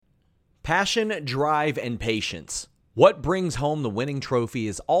Passion, drive, and patience. What brings home the winning trophy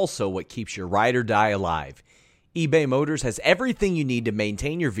is also what keeps your ride or die alive. eBay Motors has everything you need to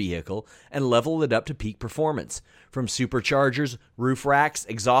maintain your vehicle and level it up to peak performance. From superchargers, roof racks,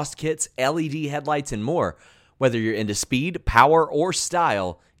 exhaust kits, LED headlights, and more. Whether you're into speed, power, or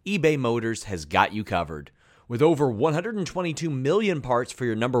style, eBay Motors has got you covered. With over 122 million parts for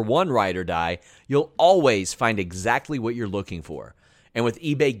your number one ride or die, you'll always find exactly what you're looking for. And with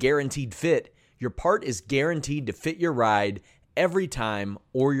eBay Guaranteed Fit, your part is guaranteed to fit your ride every time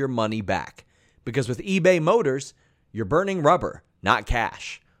or your money back. Because with eBay Motors, you're burning rubber, not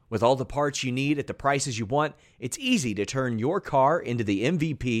cash. With all the parts you need at the prices you want, it's easy to turn your car into the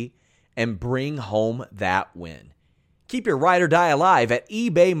MVP and bring home that win. Keep your ride or die alive at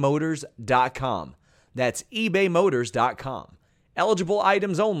ebaymotors.com. That's ebaymotors.com. Eligible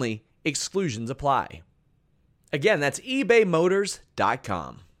items only. Exclusions apply. Again, that's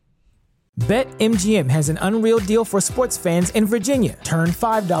ebaymotors.com. BetMGM has an unreal deal for sports fans in Virginia. Turn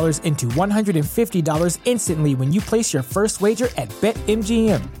 $5 into $150 instantly when you place your first wager at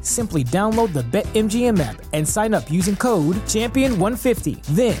BetMGM. Simply download the BetMGM app and sign up using code Champion150.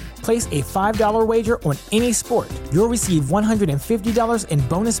 Then, place a $5 wager on any sport. You'll receive $150 in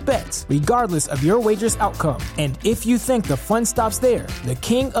bonus bets, regardless of your wager's outcome. And if you think the fun stops there, the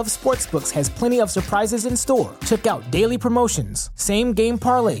King of Sportsbooks has plenty of surprises in store. Check out daily promotions, same-game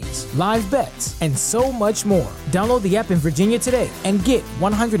parlays, live bets, and so much more. Download the app in Virginia today and get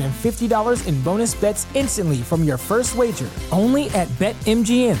 $150 in bonus bets instantly from your first wager. Only at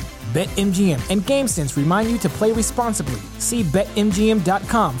BetMGM. BetMGM and GameSense remind you to play responsibly. See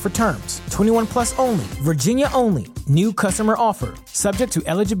BetMGM.com for terms. 21 plus only. Virginia only. New customer offer. Subject to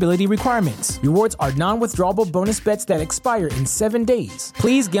eligibility requirements. Rewards are non-withdrawable bonus bets that expire in 7 days.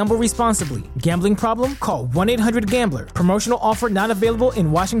 Please gamble responsibly. Gambling problem? Call 1-800-GAMBLER. Promotional offer not available in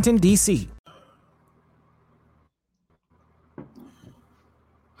Washington, D.C.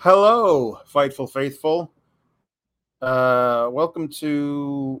 Hello, Fightful Faithful. Welcome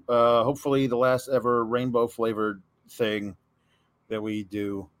to hopefully the last ever rainbow flavored thing that we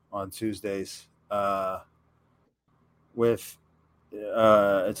do on Tuesdays. It's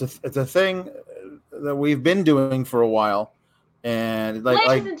a thing that we've been doing for a while, and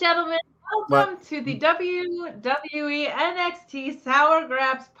ladies and gentlemen, welcome to the WWE NXT Sour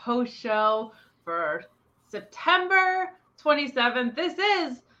Graps post show for September 27th. This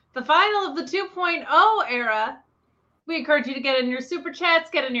is the final of the 2.0 era. We encourage you to get in your super chats,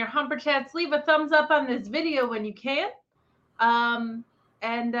 get in your humper chats, leave a thumbs up on this video when you can. And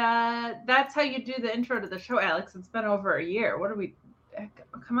that's how you do the intro to the show, Alex. It's been over a year. What are we?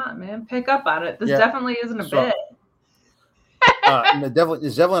 Come on, man. Pick up on it. This definitely isn't a bit.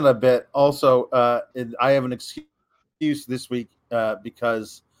 It's definitely not a bit. Also, I have an excuse this week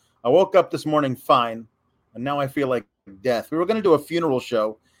because I woke up this morning fine, and now I feel like death. We were going to do a funeral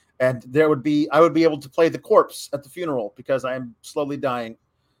show. And I would be able to play the corpse at the funeral because I'm slowly dying.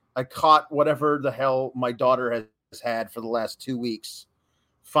 I caught whatever the hell my daughter has had for the last 2 weeks.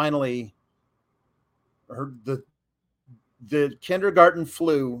 Finally, the kindergarten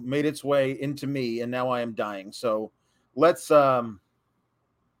flu made its way into me, and now I am dying. So let's get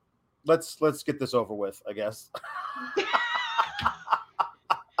this over with, I guess.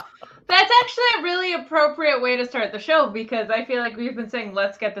 That's actually a really appropriate way to start the show because I feel like we've been saying,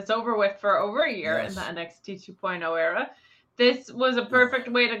 let's get this over with for over a year in the NXT 2.0 era. This was a perfect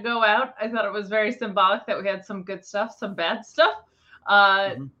way to go out. I thought it was very symbolic that we had some good stuff, some bad stuff,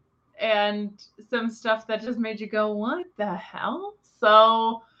 and some stuff that just made you go, what the hell?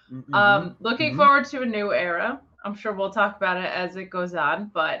 So looking forward to a new era. I'm sure we'll talk about it as it goes on,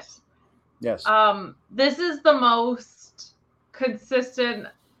 but yes, this is the most consistent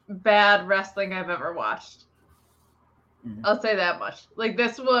bad wrestling I've ever watched. I'll say that much. Like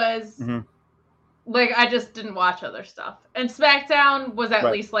this was like I just didn't watch other stuff. And SmackDown was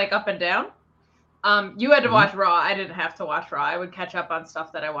at least like up and down. You had to watch Raw. I didn't have to watch Raw. I would catch up on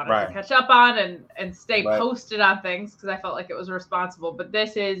stuff that I wanted to catch up on and stay posted on things because I felt like it was responsible. But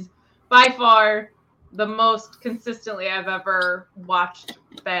this is by far the most consistently I've ever watched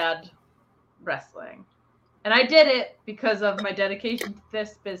bad wrestling. And I did it because of my dedication to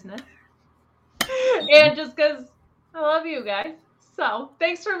this business. And just because I love you guys. So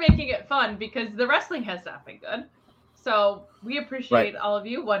thanks for making it fun because the wrestling has not been good. So we appreciate all of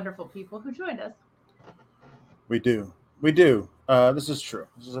you wonderful people who joined us. We do. This is true.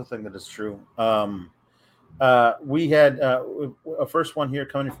 This is a thing that is true. We had a first one here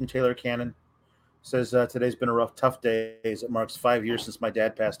coming from Taylor Cannon. Says, today's been a tough day. It marks 5 years since my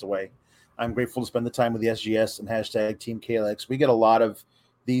dad passed away. I'm grateful to spend the time with the SGS and hashtag Team KLX. We get a lot of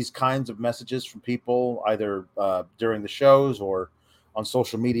these kinds of messages from people, either during the shows or on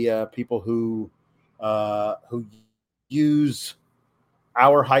social media, people who use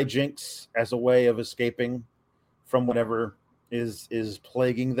our hijinks as a way of escaping from whatever is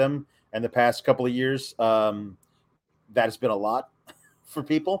plaguing them. And the past couple of years, that has been a lot for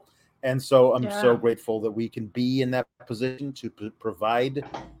people. And so I'm so grateful that we can be in that position to provide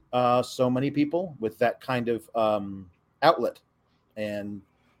so many people with that kind of outlet. And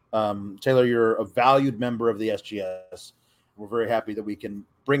Taylor, you're a valued member of the SGS. We're very happy that we can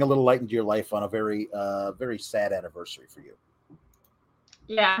bring a little light into your life on a very, very sad anniversary for you.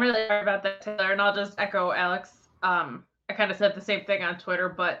 Yeah, I'm really sorry about that, Taylor. And I'll just echo Alex. I kind of said the same thing on Twitter,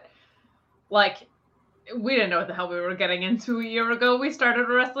 but like, we didn't know what the hell we were getting into a year ago. We started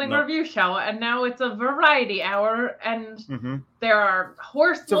a wrestling review show, and now it's a variety hour, and there are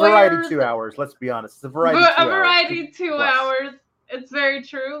horse It's a variety 2 hours. Let's be honest. It's a variety 2 hours. It's very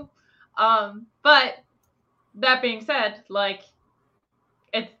true. But that being said, like,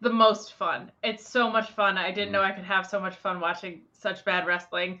 it's the most fun. It's so much fun. I didn't know I could have so much fun watching such bad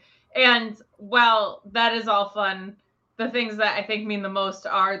wrestling. And while that is all fun, the things that I think mean the most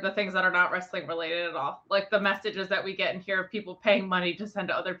are the things that are not wrestling related at all. Like the messages that we get in here of people paying money to send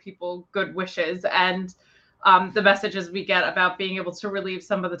to other people good wishes, and the messages we get about being able to relieve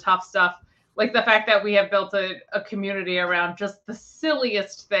some of the tough stuff. Like the fact that we have built a community around just the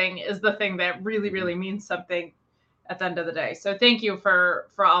silliest thing is the thing that really, really means something at the end of the day. So thank you for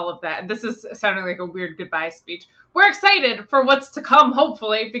all of that. This is sounding like a weird goodbye speech. We're excited for what's to come,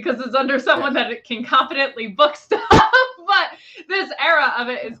 hopefully, because it's under someone that it can confidently book stuff. But this era of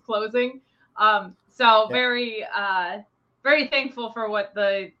it is closing. Very, very thankful for what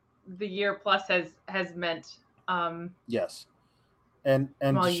the year plus has meant. Yes. And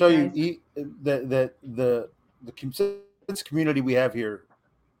to show you that the community we have here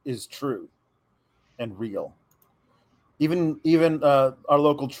is true and real. Even our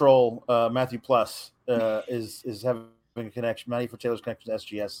local troll Matthew Plus is having a connection. Matthew for Taylor's connection to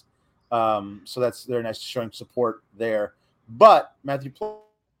SGS, so that's very nice, showing support there. But Matthew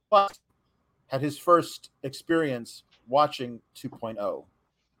Plus had his first experience watching 2.0.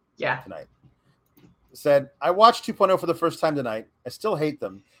 Tonight. Said, I watched 2.0 for the first time tonight. I still hate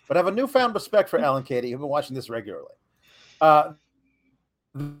them, but I have a newfound respect for Alan Katie, who've been watching this regularly.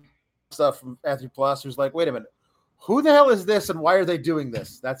 Stuff from Matthew Plus, who's like, wait a minute, who the hell is this, and why are they doing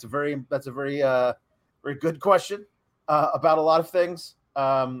this? That's a very very good question about a lot of things.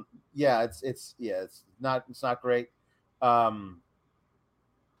 It's not great.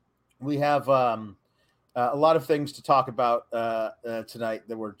 We have a lot of things to talk about tonight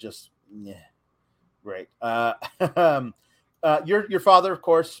that were just great. Your father, of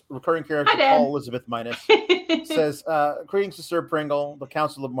course, recurring character Paul Elizabeth Minus, says, greetings to Sir Pringle, the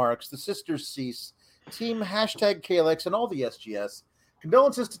Council of Marks, the Sisters Cease, Team #Calyx, and all the SGS.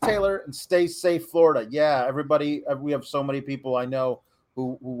 Condolences to Taylor, and stay safe, Florida. Yeah, everybody. We have so many people I know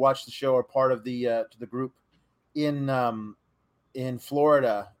who watch the show, are part of the group in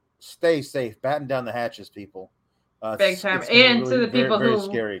Florida. Stay safe. Batten down the hatches, people. Big time. And really, to the people very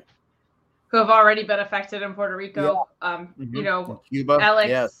scary, who have already been affected in Puerto Rico. Cuba.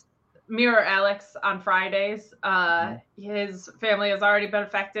 Alex, Mirror Alex on Fridays. His family has already been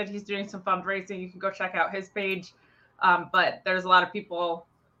affected. He's doing some fundraising. You can go check out his page. But there's a lot of people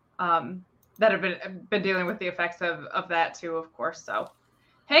that have been dealing with the effects of that too, of course. So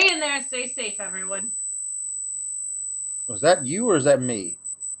hang in there and stay safe, everyone. Was that you or is that me?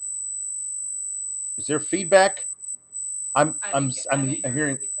 Is there feedback? I'm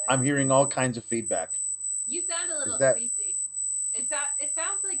hearing all kinds of feedback. You sound a little spacey. It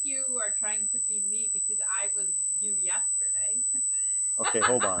sounds like you are trying to be me because I was you yesterday. Okay,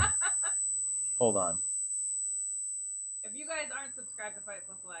 hold on. If you guys aren't subscribed to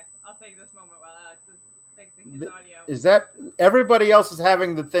Fightful Select, I'll take this moment while Alex is fixing his audio. Is that everybody else is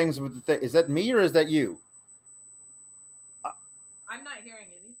having the things with the thing? Is that me or is that you? I'm not hearing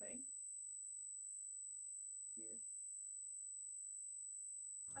anything.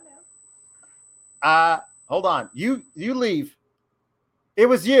 Hello. Hold on. You leave. It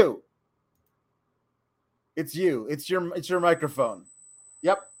was you. It's you. It's your microphone.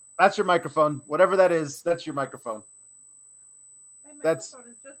 Yep, that's your microphone. Whatever that is, that's your microphone. That's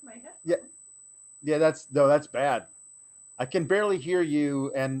just my headphone. Yeah. That's bad. I can barely hear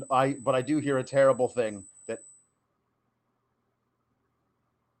you, but I do hear a terrible thing. That.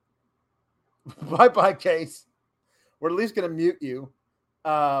 Bye, Case. We're at least gonna mute you.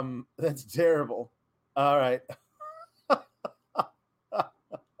 That's terrible. All right.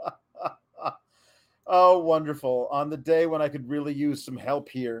 Oh, wonderful! On the day when I could really use some help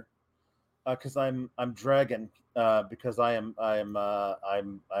here, because I'm dragging, because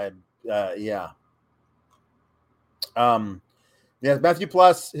yeah. Yeah, Matthew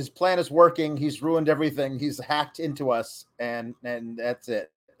Plus, his plan is working. He's ruined everything. He's hacked into us, and that's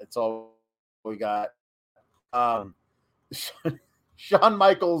it. That's all we got. Shawn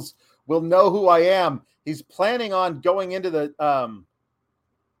Michaels will know who I am. He's planning on going into the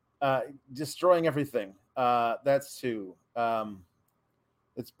destroying everything. That's who.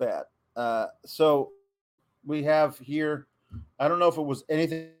 It's bad. So we have here. I don't know if it was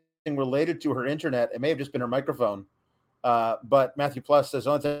anything related to her internet. It may have just been her microphone. But Matthew Plus says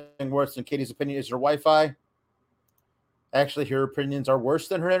the only thing worse than Katie's opinion is her Wi-Fi. Actually, her opinions are worse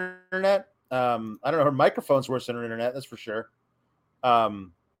than her internet. I don't know. Her microphone's worse than her internet. That's for sure. All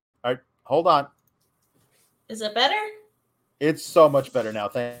right, hold on. Is it better? It's so much better now.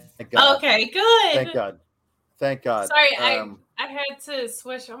 Thank God. Okay, good. Thank God. Thank God. Sorry, I had to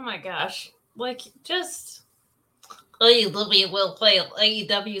switch. Oh my gosh. Like, just AEW will play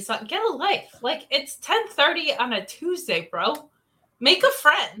AEW song. Get a life. Like, it's 10:30 on a Tuesday, bro. Make a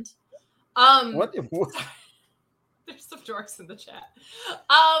friend. What? There's some dorks in the chat.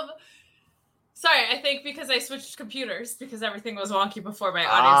 Sorry, I think because I switched computers because everything was wonky before my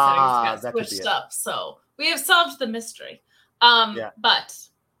audio settings got switched up. So we have solved the mystery. But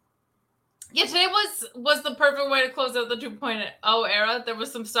yeah, today was the perfect way to close out the 2.0 era. There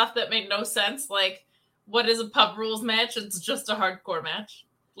was some stuff that made no sense, like what is a pub rules match? It's just a hardcore match.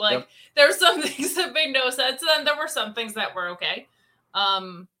 Like there were some things that made no sense, and then there were some things that were okay.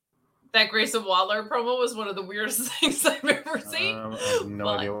 That Grayson Waller promo was one of the weirdest things I've ever seen. I have no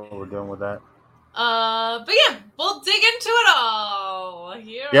idea what we're doing with that. But yeah, we'll dig into it all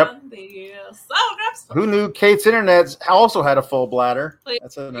here on the Solid Graps. Who knew Kate's internet also had a full bladder? Please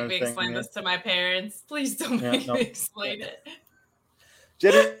That's another make me thing. explain this to my parents. Please don't make me explain it.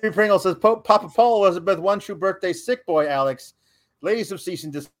 Jerry Pringle says, Papa Paul Elizabeth, one true birthday, sick boy, Alex. Ladies of cease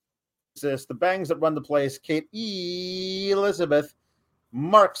and desist, the bangs that run the place, Kate Elizabeth,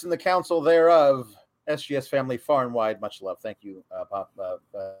 marks in the council thereof, SGS family far and wide, much love. Thank you,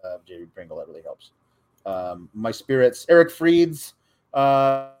 Jerry Pringle. That really helps. My spirits. Eric Freeds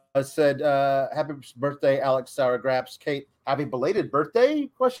said, happy birthday, Alex Sour Graps. Kate, happy belated birthday?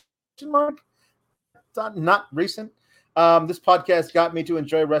 Question mark. Not recent. This podcast got me to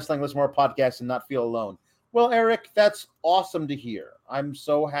enjoy wrestling, listen to more podcasts, and not feel alone. Well, Eric, that's awesome to hear. I'm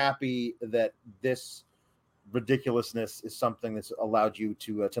so happy that this ridiculousness is something that's allowed you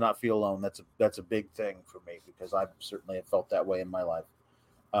to not feel alone. That's a big thing for me because I've certainly have felt that way in my life.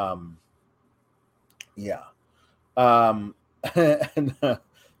 And Tom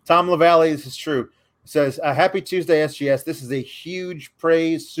LaValle, this is true, says, happy Tuesday, SGS. This is a huge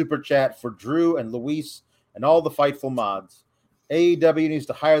praise super chat for Drew and Luis and all the Fightful mods. AEW needs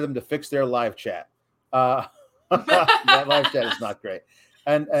to hire them to fix their live chat. That live chat is not great.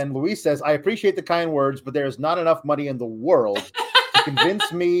 And Luis says, I appreciate the kind words, but there is not enough money in the world to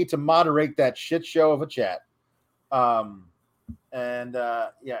convince me to moderate that shit show of a chat. And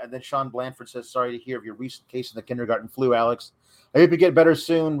then Sean Blanford says, sorry to hear of your recent case of the kindergarten flu, Alex. I hope you get better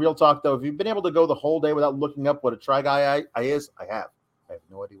soon. Real talk, though. If you've been able to go the whole day without looking up what a try guy is, I have. I have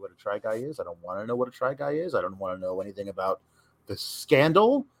no idea what a try guy is. I don't want to know what a try guy is. I don't want to know anything about the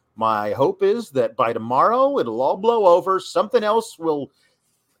scandal. My hope is that by tomorrow, it'll all blow over. Something else will...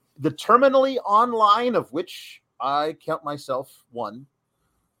 The terminally online, of which I count myself one,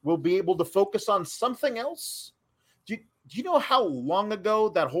 will be able to focus on something else. Do you know how long ago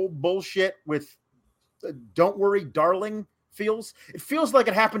that whole bullshit with Don't Worry, Darling feels? It feels like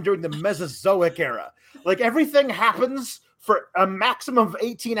it happened during the Mesozoic era. Like everything happens for a maximum of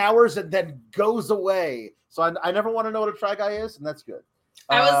 18 hours and then goes away. So I never want to know what a try guy is, and that's good.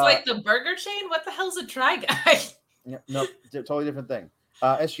 I was like, the burger chain? What the hell's a try guy? Yeah, no, totally different thing.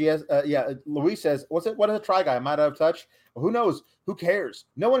 SGS, Luis says, what is a try guy? I'm out of touch. Well, who knows? Who cares?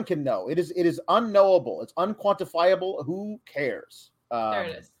 No one can know. It is unknowable. It's unquantifiable. Who cares? There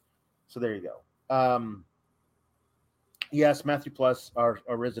it is. So there you go. Yes, Matthew Plus, our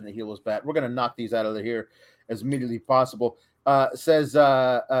resident heel is back. We're going to knock these out of here as immediately possible.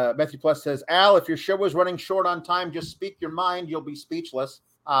 Matthew Plus says, Al, if your show was running short on time, just speak your mind. You'll be speechless.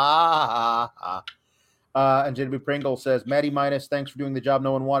 And JW Pringle says, Maddie Minus, thanks for doing the job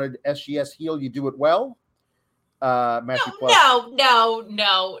no one wanted. SGS heel, you do it well. Matthew Plus. No.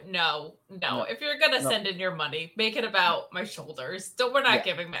 If you're gonna send in your money, make it about my shoulders. We're not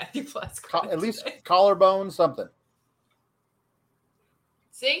giving Matthew Plus credit at least collarbone, something.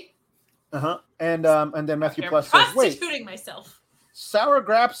 See? And then Matthew Plus says, prostituting myself. Sour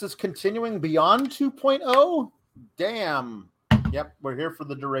Graps is continuing beyond 2.0. Damn. Yep, we're here for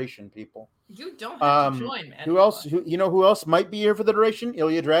the duration, people. You don't have to join, man. Who else? Who else might be here for the duration?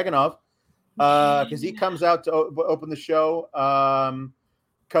 Ilya Dragunov, because he comes out to open the show.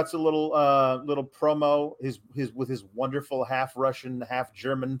 Cuts a little promo. With his wonderful half Russian, half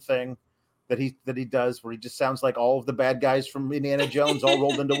German thing that he does, where he just sounds like all of the bad guys from Indiana Jones all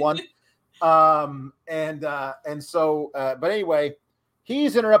rolled into one. But anyway,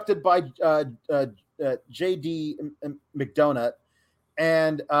 he's interrupted by JD McDonough.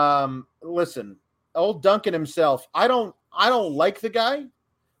 And listen, old Duncan himself, I don't like the guy,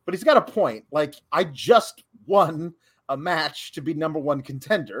 but he's got a point. Like, I just won a match to be number one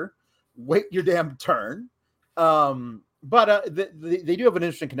contender. Wait your damn turn. But they do have an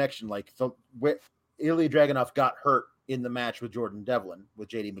interesting connection. Like, Ilya Dragunov got hurt in the match with Jordan Devlin with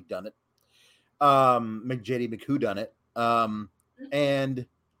JD McDonough. JD McWhodunit.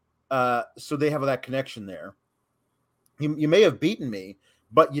 So they have that connection there. You may have beaten me,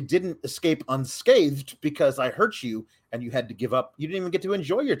 but you didn't escape unscathed because I hurt you and you had to give up. You didn't even get to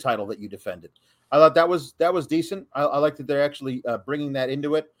enjoy your title that you defended. I thought that was decent. I like that they're actually bringing that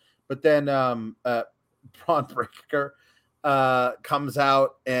into it. But then Braun Breaker comes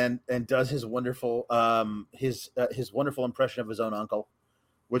out and does his wonderful wonderful impression of his own uncle,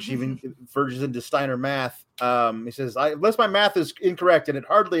 which even verges into Steiner math. He says, unless my math is incorrect, and it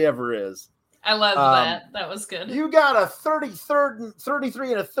hardly ever is. I love that. That was good. You got a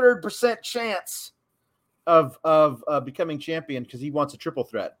 33.3% chance of becoming champion because he wants a triple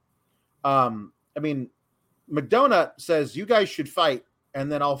threat. I mean, McDonough says you guys should fight,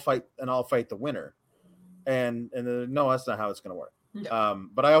 and then I'll fight the winner. And no, that's not how it's going to work. No.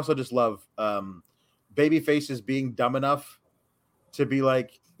 But I also just love baby faces being dumb enough to be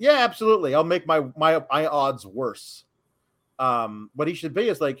like, yeah, absolutely, I'll make my odds worse. What he should be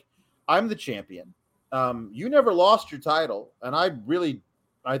is like, I'm the champion. You never lost your title, and I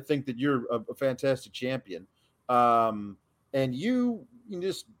think that you're a fantastic champion. And you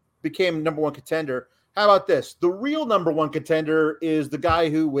just became number one contender. How about this? The real number one contender is the guy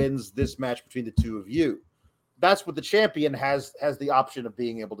who wins this match between the two of you. That's what the champion has the option of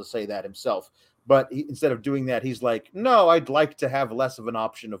being able to say that himself. But instead of doing that, he's like, no, I'd like to have less of an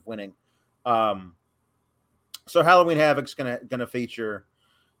option of winning. So Halloween Havoc's gonna feature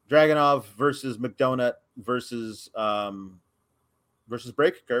Dragunov versus McDonough versus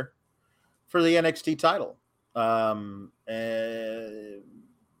Breaker for the NXT title. And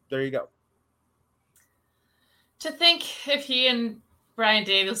there you go. To think if he and Bryan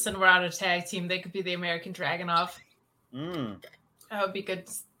Danielson were on a tag team, they could be the American Dragunov. That would be good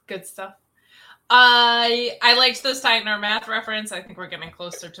stuff. I liked the Steiner math reference. I think we're getting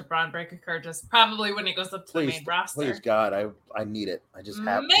closer to Braun Breaker, just probably when he goes up to the main roster. Please, God, I need it. I just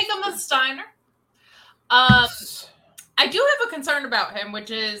have make him a Steiner. I do have a concern about him,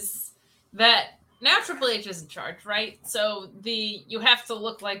 which is that now Triple H is in charge, right? So you have to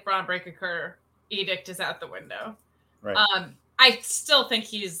look like Braun Breaker edict is out the window. Right. I still think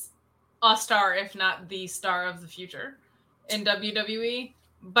he's a star, if not the star of the future in WWE.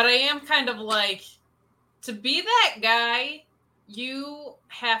 But I am kind of like, to be that guy, you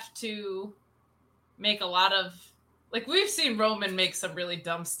have to make a lot of, like, we've seen Roman make some really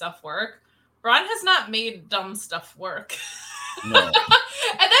dumb stuff work. Braun has not made dumb stuff work. No. And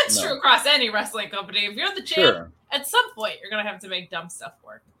that's true across any wrestling company. If you're the champ, at some point, you're going to have to make dumb stuff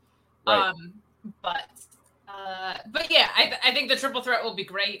work. Right. But yeah, I think the triple threat will be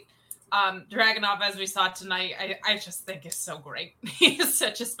great. Dragunov, as we saw tonight, I just think is so great. He is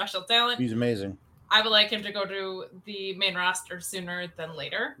such a special talent. He's amazing. I would like him to go to the main roster sooner than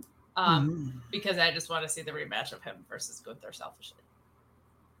later, because I just want to see the rematch of him versus Gunther selfishly.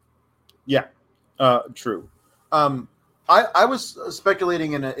 Yeah, true. I was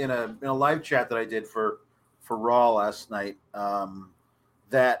speculating in a live chat that I did for Raw last night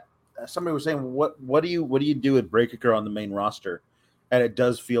that somebody was saying, what do you do with Breaker on the main roster? And it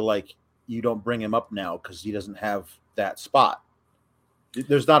does feel like you don't bring him up now because he doesn't have that spot.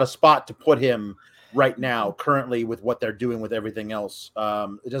 There's not a spot to put him right now, currently, with what they're doing with everything else.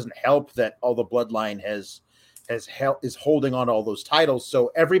 It doesn't help that all the bloodline is holding on to all those titles.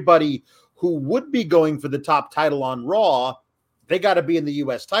 So everybody who would be going for the top title on Raw, they got to be in the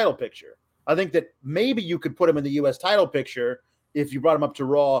U.S. title picture. I think that maybe you could put him in the U.S. title picture if you brought him up to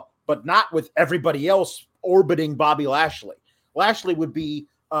Raw, but not with everybody else orbiting Bobby Lashley. Lashley would be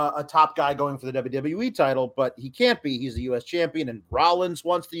a top guy going for the WWE title, but he can't be. He's the U.S. champion, and Rollins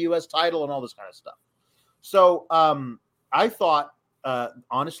wants the U.S. title and all this kind of stuff. So I thought,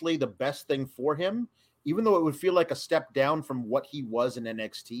 honestly, the best thing for him even though it would feel like a step down from what he was in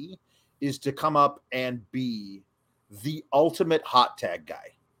NXT, is to come up and be the ultimate hot tag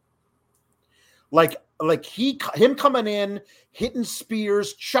guy. Like him coming in, hitting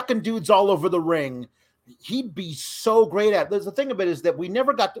spears, chucking dudes all over the ring. He'd be so great at. There's the thing of it is that we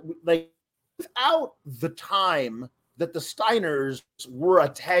never got to, like, without the time that the Steiners were a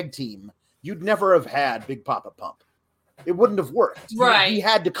tag team, you'd never have had Big Papa Pump. It wouldn't have worked. Right. He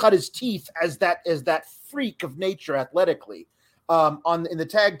had to cut his teeth as that freak of nature athletically in the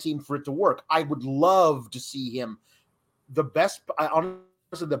tag team for it to work. I would love to see him.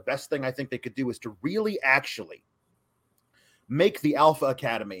 Honestly, the best thing I think they could do is to really actually make the Alpha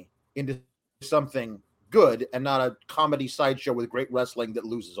Academy into something good and not a comedy sideshow with great wrestling that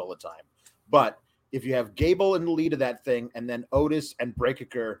loses all the time. But if you have Gable in the lead of that thing and then Otis and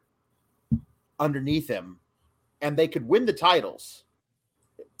Breakker underneath him, and they could win the titles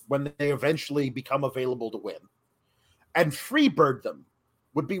when they eventually become available to win, and freebird them,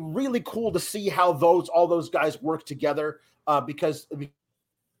 would be really cool to see how all those guys work together, because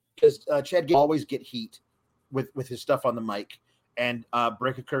Chad Gable always get heat with his stuff on the mic, and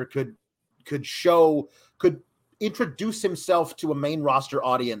Breakker could introduce himself to a main roster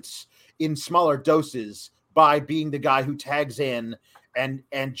audience in smaller doses by being the guy who tags in and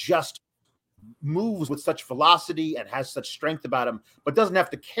just moves with such velocity and has such strength about him, but doesn't have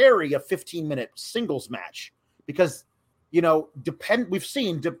to carry a 15-minute singles match, because, you know, we've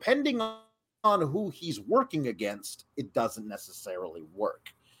seen, depending on who he's working against, it doesn't necessarily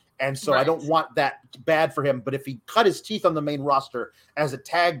work. And so I don't want that bad for him. But if he cut his teeth on the main roster as a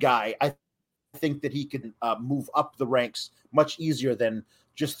tag guy, I think that he could move up the ranks much easier than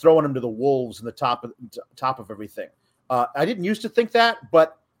just throwing him to the wolves in the top of everything. I didn't used to think that,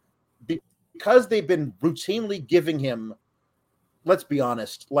 but because they've been routinely giving him, let's be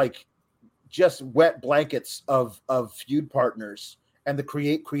honest, like just wet blankets of feud partners, and the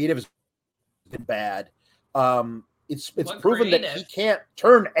creative has been bad. It's proven that he can't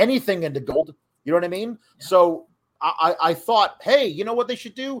turn anything into gold. You know what I mean? Yeah. So I thought, hey, you know what they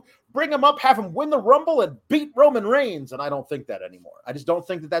should do? Bring him up, have him win the Rumble, and beat Roman Reigns. And I don't think that anymore. I just don't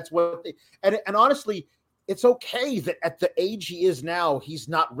think that that's what they. And honestly, it's okay that at the age he is now, he's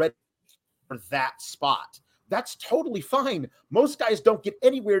not ready for that spot. That's totally fine. Most guys don't get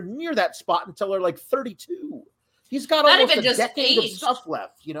anywhere near that spot until they're like 32. He's got almost a decade of stuff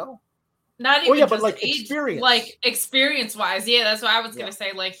left, you know? Not even but like age, experience. Like experience-wise. Yeah, that's what I was going to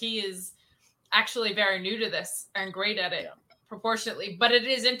say. Like, he is actually very new to this and great at it proportionately. But it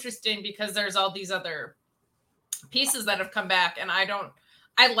is interesting because there's all these other pieces that have come back. And I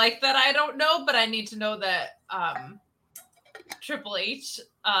like that I don't know, but I need to know that Triple H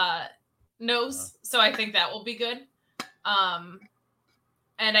knows. So I think that will be good. And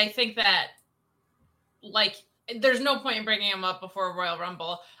I think that, like, there's no point in bringing him up before Royal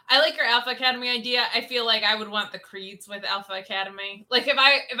Rumble. I like your Alpha Academy idea. I feel like I would want the Creeds with Alpha Academy. Like, if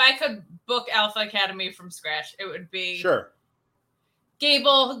I could book Alpha Academy from scratch, it would be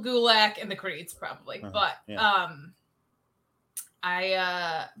Gable, Gulak, and the Creeds probably. But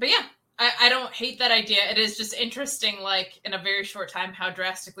I don't hate that idea. It is just interesting, like, in a very short time, how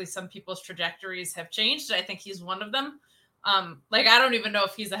drastically some people's trajectories have changed. I think he's one of them. Like, I don't even know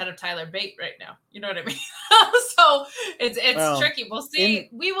if he's ahead of Tyler Bate right now. You know what I mean? So it's tricky. We'll see.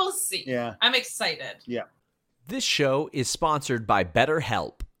 We will see. Yeah. I'm excited. Yeah. This show is sponsored by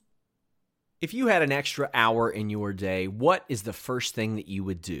BetterHelp. If you had an extra hour in your day, what is the first thing that you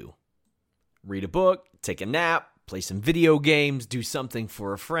would do? Read a book, take a nap, play some video games, do something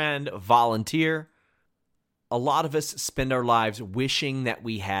for a friend, volunteer. A lot of us spend our lives wishing that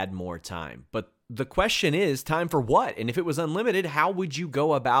we had more time, but the question is, time for what? And if it was unlimited, how would you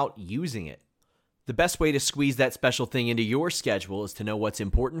go about using it? The best way to squeeze that special thing into your schedule is to know what's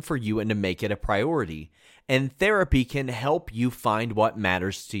important for you and to make it a priority. And therapy can help you find what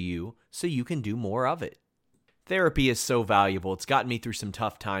matters to you so you can do more of it. Therapy is so valuable. It's gotten me through some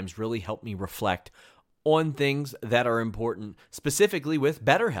tough times, really helped me reflect on things that are important, specifically with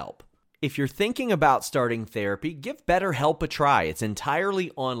BetterHelp. If you're thinking about starting therapy, give BetterHelp a try. It's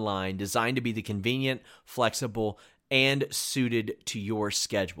entirely online, designed to be the convenient, flexible, and suited to your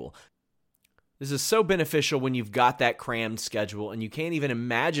schedule. This is so beneficial when you've got that crammed schedule and you can't even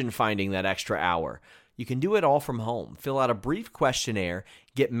imagine finding that extra hour. You can do it all from home. Fill out a brief questionnaire,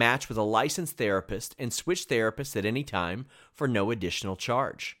 get matched with a licensed therapist, and switch therapists at any time for no additional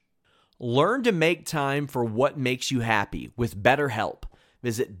charge. Learn to make time for what makes you happy with BetterHelp.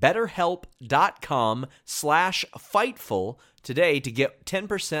 Visit BetterHelp.com/Fightful today to get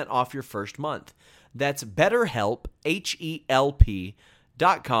 10% off your first month. That's BetterHelp,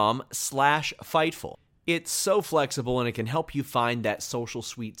 HELP.com/Fightful. It's so flexible, and it can help you find that social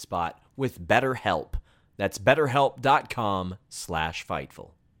sweet spot with BetterHelp. That's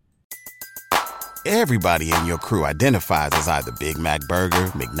BetterHelp.com/Fightful. Everybody in your crew identifies as either Big Mac Burger,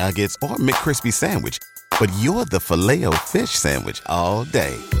 McNuggets, or McCrispy Sandwich. But you're the Filet-O-Fish Sandwich all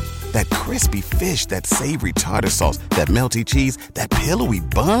day. That crispy fish, that savory tartar sauce, that melty cheese, that pillowy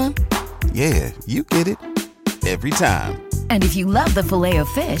bun. Yeah, you get it. Every time. And if you love the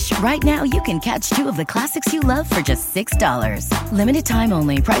Filet-O-Fish, right now you can catch 2 of the classics you love for just $6. Limited time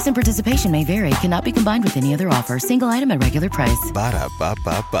only. Price and participation may vary. Cannot be combined with any other offer. Single item at regular price.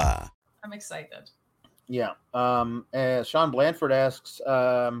 Ba-da-ba-ba-ba. I'm excited. Yeah. Sean Blanford asks,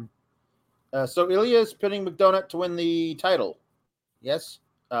 so Ilya is pinning McDonough to win the title. Yes.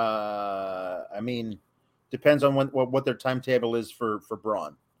 I mean, depends on what their timetable is for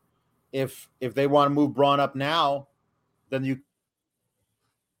Braun. If they want to move Braun up now, then you.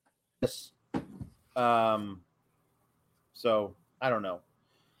 So I don't know.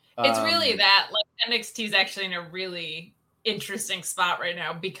 It's really that like NXT is actually in a really interesting spot right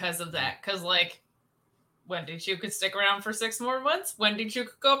now because of that. Because like Wendy Chu could stick around for 6 more months. Wendy Chu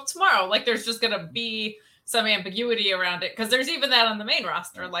could go up tomorrow. Like there's just gonna be some ambiguity around it because there's even that on the main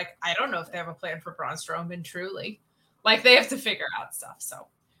roster. Like I don't know if they have a plan for Braun Strowman. Truly, like they have to figure out stuff. So.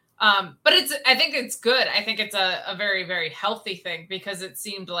 But I think it's good. I think it's a very, very healthy thing because it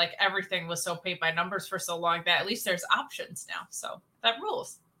seemed like everything was so paid by numbers for so long that at least there's options now. So that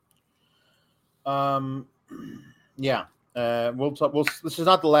rules. Yeah. We'll talk. This is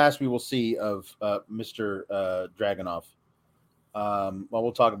not the last we will see of Mr. Dragunov. Well,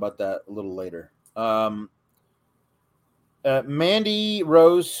 we'll talk about that a little later. Mandy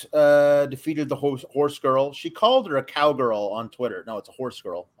Rose defeated the horse girl. She called her a cowgirl on Twitter. No, it's a horse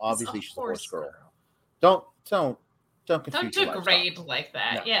girl. Obviously, she's a horse girl. Don't confuse. Don't degrade like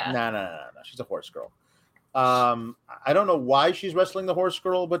that. No, yeah. No. She's a horse girl. I don't know why she's wrestling the horse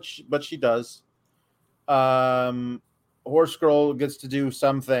girl, but she does. Horse girl gets to do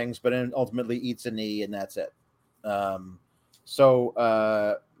some things, but then ultimately eats a knee, and that's it.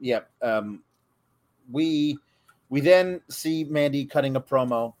 We then see Mandy cutting a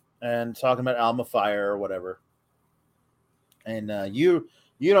promo and talking about Alma Fire or whatever. And you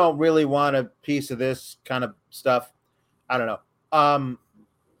don't really want a piece of this kind of stuff. I don't know.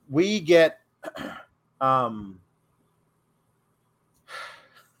 We get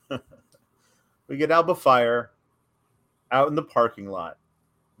we get Alma Fire out in the parking lot.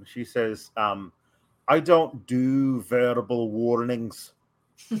 She says, I don't do verbal warnings.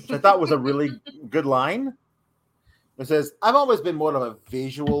 Which I thought was a really good line. It says, I've always been more of a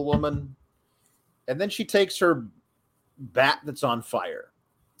visual woman. And then she takes her bat that's on fire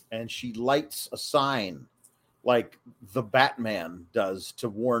and she lights a sign like the Batman does to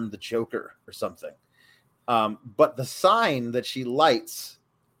warn the Joker or something. But the sign that she lights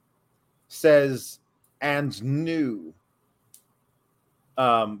says, and new.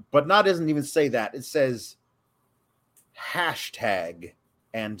 But doesn't even say that. It says hashtag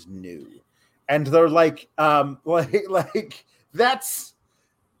and new. And they're like that's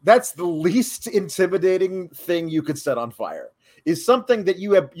the least intimidating thing you could set on fire is something that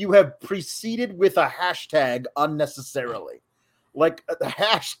you have preceded with a hashtag unnecessarily. Like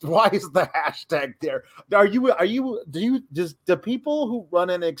why is the hashtag there? Do people who run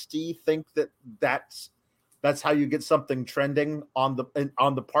NXT think that's how you get something trending on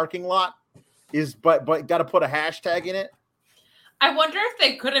the parking lot but got to put a hashtag in it? I wonder if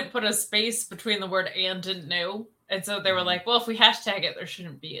they couldn't put a space between the word and new. And so they were like, well, if we hashtag it, there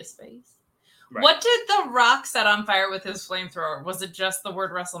shouldn't be a space. Right. What did The Rock set on fire with his flamethrower? Was it just the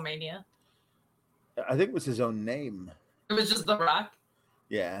word WrestleMania? I think it was his own name. It was just The Rock?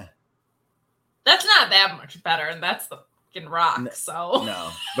 Yeah. That's not that much better, and that's the fucking Rock, so.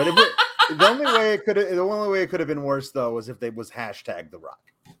 No. But the only way it could have been worse, though, was if they was hashtag The Rock.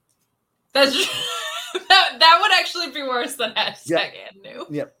 That's that would actually be worse than hashtag and new.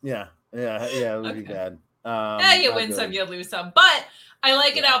 Yep. Yeah. It would be bad. You win some, you lose some. But I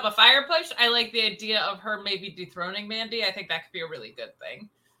like it out of a fire push. I like the idea of her maybe dethroning Mandy. I think that could be a really good thing.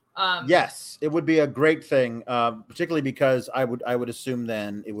 Yes, it would be a great thing, particularly because I would assume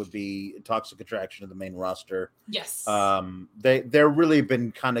then it would be Toxic Attraction of the main roster. Yes. They're really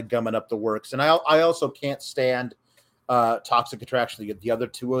been kind of gumming up the works, and I also can't stand Toxic Attraction. The other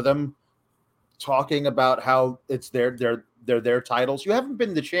two of them talking about how it's their titles. You haven't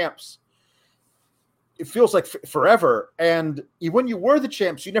been the champs. It feels like forever, and when you were the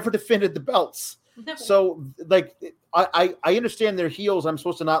champs, you never defended the belts. No. So, like, I understand they're heels. I'm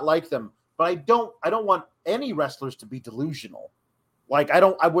supposed to not like them, but I don't want any wrestlers to be delusional. Like,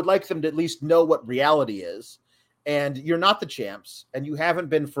 I would like them to at least know what reality is. And you're not the champs, and you haven't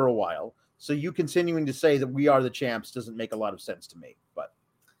been for a while. So you continuing to say that we are the champs doesn't make a lot of sense to me. But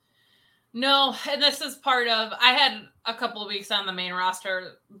no, and this is part of, I had a couple of weeks on the main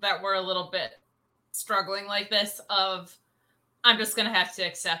roster that were a little bit struggling like this of, I'm just going to have to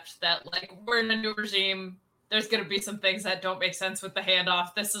accept that, like, we're in a new regime. There's going to be some things that don't make sense with the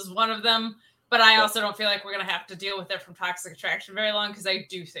handoff. This is one of them. But I also don't feel like we're going to have to deal with it from Toxic Attraction very long because I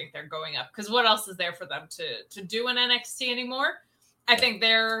do think they're going up. Because what else is there for them to do in NXT anymore? I think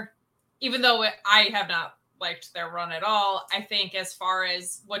they're, even though I have not liked their run at all, I think as far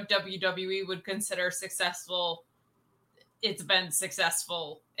as what WWE would consider successful, it's been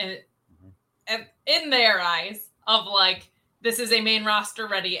successful in their eyes of like, this is a main roster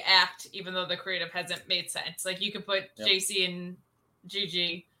ready act, even though the creative hasn't made sense. Like you could put JC and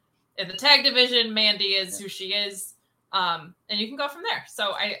Gigi in the tag division. Mandy is who she is. And you can go from there.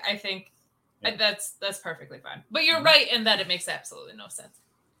 So I think that's perfectly fine. But you're right in that it makes absolutely no sense.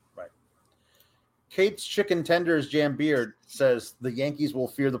 Right. Kate's Chicken Tenders Jam Beard says the Yankees will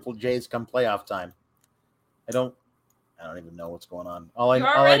fear the Jays come playoff time. I don't even know what's going on. All I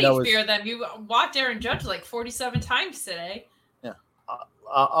know fear is them. You walked Aaron Judge like 47 times today. Yeah.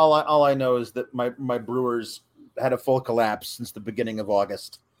 All I know is that my Brewers had a full collapse since the beginning of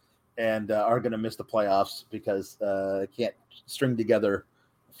August and are going to miss the playoffs because can't string together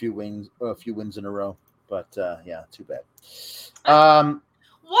a few wins in a row. But too bad.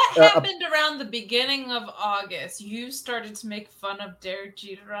 What happened around the beginning of August? You started to make fun of Derek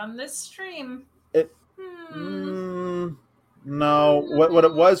Jeter on this stream. No. What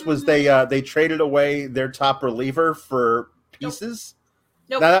it was they traded away their top reliever for pieces.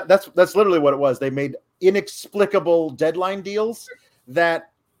 Nope. That's literally what it was. They made inexplicable deadline deals that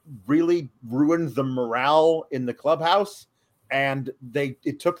really ruined the morale in the clubhouse, and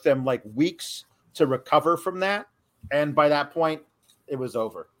it took them like weeks to recover from that. And by that point, it was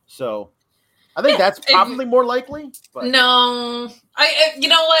over. So I think that's probably more likely. But. No, you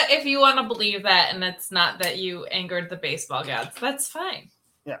know what? If you want to believe that, and it's not that you angered the baseball gods, that's fine.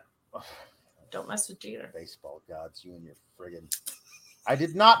 Yeah. Don't mess with Jeter. Baseball gods, you and your friggin'. I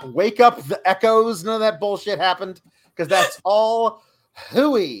did not wake up the echoes. None of that bullshit happened because that's all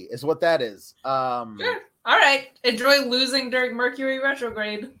hooey is what that is. Sure. All right. Enjoy losing during Mercury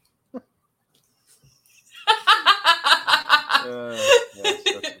retrograde. Yes,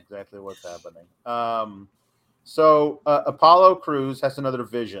 that's exactly what's happening. So Apollo Crews has another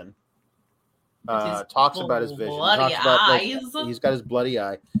vision. Talks about his vision. Talks about he's got his bloody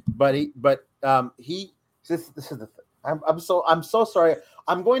eye, but this is the thing. I'm so sorry.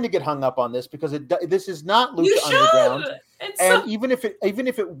 I'm going to get hung up on this because this is not Lucha Underground. Even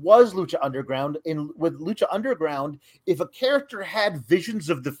if it was Lucha Underground, with Lucha Underground, if a character had visions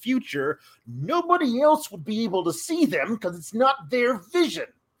of the future, nobody else would be able to see them because it's not their vision.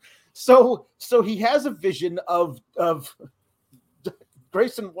 So he has a vision of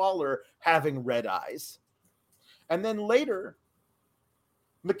Grayson Waller having red eyes, and then later,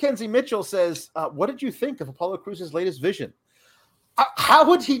 Mackenzie Mitchell says, "What did you think of Apollo Crews' latest vision?" How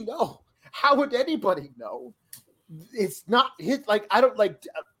would he know? How would anybody know? It's not his. I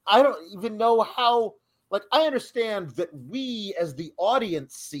don't even know how. I understand that we as the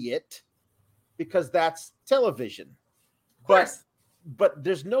audience see it because that's television, but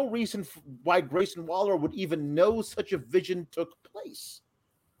there's no reason why Grayson Waller would even know such a vision took place.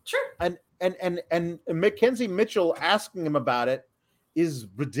 Sure. And Mackenzie Mitchell asking him about it is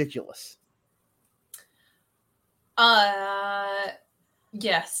ridiculous.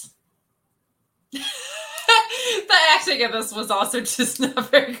 Yes. The acting of this was also just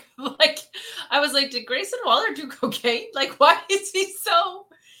not very good. I was like, did Grayson Waller do cocaine? Why is he so...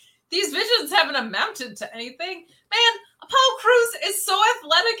 These visions haven't amounted to anything. Man, Apollo Crews is so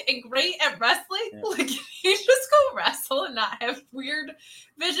athletic and great at wrestling. Yeah. He just go wrestle and not have weird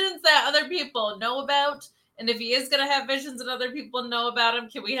visions that other people know about. And if he is going to have visions that other people know about him,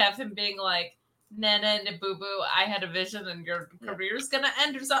 can we have him being like, Nana and Boo Boo, I had a vision and your career's going to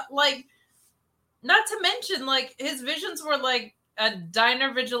end or something? Not to mention, his visions were like a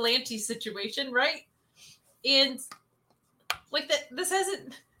diner vigilante situation, right? And this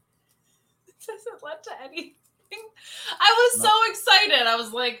hasn't led to anything. I was so excited. I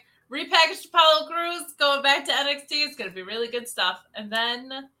was like, repackaged Apollo Crews, going back to NXT. It's going to be really good stuff. And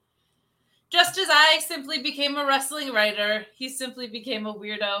then, just as I simply became a wrestling writer, he simply became a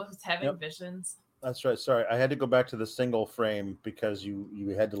weirdo who's having visions. That's right. Sorry, I had to go back to the single frame because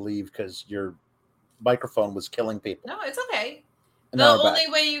you had to leave because your microphone was killing people. No, it's okay. The only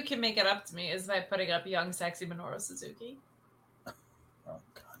way you can make it up to me is by putting up young, sexy Minoru Suzuki. Oh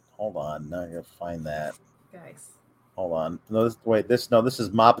God, hold on. Now I gotta find that. Guys. Hold on. No, this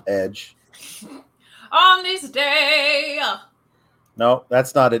is Mop Edge. On this day. No,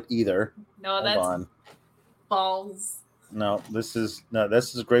 that's not it either. No, hold that's on. Balls. No, this is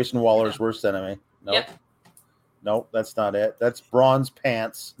Grayson Waller's worst enemy. Nope. Yep. Nope, that's not it. That's Braun's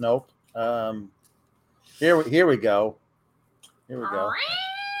pants. Nope. Here we go. Here we go.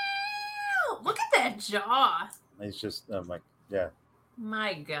 Look at that jaw. He's just yeah.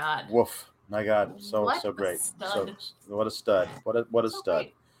 My God. Woof. My God. So What so great. stud. So what a stud. What a stud.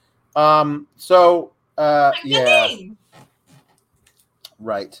 Right. So My yeah. name.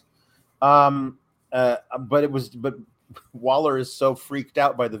 Right. But Waller is so freaked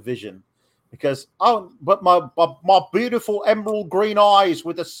out by the vision because but my beautiful emerald green eyes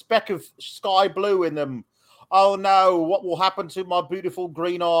with a speck of sky blue in them. Oh no, what will happen to my beautiful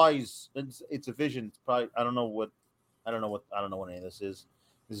green eyes? It's a vision. It's probably I don't know what any of this is.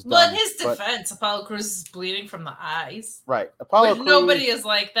 Well, in his defense, Apollo Crews is bleeding from the eyes. Right. Apollo Crews, nobody is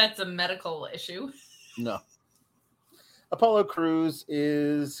like, that's a medical issue. No. Apollo Crews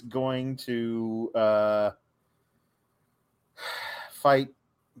is going to fight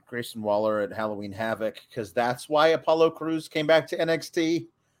Grayson Waller at Halloween Havoc because that's why Apollo Crews came back to NXT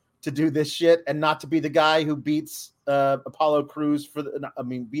to do this shit and not to be the guy who beats Apollo Crews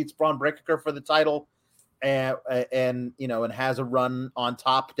beats Braun Breaker for the title and has a run on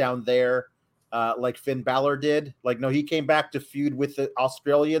top down there like Finn Balor did. Like, no, he came back to feud with the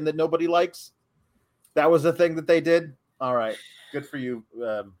Australian that nobody likes. That was the thing that they did. All right. Good for you.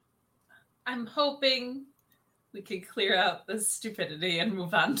 I'm hoping we can clear out this stupidity and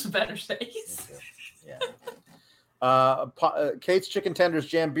move on to better days. Okay. Yeah. Kate's Chicken Tenders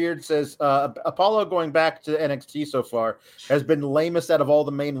Jam Beard says Apollo going back to NXT so far has been lamest out of all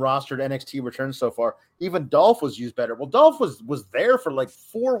the main rostered NXT returns so far. Even Dolph was used better. Well, Dolph was there for like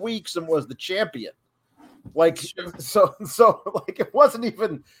 4 weeks and was the champion. Like so like it wasn't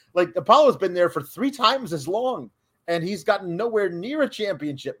even like Apollo's been there for 3 times as long and he's gotten nowhere near a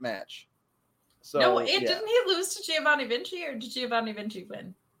championship match. So didn't he lose to Giovanni Vinci or did Giovanni Vinci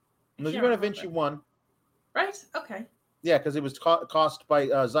win? No, Giovanni Vinci won. Right? Okay. Yeah, because it was cost by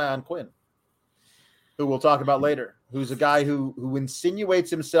Zion Quinn, who we'll talk about later, who's a guy who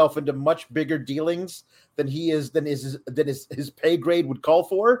insinuates himself into much bigger dealings than his pay grade would call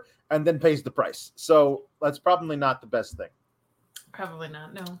for, and then pays the price. So that's probably not the best thing. Probably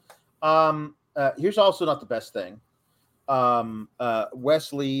not, no. Here's also not the best thing.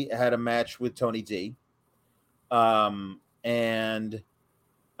 Wesley had a match with Tony D.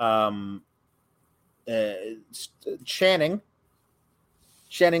 Channing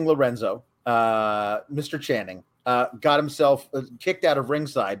Lorenzo, Mr. Channing, got himself kicked out of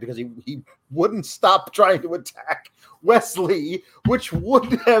ringside because he wouldn't stop trying to attack Wesley, which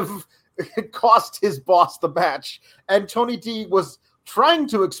would have cost his boss the match. And Tony D was trying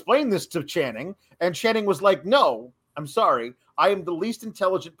to explain this to Channing, and Channing was like, "No, I'm sorry. I am the least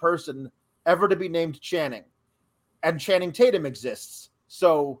intelligent person ever to be named Channing, and Channing Tatum exists.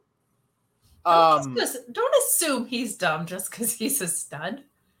 So don't assume he's dumb just because he's a stud.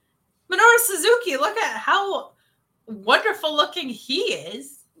 Minoru Suzuki, look at how wonderful looking he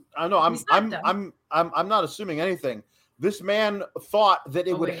is. I know. I'm not assuming anything. This man thought that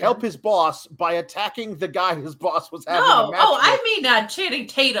it would help his boss by attacking the guy his boss was having a match with. I mean Channing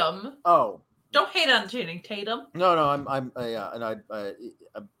Tatum. Oh. Don't hate on Channing Tatum. No, I'm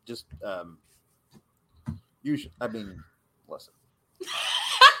just you should. I mean, listen.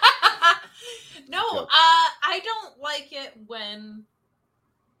 No, I don't like it when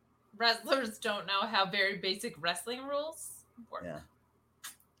wrestlers don't know how very basic wrestling rules work. Yeah.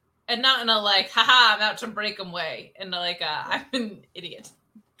 And not in a like, haha, I'm out to break them way. In like I'm an idiot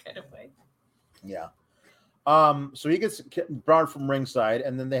kind of way. Yeah. So he gets brought from ringside,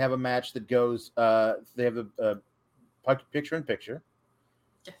 and then they have a match that goes. They have a picture-in-picture.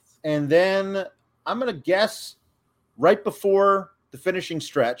 Yes. And then I'm gonna guess right before the finishing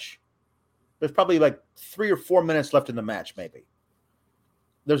stretch, there's probably like 3 or 4 minutes left in the match. Maybe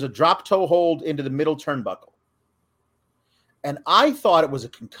there's a drop toe hold into the middle turnbuckle, and I thought it was a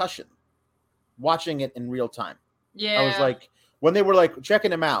concussion. Watching it in real time, I was like, when they were like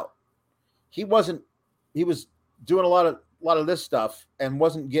checking him out, he wasn't. He was doing a lot of this stuff and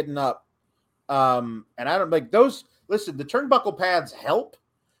wasn't getting up. And I don't like those. Listen, the turnbuckle pads help,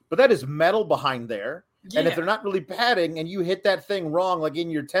 but that is metal behind there. Yeah. And if they're not really padding and you hit that thing wrong, like in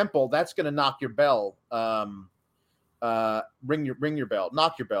your temple, that's going to knock your bell. Ring your bell,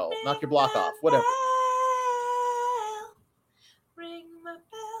 knock your bell, knock your block off, whatever. Ring my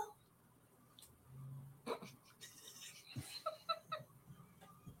bell.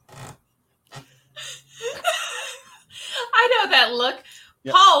 that look.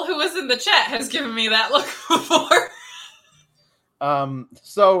 Yeah. Paul, who was in the chat, has given me that look before.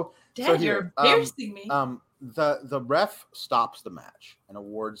 Dad, you're embarrassing me. The ref stops the match and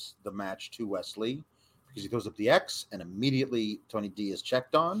awards the match to Wesley because he throws up the X and immediately Tony D is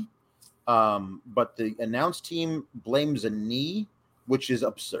checked on. But the announce team blames a knee, which is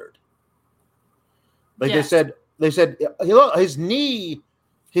absurd. Like they said his knee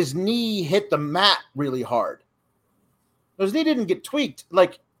hit the mat really hard. His knee didn't get tweaked.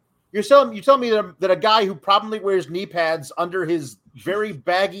 Like you tell me that a guy who probably wears knee pads under his very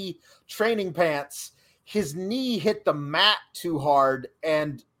baggy training pants, his knee hit the mat too hard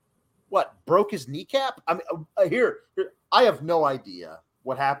and broke his kneecap? I mean, here I have no idea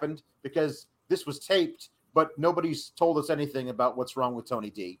what happened because this was taped, but nobody's told us anything about what's wrong with Tony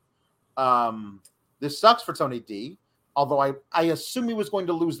D. This sucks for Tony D, although I assume he was going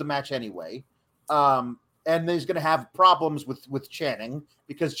to lose the match anyway. And he's going to have problems with Channing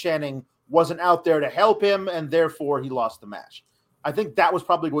because Channing wasn't out there to help him, and therefore he lost the match. I think that was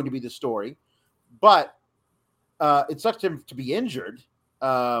probably going to be the story. But it sucked him to be injured.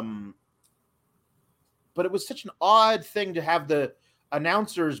 But it was such an odd thing to have the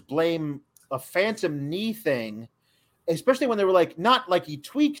announcers blame a phantom knee thing, especially when they were like, not like he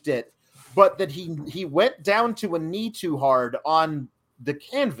tweaked it, but that he went down to a knee too hard on the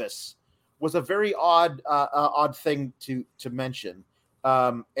canvas was a very odd thing to mention.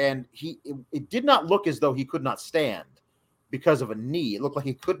 And it did not look as though he could not stand because of a knee. It looked like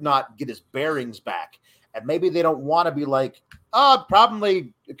he could not get his bearings back. And maybe they don't want to be like,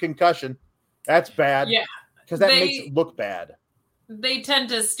 probably a concussion. That's bad. Yeah. Because that makes it look bad. They tend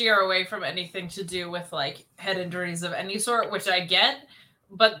to steer away from anything to do with like head injuries of any sort, which I get,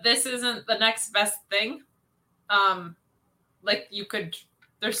 but this isn't the next best thing.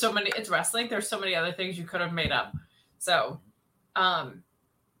 There's so many, it's wrestling. There's so many other things you could have made up. So, I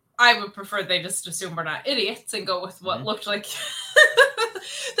would prefer they just assume we're not idiots and go with what looked like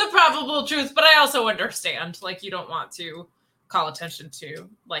the probable truth. But I also understand, like, you don't want to call attention to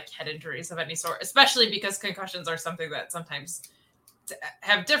like head injuries of any sort, especially because concussions are something that sometimes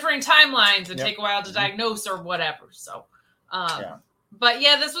have differing timelines and take a while to diagnose or whatever. So, but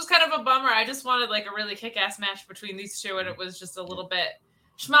yeah, this was kind of a bummer. I just wanted like a really kick-ass match between these two, and it was just a little bit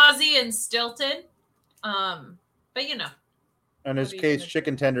schmozzy and stilted. But you know. And as Case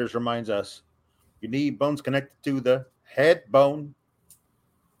Chicken Tenders reminds us, you need bones connected to the head bone.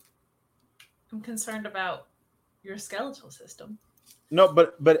 I'm concerned about your skeletal system. No,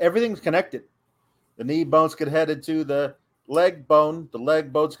 but everything's connected. The knee bone's headed to the leg bone. The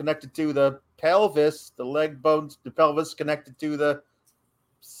leg bone's connected to the pelvis. The pelvis connected to the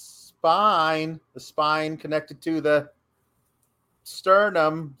spine. The spine connected to the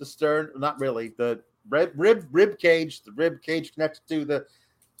sternum. Not really. The rib cage. The rib cage connected to the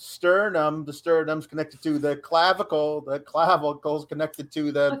sternum. The sternum's connected to the clavicle. The clavicle's connected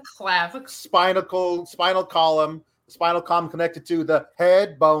to the clavicle. Spinal column. The spinal column connected to the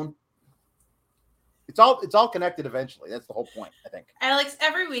head bone. It's all connected eventually. That's the whole point, I think. Alex,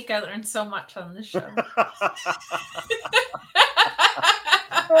 every week I learn so much on this show.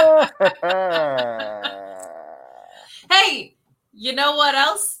 Hey, you know what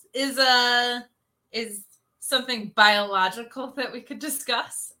else is something biological that we could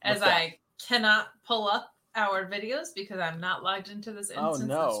discuss? As I cannot pull up our videos because I'm not logged into this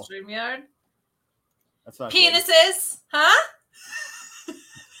instance of StreamYard. That's not penises, good. Huh?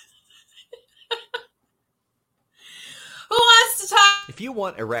 Who wants to talk? If you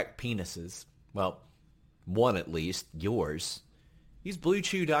want erect penises, well, one at least, yours, use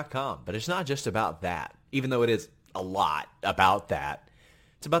BlueChew.com. But it's not just about that, even though it is a lot about that.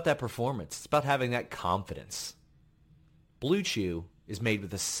 It's about that performance. It's about having that confidence. Blue Chew is made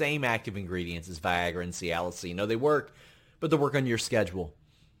with the same active ingredients as Viagra and Cialis. No, they work, but they work on your schedule.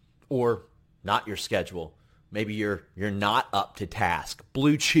 Or not your schedule. Maybe you're not up to task.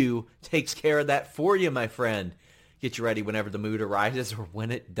 Blue Chew takes care of that for you, my friend. Get you ready whenever the mood arises or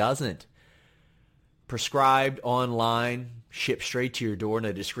when it doesn't. Prescribed online, shipped straight to your door in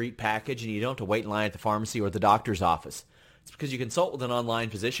a discreet package, and you don't have to wait in line at the pharmacy or the doctor's office. It's because you consult with an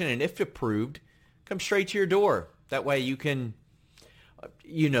online physician, and if approved, come straight to your door. That way you can,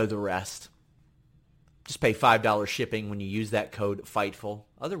 you know the rest. Just pay $5 shipping when you use that code FIGHTFUL.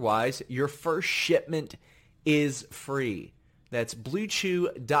 Otherwise, your first shipment is free. That's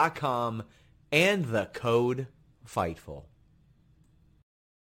BlueChew.com and the code FIGHTFUL.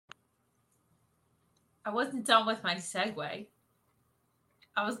 I wasn't done with my segue.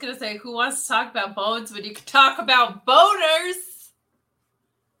 I was going to say, who wants to talk about bones when you can talk about boners?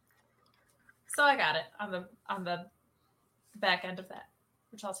 So I got it on the back end of that,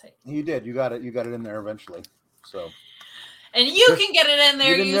 which I'll take. You did. You got it. You got it in there eventually. So. And you can get it in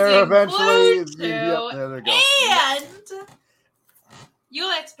there using Bluetooth. There they go. And you'll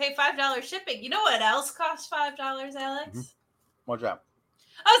have to pay $5 shipping. You know what else costs $5, Alex? Mm-hmm. What's that?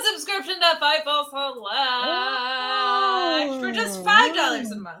 A subscription to Fightful Select for just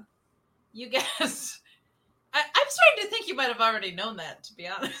 $5 a month. You get. I'm starting to think you might have already known that, to be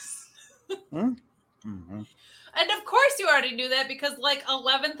honest. Mm-hmm. And of course you already knew that because like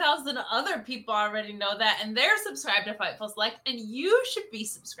 11,000 other people already know that and they're subscribed to Fightful Select and you should be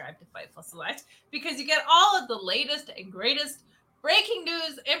subscribed to Fightful Select because you get all of the latest and greatest breaking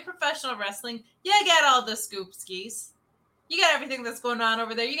news in professional wrestling. You get all the scoop skis. You get everything that's going on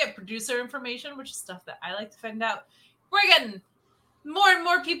over there. You get producer information, which is stuff that I like to find out. We're getting more and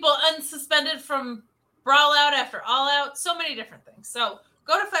more people unsuspended from Brawl Out after All Out. So many different things. So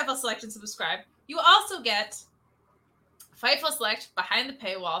go to Fightful Select and subscribe. You also get Fightful Select behind the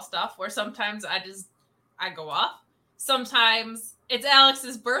paywall stuff where sometimes I go off. Sometimes it's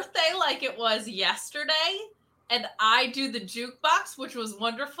Alex's birthday like it was yesterday. And I do the jukebox, which was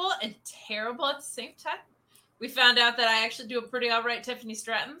wonderful and terrible at the same time. We found out that I actually do a pretty all right Tiffany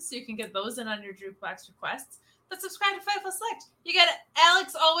Stratton, so you can get those in on your jukebox requests. But subscribe to Fightful Select. You get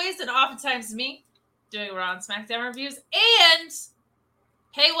Alex always and oftentimes me doing Raw and SmackDown reviews and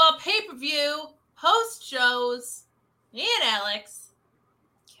paywall pay-per-view, host shows. Me and Alex,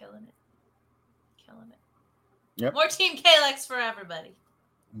 killing it. Yep. More Team Kalex for everybody.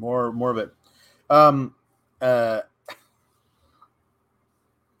 More of it.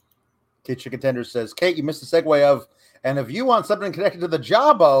 Kate Chicken Tender says, Kate, you missed the segue of, and if you want something connected to the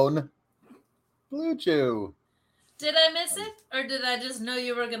jawbone, Blue Chew. Did I miss it, or did I just know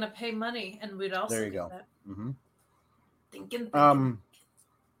you were going to pay money and we'd also there you go. That? Mm-hmm. Thinking. Oh,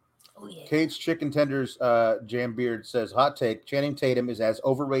 yeah. Kate's Chicken Tenders, Jam Beard says, hot take, Channing Tatum is as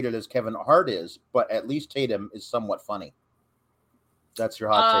overrated as Kevin Hart is, but at least Tatum is somewhat funny. That's your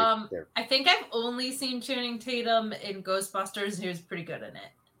hot take there. I think I've only seen Channing Tatum in Ghostbusters, and he was pretty good in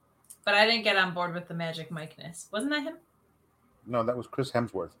it. But I didn't get on board with the Magic Mike-ness. Wasn't that him? No, that was Chris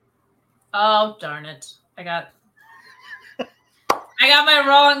Hemsworth. Oh, darn it. I got my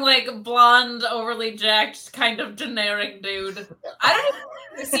wrong, like, blonde, overly jacked, kind of generic dude. I don't even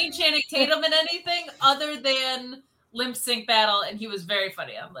think I've seen Channing Tatum in anything other than Lip Sync Battle, and he was very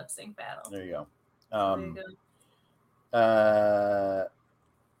funny on Lip Sync Battle. There you go.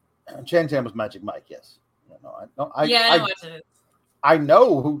 Channing Tatum was Magic Mike, yes. I know what it is. I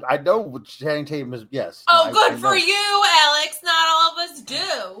know what Channing Tatum is, yes. Oh, good for you, Alex. Not all of us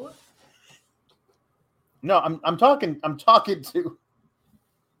do. No, I'm talking to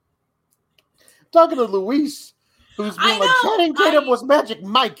Luis, who's been like, Channing Tatum was Magic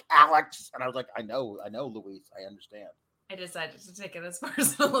Mike, Alex. And I was like, I know, Luis. I understand. I decided to take it as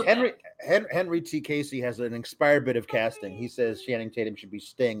personal. Henry T. Casey has an inspired bit of casting. He says Channing Tatum should be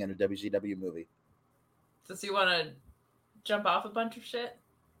Sting in a WCW movie. Does he want to jump off a bunch of shit?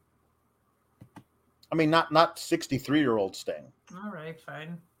 I mean, not 63-year-old Sting. All right,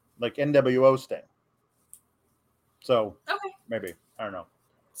 fine. Like NWO Sting. So, okay. Maybe. I don't know.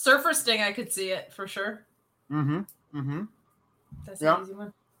 Surfer Sting, I could see it for sure. Mm-hmm. That's an easy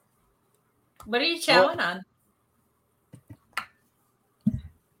one. What are you chowing on?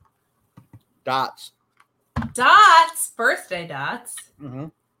 Dots. Birthday dots. Mm-hmm.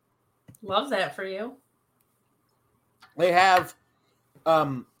 Love that for you. They have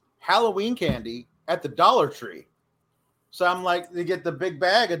Halloween candy at the Dollar Tree. So I'm like, they get the big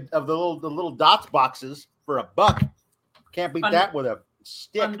bag of the little dots boxes for $1. Can't beat that with a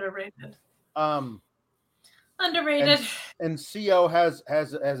stick. Underrated. And CO has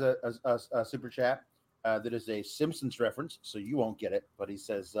a super chat that is a Simpsons reference, so you won't get it. But he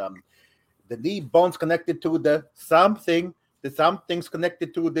says the knee bone's connected to the something. The something's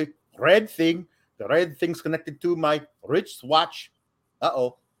connected to the red thing. The red thing's connected to my wristwatch.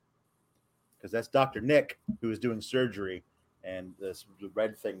 Uh-oh. Because that's Dr. Nick, who is doing surgery, and the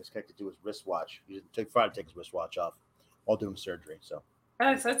red thing is connected to his wristwatch. He tried to take his wristwatch off while doing surgery. So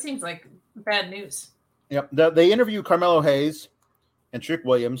that seems like bad news. Yep. They interview Carmelo Hayes and Trick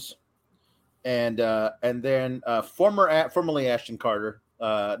Williams, and then formerly Ashton Carter,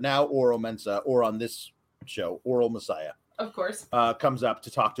 now Oro Mensah, or on this show, Oral Messiah. Of course. Comes up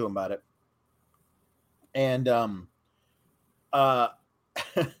to talk to him about it. And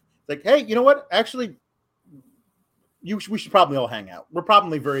like, hey, you know what? Actually, we should probably all hang out. We'd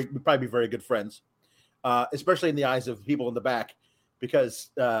probably be very good friends, especially in the eyes of people in the back, because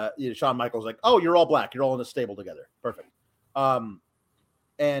Shawn Michaels like, oh, you're all black, you're all in a stable together, perfect.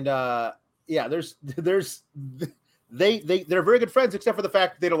 There's they're very good friends, except for the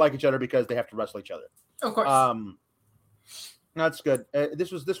fact that they don't like each other because they have to wrestle each other. Of course. That's good.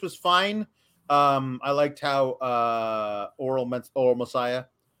 This was fine. I liked how Oral Messiah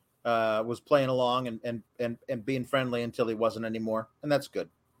was playing along and being friendly until he wasn't anymore, and that's good.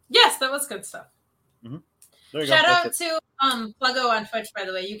 Yes, that was good stuff. Mm-hmm. Shout out to Pluggo on Twitch, by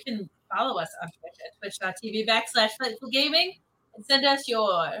the way. You can follow us on Twitch at twitch.tv/Fightful Gaming and send us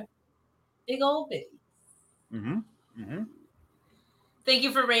your big old biddies. Mm-hmm. Thank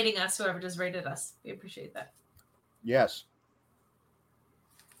you for rating us, whoever just rated us. We appreciate that. Yes.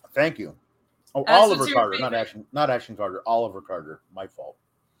 Thank you. Oh, Oliver Carter, not Action Carter. Oliver Carter. My fault.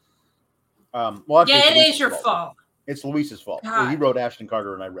 Well, yeah, it is your fault. It's Luis's fault. Well, he wrote Ashton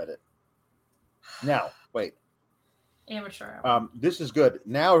Carter and I read it. Now, wait. Amateur. This is good.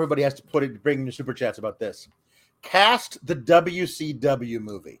 Now everybody has to bring in the super chats about this. Cast the WCW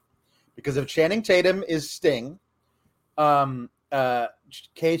movie. Because if Channing Tatum is Sting,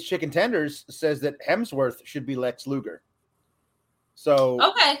 Cage Chicken Tenders says that Hemsworth should be Lex Luger. So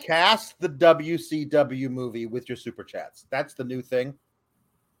cast the WCW movie with your super chats. That's the new thing.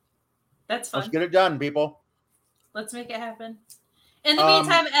 That's fun. Let's get it done, people. Let's make it happen. In the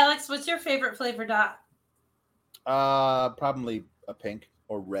meantime, Alex, what's your favorite flavor dot? Probably a pink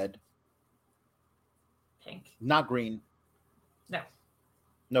or red. Pink. Not green. No.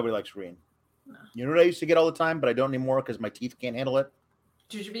 Nobody likes green. No. You know what I used to get all the time, but I don't anymore because my teeth can't handle it?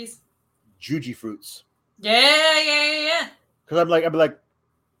 Jujubes? Juji fruits. Yeah. Because I'd be like,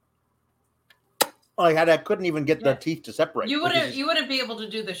 I couldn't even get the teeth to separate. You wouldn't be able to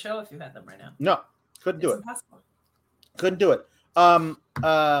do the show if you had them right now. No, couldn't do it. Impossible. Couldn't do it.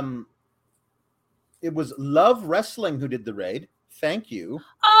 It was Love Wrestling who did the raid. Thank you.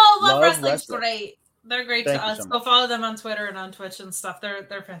 Oh, Love Wrestling's great. They're great to us. So go follow them on Twitter and on Twitch and stuff.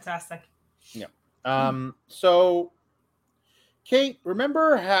 They're fantastic. Yeah. So Kate,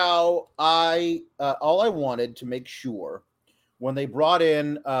 remember how all I wanted to make sure when they brought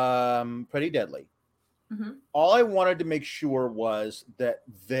in Pretty Deadly, all I wanted to make sure was that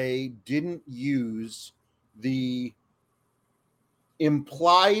they didn't use the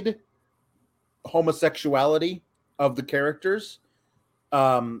implied homosexuality of the characters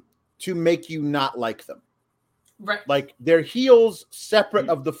to make you not like them. Right. Like they're heels separate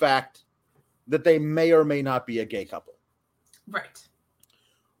of the fact that they may or may not be a gay couple. Right.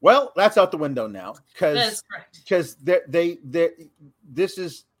 Well, that's out the window now because they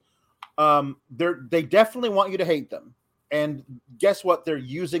definitely want you to hate them. And guess what? They're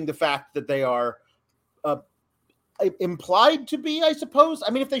using the fact that they are implied to be, I suppose.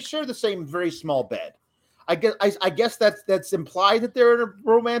 I mean, if they share the same very small bed, I guess that's implied that they're in a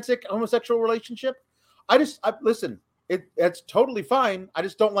romantic homosexual relationship. Listen, it's totally fine. I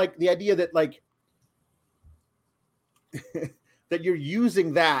just don't like the idea that like that you're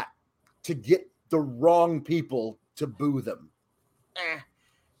using that to get the wrong people to boo them.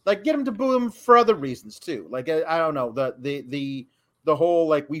 Like get them to boo them for other reasons too. Like I don't know, the whole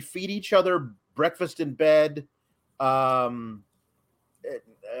like we feed each other breakfast in bed. There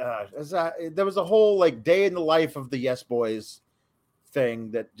was a whole like day in the life of the Yes Boys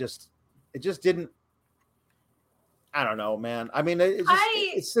thing that just didn't. I don't know, man. I mean,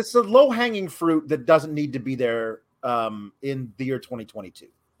 it's just a low hanging fruit that doesn't need to be there in the year 2022.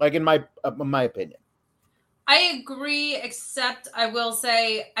 Like in my opinion. I agree, except I will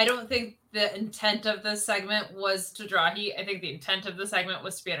say I don't think the intent of this segment was to draw heat. I think the intent of the segment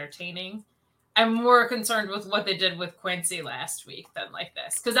was to be entertaining. I'm more concerned with what they did with Quincy last week than like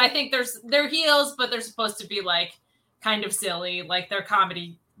this. Because I think they're heels, but they're supposed to be like kind of silly, like they're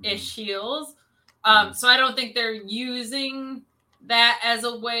comedy-ish heels. So I don't think they're using that as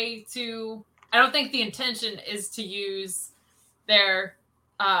a way to... I don't think the intention is to use their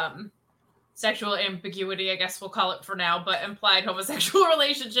sexual ambiguity, I guess we'll call it for now, but implied homosexual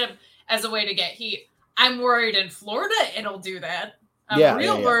relationship as a way to get heat. I'm worried in Florida it'll do that.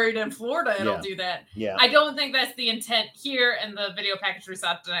 I'm worried in Florida it'll do that. Yeah. I don't think that's the intent here in the video package we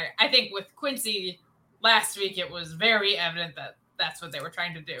saw tonight. I think with Quincy last week, it was very evident that that's what they were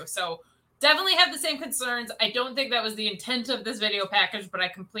trying to do. So definitely have the same concerns. I don't think that was the intent of this video package, but I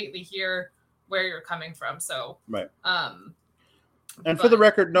completely hear where you're coming from. So right. And for the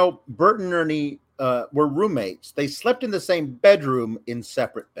record, no, Bert and Ernie were roommates. They slept in the same bedroom in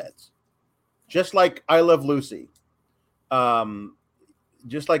separate beds, just like I Love Lucy.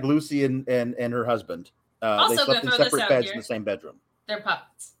 Just like Lucy and her husband. They slept in separate beds in the same bedroom. They're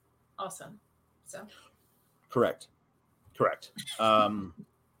puppets. Awesome. So correct.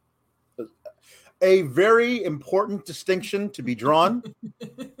 A very important distinction to be drawn: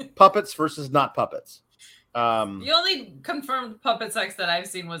 puppets versus not puppets. The only confirmed puppet sex that I've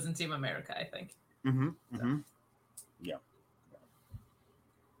seen was in Team America, I think. Yeah.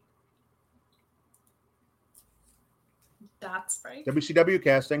 That's right. WCW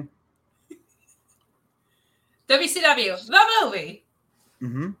casting. WCW, the movie.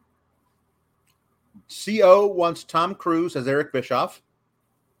 CO wants Tom Cruise as Eric Bischoff,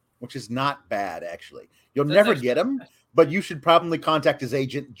 which is not bad, actually. You'll never get him, but you should probably contact his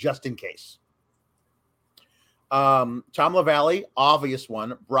agent just in case. Tom LaValle, obvious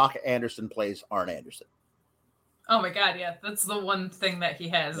one. Brock Anderson plays Arn Anderson. Oh my God, yeah. That's the one thing that he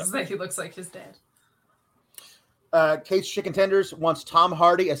has, is that he looks like his dad. Kate's Chicken Tenders wants Tom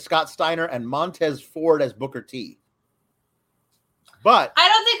Hardy as Scott Steiner and Montez Ford as Booker T. But I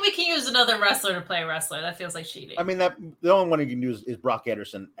don't think we can use another wrestler to play a wrestler. That feels like cheating. I mean, that the only one you can use is Brock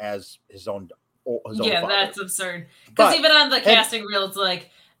Anderson as his own yeah, father. That's absurd. Because even on the casting reel, it's like,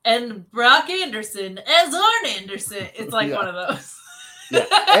 and Brock Anderson as Arn Anderson. It's like one of those. Yeah.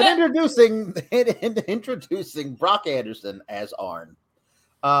 And introducing Brock Anderson as Arn.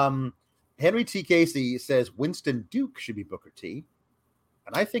 Henry T. Casey says Winston Duke should be Booker T.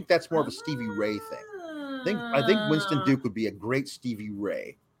 And I think that's more of a Stevie Ray thing. I think Winston Duke would be a great Stevie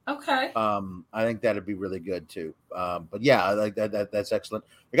Ray. Okay. I think that'd be really good too. But yeah, I like that. That's excellent.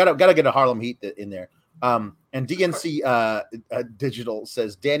 We gotta get a Harlem Heat in there. And DNC Digital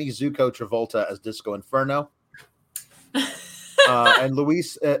says Danny Zuko Travolta as Disco Inferno. And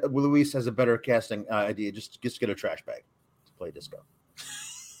Luis has a better casting idea. Just get a trash bag to play Disco.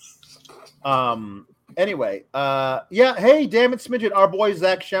 Anyway, yeah. Hey, damn it, Smidget. Our boy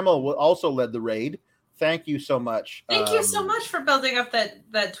Zach Schemmel also led the raid. Thank you so much. Thank you so much for building up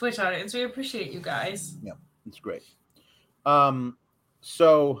that Twitch audience. We appreciate you guys. Yeah, it's great.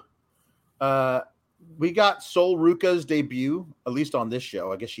 So we got Sol Ruka's debut, at least on this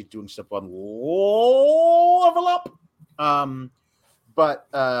show. I guess she's doing stuff on Level Up.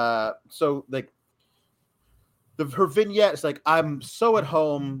 So like her vignette is like, I'm so at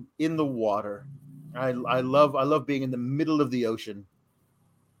home in the water. I love being in the middle of the ocean.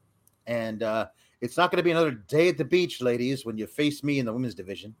 And it's not going to be another day at the beach, ladies, when you face me in the women's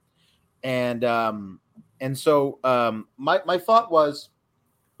division. And so my thought was,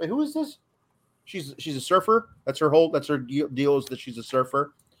 wait, who is this? She's a surfer. That's her deal is that she's a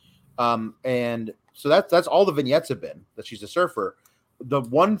surfer. And so that's all the vignettes have been, that she's a surfer. The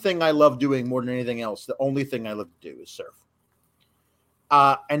one thing I love doing more than anything else, the only thing I love to do is surf.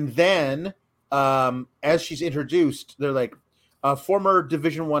 And then as she's introduced, they're like, a former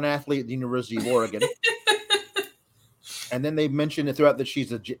Division I athlete at the University of Oregon. And then they mention it throughout that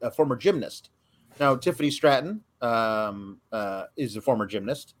she's a former gymnast. Now, Tiffany Stratton is a former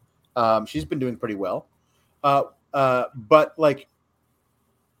gymnast. She's been doing pretty well. But like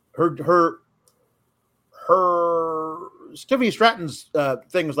her Tiffany Stratton's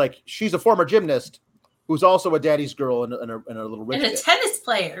thing was like, she's a former gymnast who's also a daddy's girl and a little rich and a tennis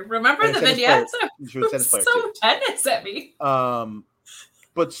player. Remember the vignettes? She was a tennis player so tennis at me.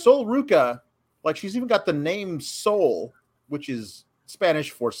 But Sol Ruka, like, she's even got the name Sol, which is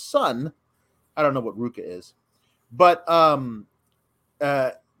Spanish for sun. I don't know what Ruka is, but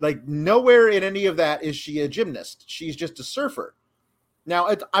like nowhere in any of that is she a gymnast. She's just a surfer.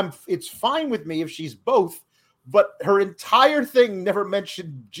 Now it's fine with me if she's both. But her entire thing never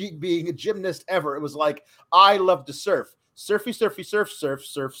mentioned being a gymnast ever. It was like, I love to surf. Surfy, surfy, surf, surf,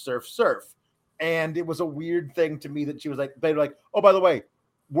 surf, surf, surf. And it was a weird thing to me that she was like, they were like, oh, by the way,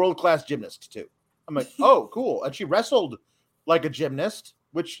 world-class gymnast too. I'm like, oh, cool. And she wrestled like a gymnast,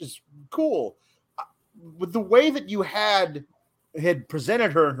 which is cool. With the way that you had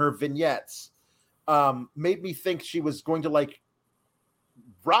presented her in her vignettes, made me think she was going to like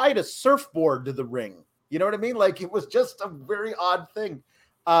ride a surfboard to the ring. You know what I mean? Like, it was just a very odd thing.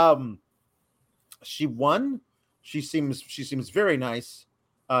 She won. She seems very nice.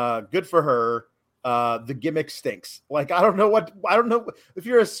 Good for her. The gimmick stinks. Like, I don't know if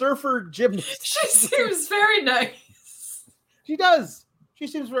you're a surfer gymnast. She seems very nice. She does. She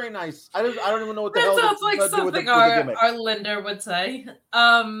seems very nice. I don't even know what the hell. That sounds like something our Linda would say.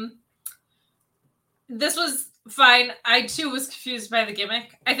 This was fine. I too was confused by the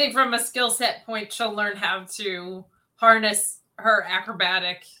gimmick. I think from a skill set point, she'll learn how to harness her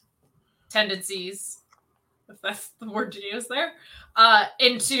acrobatic tendencies, if that's the word to use there,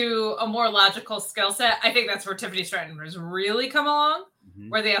 into a more logical skill set. I think that's where Tiffany Stratton has really come along,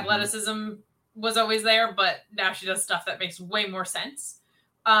 where the athleticism was always there, but now she does stuff that makes way more sense.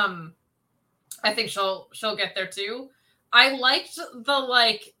 I think she'll get there too. I liked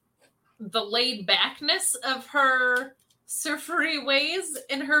the laid backness of her surfery ways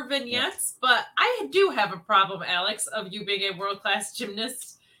in her vignettes, but I do have a problem, Alex, of you being a world-class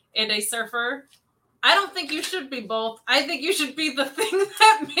gymnast and a surfer. I don't think you should be both. I think you should be the thing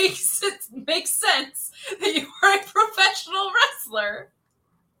that makes sense that you are a professional wrestler.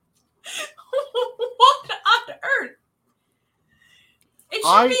 What on earth? It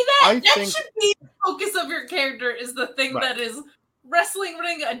should be that. That should be the focus of your character, is the thing that is wrestling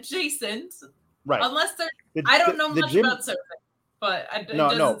ring adjacent. Right. Unless I don't know much about surfing, but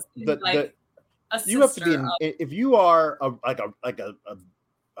you have to be if you are a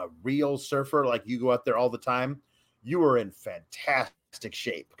real surfer, like you go out there all the time, you are in fantastic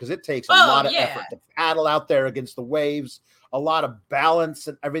shape, because it takes a lot of effort to paddle out there against the waves, a lot of balance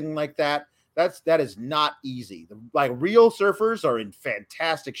and everything like that. That is not easy. Like, real surfers are in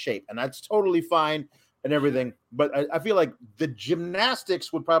fantastic shape, and that's totally fine and everything. But I feel like the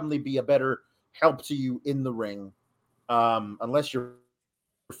gymnastics would probably be a better help to you in the ring, unless you're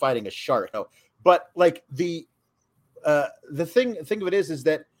fighting a shark. But like the thing of it is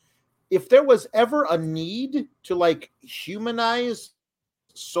that if there was ever a need to like humanize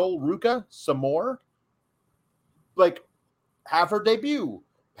Sol Ruka some more, like, have her debut,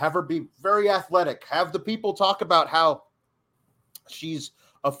 have her be very athletic, have the people talk about how she's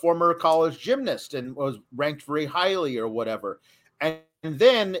a former college gymnast and was ranked very highly or whatever, and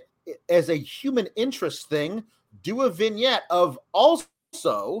then as a human interest thing, do a vignette of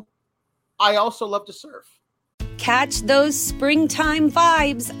also, I also love to surf. Catch those springtime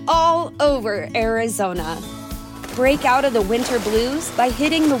vibes all over Arizona. Break out of the winter blues by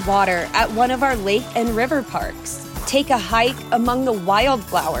hitting the water at one of our lake and river parks. Take a hike among the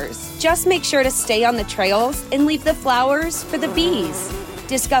wildflowers. Just make sure to stay on the trails and leave the flowers for the bees.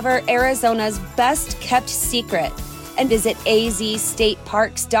 Discover Arizona's best kept secret and visit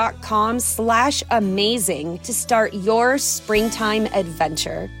azstateparks.com/amazing to start your springtime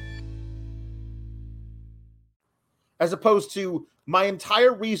adventure. As opposed to, my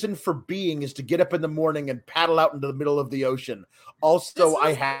entire reason for being is to get up in the morning and paddle out into the middle of the ocean. Also,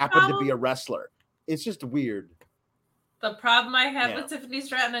 I happen to be a wrestler. It's just weird. The problem I had with Tiffany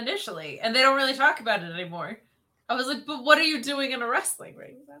Stratton initially, and they don't really talk about it anymore. I was like, but what are you doing in a wrestling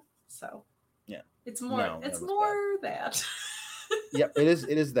ring? So it's more that. Yep,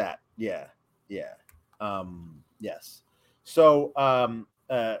 it is that. Yeah. Yes. So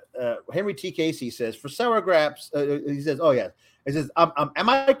Henry T. Casey says, for Sour Graps, he says, he says, am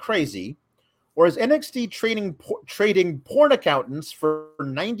I crazy, or is NXT trading porn accountants for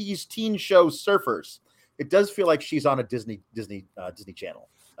 90s teen show surfers? It does feel like she's on a Disney Channel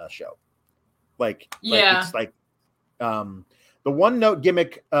show. It's like the one note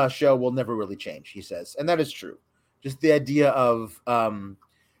gimmick show will never really change, he says, and that is true. Just the idea of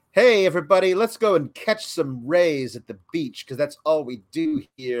hey everybody, let's go and catch some rays at the beach, because that's all we do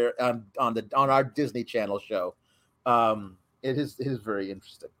here on our Disney Channel show. It is very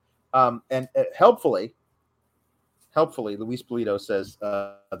interesting. And helpfully, Luis Polito says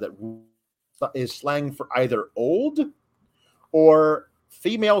that is slang for either old or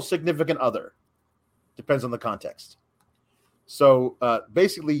female significant other. Depends on the context. So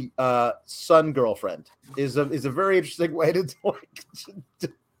basically, son girlfriend is a very interesting way to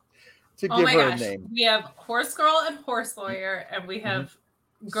give her a name. We have horse girl and horse lawyer, and we have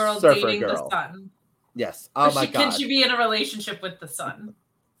girl Surfer dating girl. the son. Yes. Oh my God. Can she be in a relationship with the son?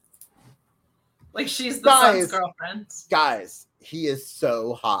 Like, she's the son's girlfriend. Guys, he is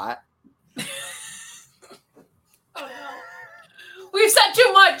so hot. Oh no. We've said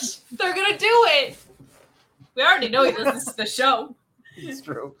too much. They're gonna do it. We already know he listens to the show. It's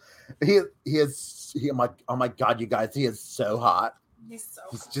true. Oh my God, you guys, he is so hot. He's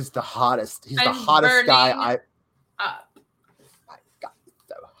just the hottest. He's the hottest guy up. My God, he's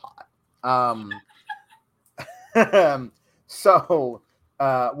so hot. So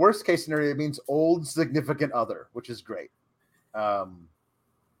worst case scenario, it means old significant other, which is great.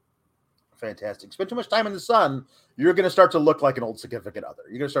 Fantastic. Spend too much time in the sun, you're going to start to look like an old significant other.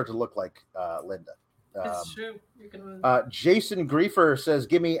 You're going to start to look like Linda. That's true. Jason Griefer says,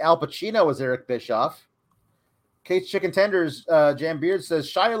 give me Al Pacino as Eric Bischoff. Kate's Chicken Tenders, Jan Beard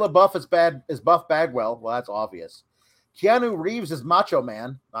says, Shia LaBeouf is Buff Bagwell. Well, that's obvious. Keanu Reeves is Macho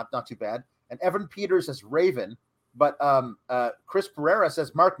Man. Not too bad. And Evan Peters as Raven. But Chris Pereira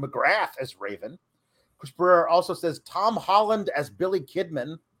says Mark McGrath as Raven. Chris Pereira also says Tom Holland as Billy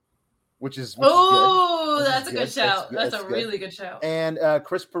Kidman, which is good. That's a good shout. That's a really good shout. And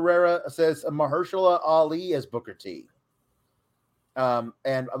Chris Pereira says Mahershala Ali as Booker T. And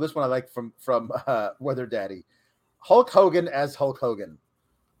this one I like from Weather Daddy. Hulk Hogan as Hulk Hogan.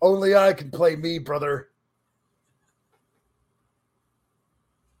 Only I can play me, brother.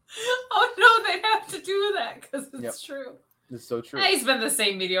 to do with that because it's true. It's so true. He's been the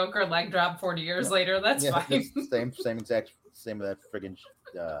same mediocre leg drop 40 years later. That's fine. Same exact of that friggin'.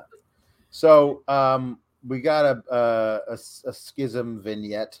 So we got a schism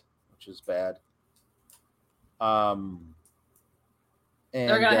vignette, which is bad. And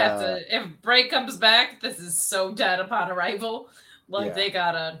they're gonna have to. If Bray comes back, this is so dead upon arrival. Like they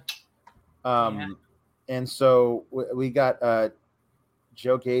gotta. And so we got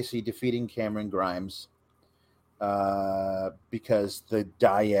Joe Gacy defeating Cameron Grimes because the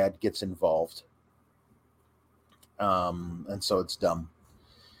dyad gets involved. And so it's dumb.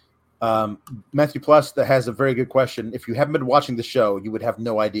 Matthew Plus that has a very good question. If you haven't been watching the show, you would have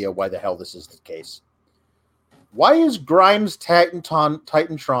no idea why the hell this is the case. Why is Grimes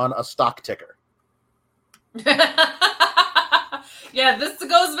Titantron a stock ticker? Yeah, this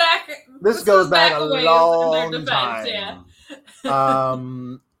goes back. This goes back a long time. Yeah.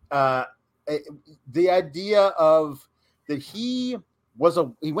 The idea of that he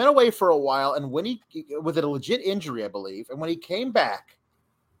went away for a while, and when he with a legit injury, I believe, and when he came back,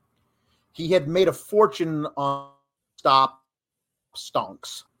 he had made a fortune on stop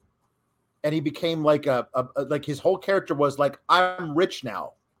stonks, and he became like like his whole character was like, I'm rich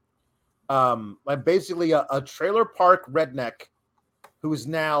now. I'm basically a trailer park redneck who is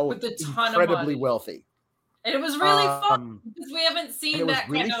now incredibly wealthy. And it was really fun because we haven't seen that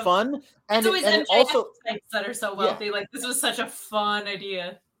really kind of fun. And it also types that are so wealthy. Like this was such a fun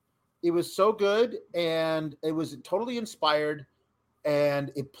idea. It was so good, and it was totally inspired,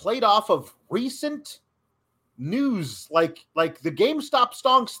 and it played off of recent news. Like the GameStop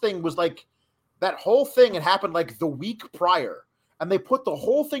stonks thing was like that whole thing had happened like the week prior. And they put the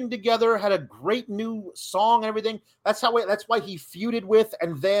whole thing together, had a great new song and everything. That's why he feuded with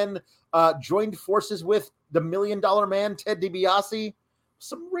and then joined forces with the $1 Million Man, Ted DiBiase.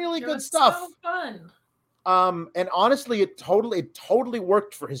 Some really good stuff. So fun. And honestly, it totally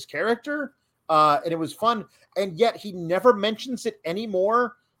worked for his character. And it was fun. And yet he never mentions it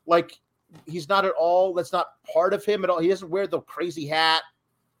anymore. Like he's not at all. That's not part of him at all. He doesn't wear the crazy hat.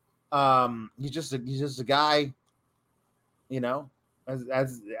 He's just a guy.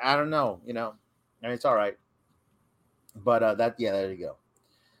 As I don't know, and it's all right. But there you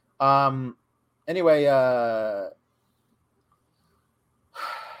go. Anyway,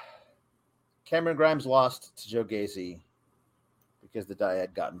 Cameron Grimes lost to Joe Gacy because the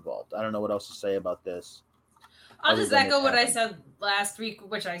dyad got involved. I don't know what else to say about this. I'll just echo what I said last week,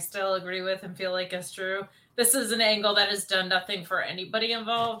 which I still agree with and feel like is true. This is an angle that has done nothing for anybody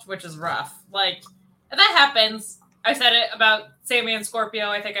involved, which is rough. Like, and that happens. I said it about Sammy and Scorpio.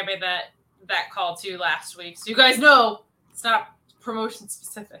 I think I made that call too last week. So you guys know it's not promotion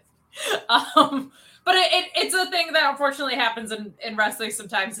specific. But it's a thing that unfortunately happens in wrestling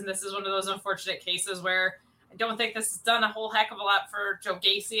sometimes. And this is one of those unfortunate cases where I don't think this has done a whole heck of a lot for Joe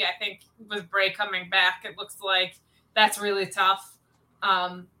Gacy. I think with Bray coming back, it looks like that's really tough.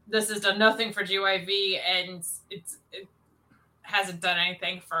 This has done nothing for GYV, and it hasn't done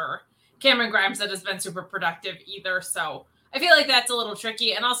anything for Cameron Grimes that has been super productive either. So I feel like that's a little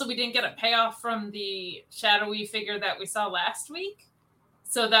tricky. And also we didn't get a payoff from the shadowy figure that we saw last week.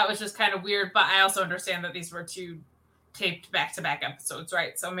 So that was just kind of weird. But I also understand that these were two taped back-to-back episodes,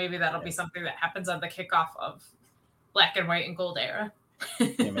 right? So maybe that'll be something that happens on the kickoff of Black and White and Gold era.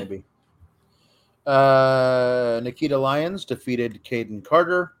 Yeah, maybe. Nikita Lyons defeated Kaden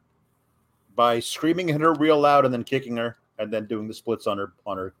Carter by screaming at her real loud and then kicking her, and then doing the splits on her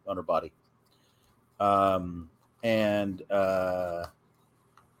body. And that's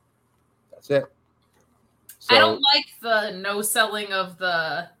it. So, I don't like the no selling of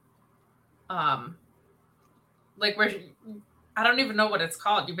the like where I don't even know what it's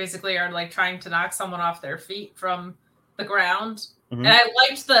called. You basically are like trying to knock someone off their feet from the ground. Mm-hmm. And I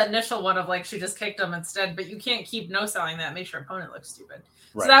liked the initial one of like she just kicked them instead, but you can't keep no selling that. It makes your opponent look stupid.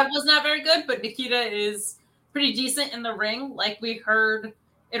 Right. So that was not very good, but Nikita is pretty decent in the ring. Like we heard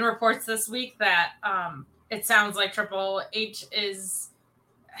in reports this week that it sounds like Triple H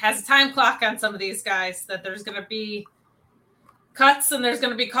has a time clock on some of these guys, that there's going to be cuts and there's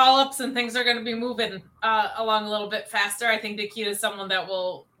going to be call-ups and things are going to be moving along a little bit faster. I think Nikita is someone that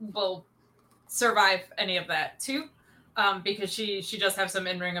will survive any of that too, because she does have some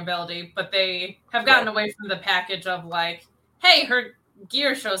in-ring ability, but they have gotten away from the package of like, hey, her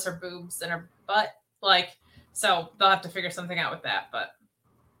gear shows her boobs and her butt, like, so they'll have to figure something out with that, but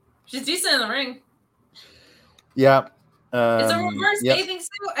she's decent in the ring. Yeah. It's a reverse bathing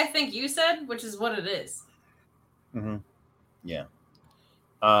suit, I think you said, which is what it is. Mm-hmm. Yeah.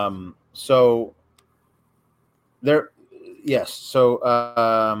 So there, yes. So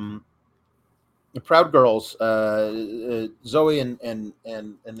the Proud Girls, Zoe and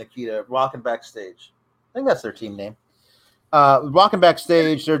Nikita, walking backstage. I think that's their team name. Walking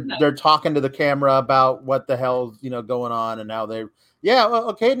backstage, they're talking to the camera about what the hell's going on, and now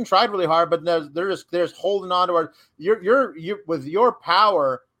Caden tried really hard, but they're just holding on to her. You're with your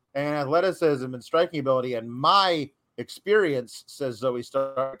power and athleticism and striking ability and my experience, says Zoe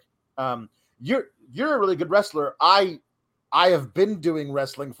Stark. You're a really good wrestler. I have been doing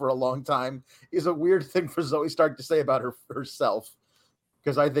wrestling for a long time is a weird thing for Zoe Stark to say about herself,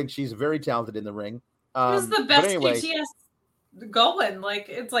 because I think she's very talented in the ring. Who's the best QTS going? Like,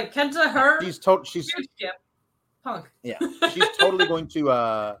 it's like Kenta, her. She's Punk. Yeah, she's totally going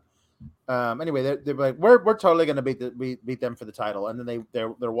to. Anyway, they're like, we're totally going to beat them for the title, and then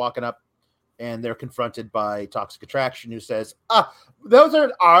they're walking up, and they're confronted by Toxic Attraction, who says, those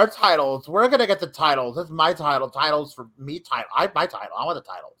are our titles. We're going to get the titles. That's my title. Titles for me. My title. I want the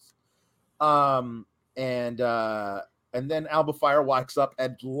titles. And then Alba Fire walks up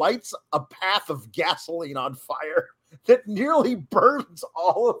and lights a path of gasoline on fire that nearly burns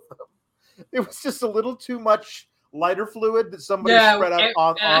all of them. It was just a little too much lighter fluid that somebody spread out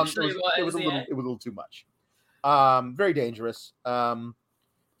on. It was a little too much. Very dangerous. To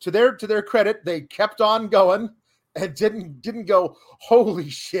their credit, they kept on going and didn't go, holy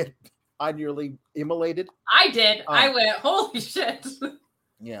shit, I nearly immolated. I did. I went, holy shit.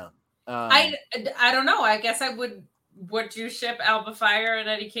 Yeah. I don't know. I guess I would. Would you ship Alba Fire and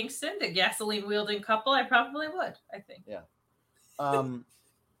Eddie Kingston, the gasoline wielding couple? I probably would. I think. Yeah.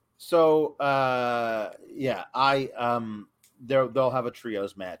 So they'll have a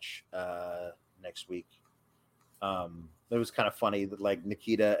trios match next week. It was kind of funny that like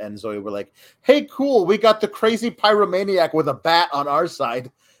Nikita and Zoe were like, "Hey, cool, we got the crazy pyromaniac with a bat on our side.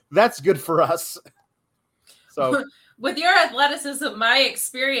 That's good for us." So. With your athleticism, my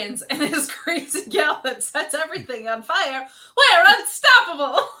experience, and this crazy gal that sets everything on fire, we're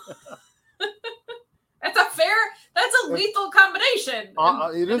unstoppable. That's a lethal combination.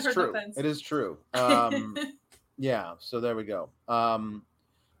 It is true. Yeah, so there we go.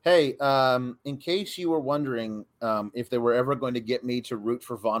 Hey, in case you were wondering if they were ever going to get me to root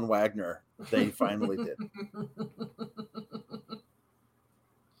for Von Wagner, they finally did.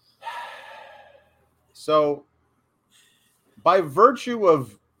 So, by virtue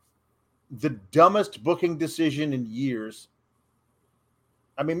of the dumbest booking decision in years,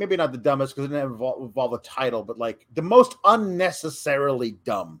 I mean, maybe not the dumbest because it didn't involve a title, but like the most unnecessarily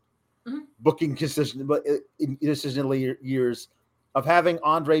dumb booking decision in years of having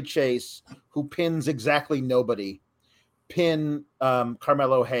Andre Chase, who pins exactly nobody, pin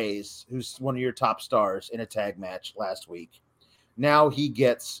Carmelo Hayes, who's one of your top stars, in a tag match last week. Now he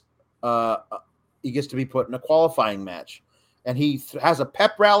gets to be put in a qualifying match. And he has a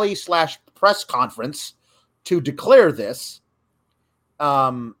pep rally / press conference to declare this.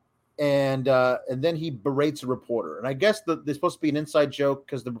 And then he berates a reporter. And I guess there's supposed to be an inside joke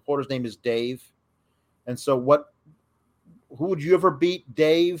because the reporter's name is Dave. And so who would you ever beat,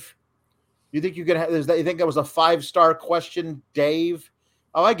 Dave? You think you think that was a 5-star question, Dave?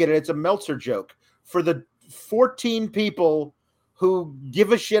 Oh, I get it. It's a Meltzer joke. For the 14 people who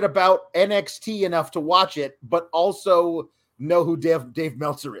give a shit about NXT enough to watch it, but also know who Dave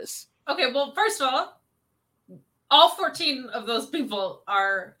Meltzer is. Okay, well, first of all 14 of those people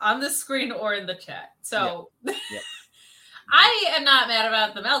are on the screen or in the chat. So yep. I am not mad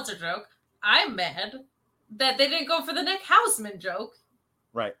about the Meltzer joke. I'm mad that they didn't go for the Nick Hausman joke.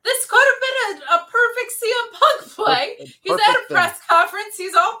 Right. This could have been a perfect CM Punk play. He's at a press conference.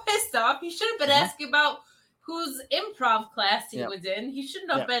 He's all pissed off. He should have been asking about whose improv class he was in. He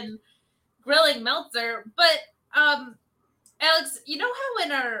shouldn't have been grilling Meltzer. But Alex, you know how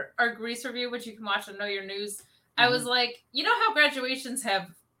in our Grease review, which you can watch on Know Your News, I was like, you know how graduations have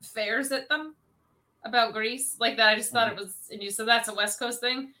fairs at them about Grease? Like that, I just thought it was in you. So that's a West Coast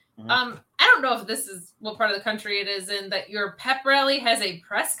thing. I don't know if this is what part of the country it is in, that your pep rally has a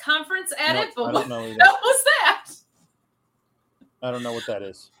press conference at it, but what was that? I don't know what that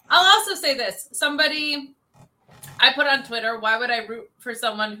is. I'll also say this. Somebody I put on Twitter, why would I root for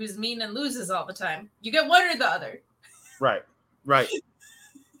someone who's mean and loses all the time? You get one or the other. Right.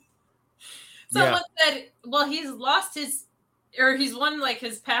 Someone said, well, he's won like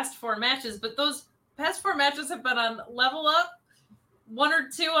his past 4 matches, but those past 4 matches have been on Level Up, 1 or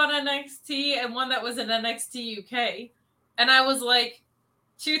 2 on NXT, and 1 that was in NXT UK. And I was like,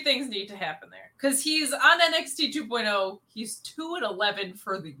 2 things need to happen there. Because he's on NXT 2.0, he's 2-11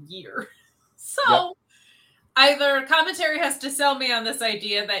 for the year. So either commentary has to sell me on this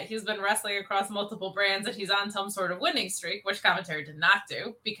idea that he's been wrestling across multiple brands and he's on some sort of winning streak, which commentary did not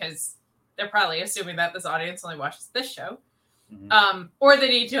do because they're probably assuming that this audience only watches this show. Or they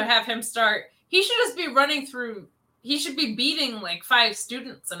need to have him start. He should just be running through. He should be beating like 5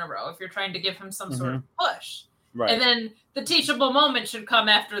 students in a row if you're trying to give him some sort of push. Right. And then the teachable moment should come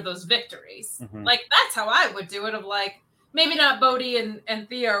after those victories. Like, that's how I would do it, of like, maybe not Bodhi and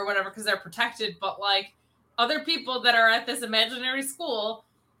Thea or whatever, because they're protected, but like other people that are at this imaginary school,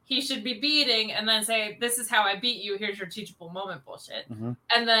 he should be beating and then say, this is how I beat you. Here's your teachable moment bullshit.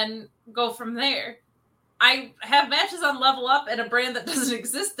 And then go from there. I have matches on Level Up and a brand that doesn't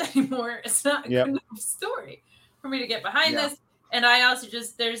exist anymore. It's not a good enough story for me to get behind this. And I also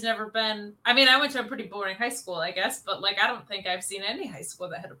there's never been, I mean, I went to a pretty boring high school, I guess, but like, I don't think I've seen any high school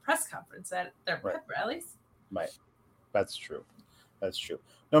that had a press conference at their pep rallies. Right. That's true. That's true.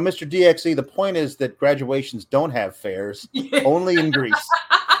 No, Mr. DXE, the point is that graduations don't have fairs, only in Greece.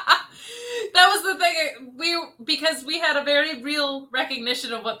 That was the thing. Because we had a very real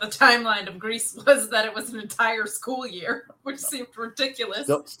recognition of what the timeline of Greece was, that it was an entire school year, which seemed ridiculous.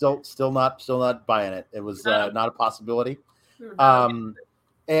 Still not buying it. It was not a possibility. So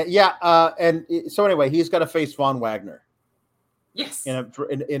anyway, he's got to face Von Wagner. Yes.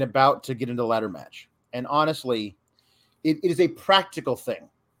 In about to get into the ladder match, and honestly, it is a practical thing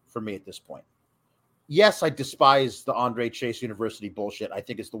for me at this point. Yes, I despise the Andre Chase University bullshit. I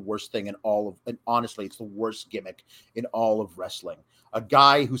think it's the worst thing and honestly, it's the worst gimmick in all of wrestling. A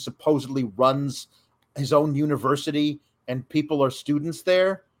guy who supposedly runs his own university and people are students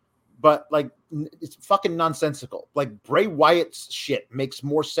there, but like, it's fucking nonsensical. Like, Bray Wyatt's shit makes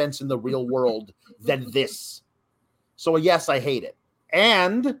more sense in the real world than this. So yes, I hate it.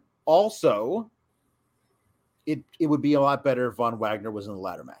 And also, it would be a lot better if Von Wagner was in the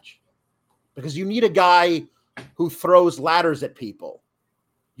ladder match. Because you need a guy who throws ladders at people.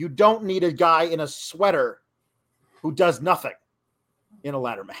 You don't need a guy in a sweater who does nothing in a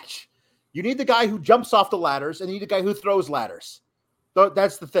ladder match. You need the guy who jumps off the ladders, and you need a guy who throws ladders.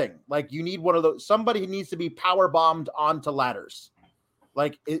 That's the thing. Like, you need one of those. Somebody who needs to be power bombed onto ladders.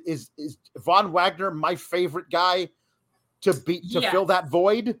 Like, is Von Wagner my favorite guy to fill that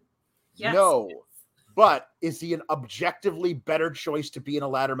void? Yes. No. But is he an objectively better choice to be in a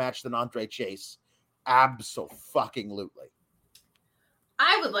ladder match than Andre Chase? Abso-fucking-lutely.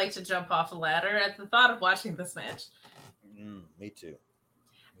 I would like to jump off a ladder at the thought of watching this match. Me too.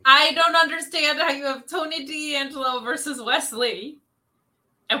 I don't understand how you have Tony D'Angelo versus Wesley,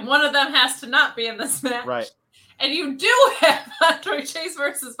 and one of them has to not be in this match. Right. And you do have Andre Chase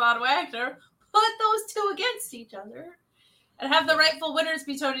versus Von Wagner. Put those two against each other and have the rightful winners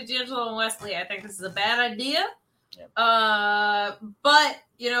be Tony D'Angelo and Wesley. I think this is a bad idea. Yep. But,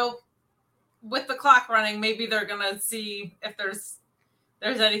 with the clock running, maybe they're going to see if there's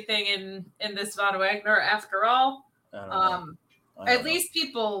anything in this Von Wagner after all. At least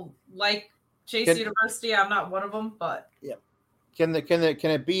people like Chase University. I'm not one of them, but yeah. Can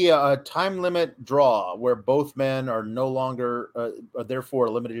it be a time limit draw where both men are no longer are therefore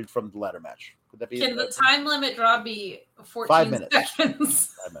eliminated from the ladder match? Could that be? Can the time limit draw be 14 5 minutes?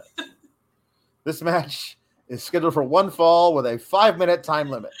 Seconds? 5 minutes. This match is scheduled for one fall with a 5-minute time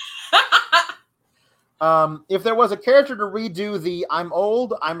limit. If there was a character to redo the "I'm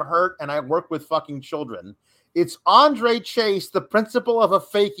old, I'm hurt, and I work with fucking children," it's Andre Chase, the principal of a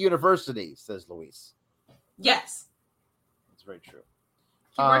fake university, says Luis. Yes. It's very true.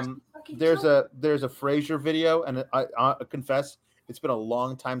 There's a Frazier video, and I confess it's been a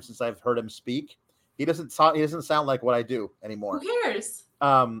long time since I've heard him speak. He doesn't sound like what I do anymore. Who cares?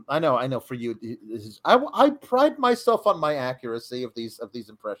 I know. For you, I pride myself on my accuracy of these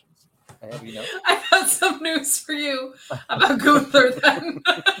impressions. I got some news for you about Gunther. Then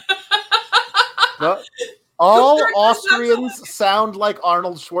all Austrians sound like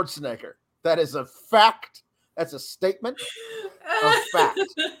Arnold Schwarzenegger. That is a fact. That's a statement of fact.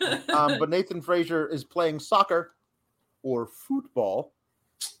 But Nathan Frazier is playing soccer or football,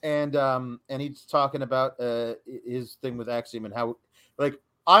 and he's talking about his thing with Axiom and how, like,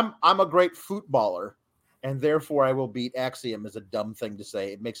 I'm a great footballer, and therefore I will beat Axiom is a dumb thing to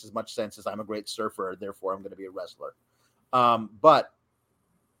say. It makes as much sense as I'm a great surfer, therefore I'm going to be a wrestler. But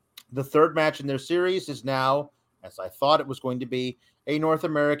the third match in their series is now, as I thought it was going to be, a North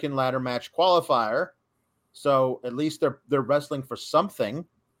American ladder match qualifier. So at least they're wrestling for something.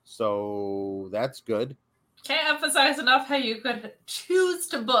 So that's good. Can't emphasize enough how you could choose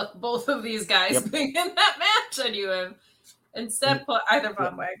to book both of these guys being in that match, and you have instead put either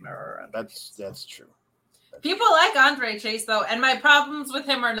Von Wagner or Andre. That's true. People like Andre Chase though, and my problems with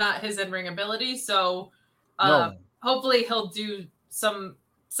him are not his in-ring ability. So hopefully he'll do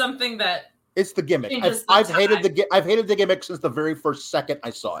something that it's the gimmick. I've hated the gimmick since the very first second I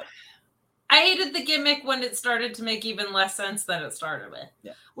saw it. I hated the gimmick when it started to make even less sense than it started with.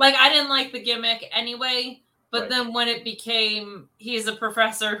 Yeah. Like, I didn't like the gimmick anyway, but Right. then when it became he's a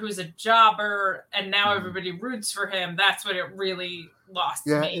professor who's a jobber and now everybody roots for him, that's when it really lost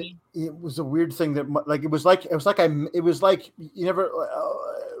me. It was a weird thing that you never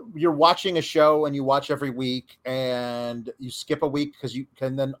you're watching a show and you watch every week and you skip a week because you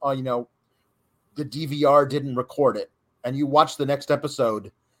can then the DVR didn't record it and you watch the next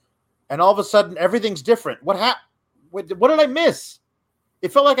episode and all of a sudden everything's different. What happened? What did I miss?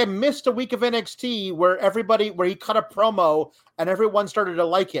 It felt like I missed a week of NXT where he cut a promo and everyone started to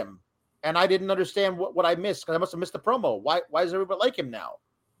like him. And I didn't understand what I missed because I must have missed the promo. Why does everybody like him now?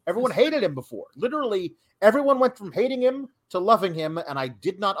 Everyone hated him before. Literally, everyone went from hating him to loving him, and I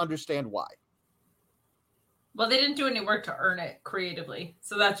did not understand why. Well, they didn't do any work to earn it creatively,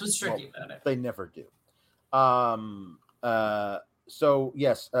 so that's what's tricky about it. They never do. So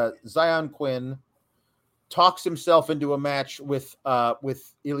yes, Zion Quinn talks himself into a match with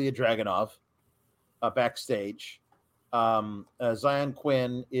Ilya Dragunov backstage. Zion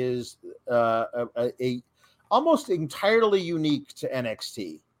Quinn is a almost entirely unique to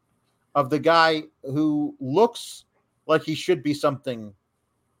NXT of the guy who looks like he should be something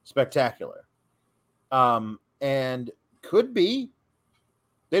spectacular. And could be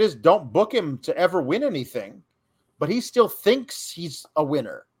they just don't book him to ever win anything, but he still thinks he's a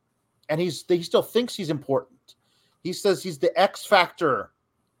winner and he still thinks he's important. He says he's the X factor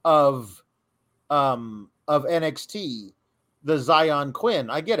of NXT, the Zion Quinn.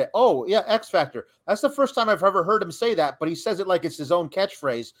 I get it. Oh, yeah, X Factor. That's the first time I've ever heard him say that, but he says it like it's his own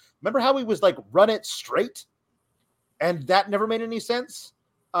catchphrase. Remember how he was like, run it straight? And that never made any sense.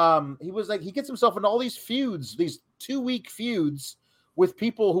 He was like, he gets himself in all these feuds, these 2-week feuds with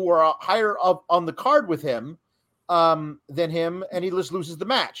people who are higher up on the card with him than him, and he just loses the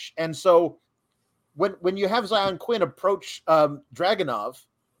match. And so when you have Zion Quinn approach Dragunov,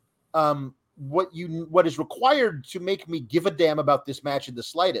 what is required to make me give a damn about this match in the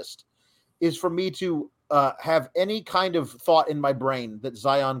slightest is for me to have any kind of thought in my brain that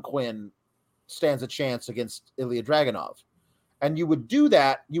Zion Quinn stands a chance against Ilya Dragunov. And you would do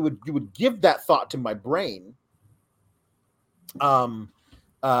that, you would give that thought to my brain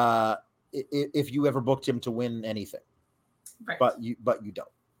if you ever booked him to win anything. Right. But you don't.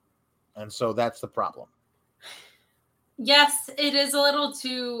 And so that's the problem. Yes, it is a little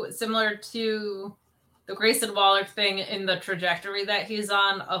too similar to the Grayson Waller thing in the trajectory that he's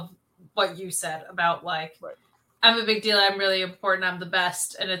on of what you said about like, right. I'm a big deal. I'm really important. I'm the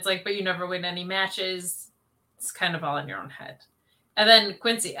best. And it's like, but you never win any matches. It's kind of all in your own head. And then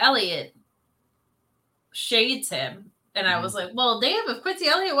Quincy Elliott shades him. And I was like, well, damn, if Quincy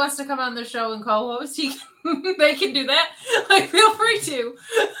Elliott wants to come on the show and co-host, they can do that. Like, feel free to.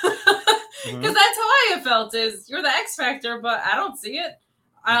 Because that's how I have felt is you're the X Factor, but I don't see it.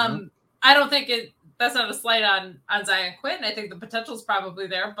 I don't think that's not a slight on Zion Quinn. I think the potential is probably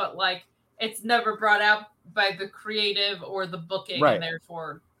there, but like it's never brought out by the creative or the booking, right. And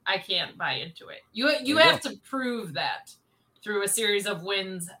therefore I can't buy into it. You have to prove that through a series of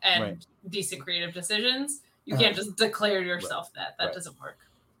wins and decent creative decisions. You can't just declare yourself that doesn't work.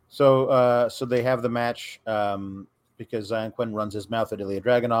 So they have the match because Zion Quinn runs his mouth at Ilya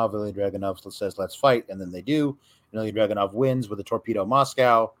Dragunov. Ilya Dragunov says, let's fight. And then they do. And Ilya Dragunov wins with a Torpedo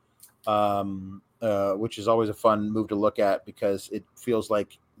Moscow, which is always a fun move to look at because it feels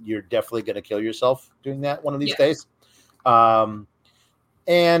like you're definitely going to kill yourself doing that one of these days. But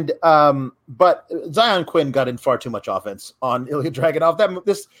Zion Quinn got in far too much offense on Ilya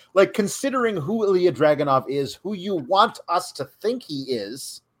Dragunov. Considering who Ilya Dragunov is, who you want us to think he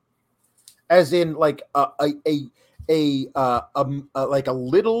is, as in like a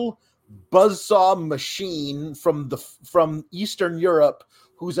little buzzsaw machine from Eastern Europe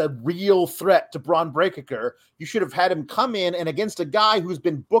who's a real threat to Braun Breaker. You should have had him come in and against a guy who's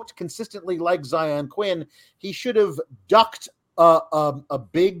been booked consistently like Zion Quinn, he should have ducked a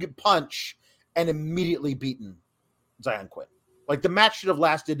big punch and immediately beaten Zion Quinn. Like the match should have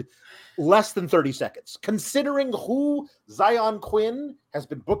lasted less than 30 seconds. Considering who Zion Quinn has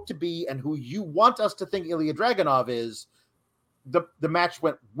been booked to be and who you want us to think Ilya Dragunov is, the match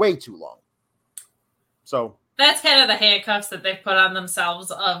went way too long. So that's kind of the handcuffs that they've put on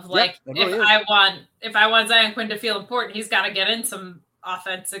themselves of like, really if I want Zion Quinn to feel important, he's got to get in some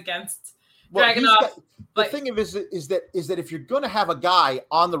offense against Dragunov. The thing is that if you're going to have a guy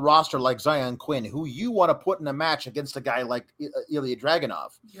on the roster like Zion Quinn, who you want to put in a match against a guy like Ilya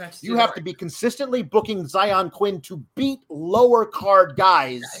Dragunov, you have to be consistently booking Zion Quinn to beat lower card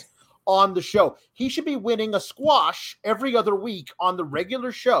guys on the show. He should be winning a squash every other week on the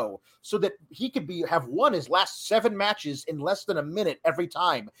regular show so that he could have won his last 7 matches in less than a minute every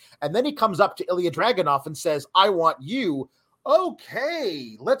time. And then he comes up to Ilya Dragunov and says, I want you.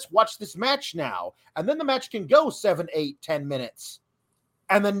 Okay, let's watch this match now. And then the match can go 7, 8, 10 minutes.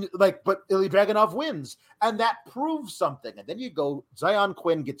 And then, but Ilya Dragunov wins, and that proves something. And then you go, Zion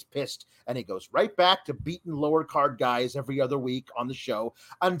Quinn gets pissed, and he goes right back to beating lower card guys every other week on the show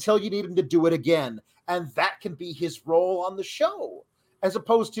until you need him to do it again. And that can be his role on the show, as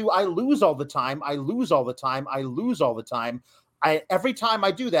opposed to I lose all the time, I lose all the time, I lose all the time. Every time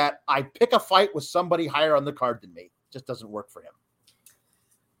I do that, I pick a fight with somebody higher on the card than me. It just doesn't work for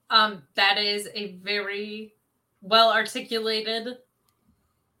him. That is a very well-articulated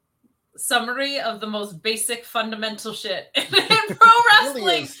summary of the most basic fundamental shit in pro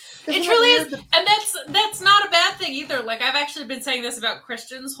wrestling. It truly is. And that's not a bad thing either. Like, I've actually been saying this about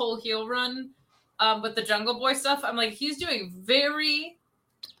Christian's whole heel run with the Jungle Boy stuff. I'm like, he's doing very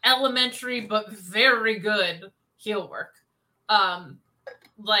elementary but very good heel work.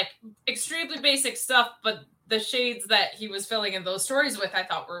 Like, extremely basic stuff, but the shades that he was filling in those stories with, I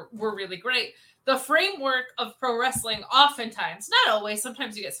thought were really great. The framework of pro wrestling, oftentimes, not always,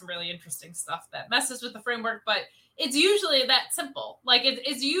 sometimes you get some really interesting stuff that messes with the framework, but it's usually that simple. Like,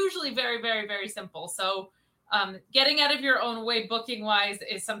 it's usually very, very, very simple. So getting out of your own way booking-wise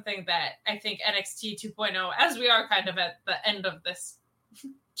is something that I think NXT 2.0, as we are kind of at the end of this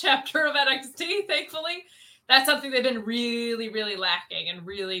chapter of NXT, thankfully, that's something they've been really, really lacking and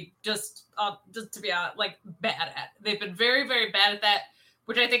really just to be honest, like, bad at. They've been very, very bad at that,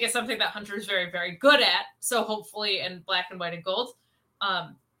 which I think is something that Hunter is very, very good at. So hopefully in Black and White and Gold,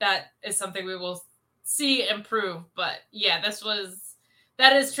 that is something we will see improve. But yeah,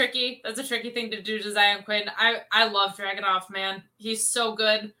 that is tricky. That's a tricky thing to do to Zion Quinn. I love Dragunov, man. He's so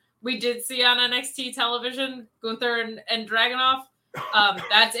good. We did see on NXT television, Gunther and Dragunov.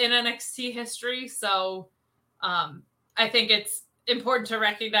 That's in NXT history. So I think it's important to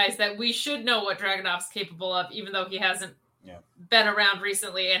recognize that we should know what Dragunov's capable of, even though he hasn't been around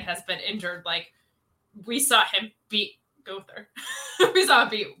recently and has been injured. Like, we saw him beat Gunther. We saw him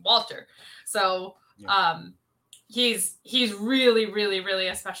beat Walter. So he's really, really, really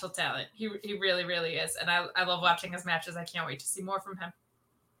a special talent. He really, really is. And I love watching his matches. I can't wait to see more from him.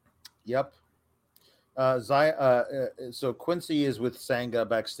 Yep. So Quincy is with Sanga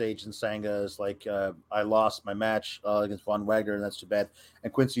backstage, and Sanga is like, I lost my match against Von Wagner, and that's too bad.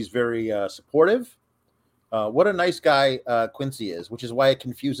 And Quincy's very supportive. What a nice guy Quincy is, which is why it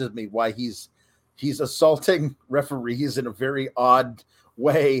confuses me why he's assaulting referees in a very odd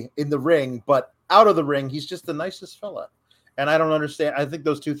way in the ring, but out of the ring, he's just the nicest fella. And I don't understand. I think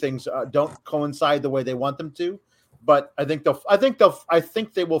those two things don't coincide the way they want them to, but I think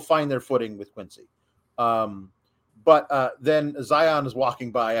they will find their footing with Quincy. But then Zion is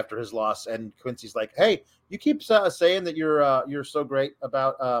walking by after his loss, and Quincy's like, "Hey, you keep saying that you're so great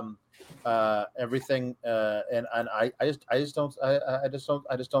about everything, and I just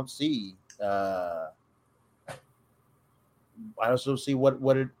don't see. I also see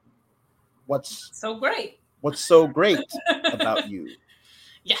what's so great. What's so great about you?"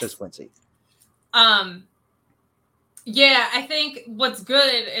 Yes, says Quincy. Yeah, I think what's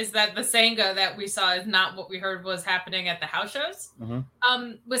good is that the Sanga that we saw is not what we heard was happening at the house shows.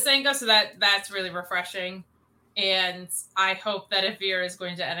 Mm-hmm. With Sanga, so that's really refreshing. And I hope that if Veer is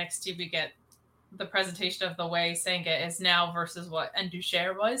going to NXT, we get the presentation of the way Sanga is now versus what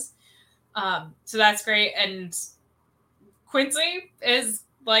Endushare was. So that's great. And Quincy is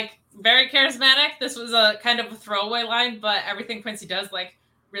like very charismatic. This was a kind of a throwaway line, but everything Quincy does like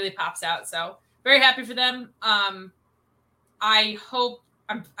really pops out. So very happy for them. I hope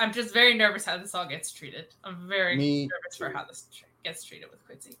I'm just very nervous how this all gets treated. I'm very nervous for how this gets treated with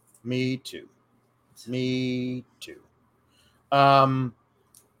Quincy. Me too. But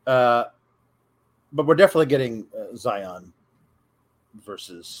we're definitely getting Zion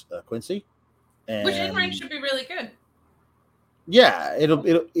versus Quincy, and which in ring should be really good. Yeah,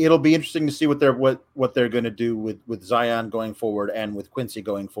 it'll be interesting to see what they're going to do with Zion going forward and with Quincy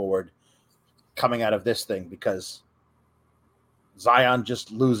going forward, coming out of this thing, because Zion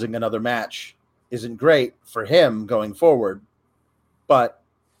just losing another match isn't great for him going forward, but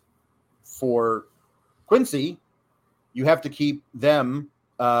for Quincy, you have to keep them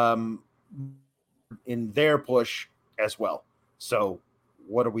in their push as well. So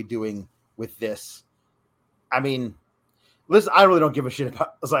what are we doing with this? I mean, listen, I really don't give a shit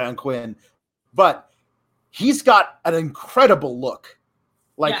about Zion Quinn, but he's got an incredible look.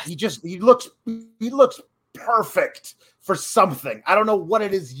 Like, yes. he looks perfect for something. I don't know what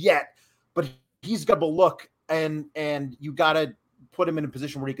it is yet, but he's got a look, and you got to put him in a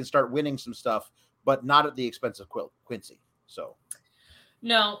position where he can start winning some stuff, but not at the expense of Quincy. So,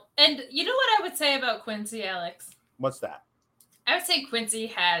 no. And you know what I would say about Quincy, Alex? What's that? I would say Quincy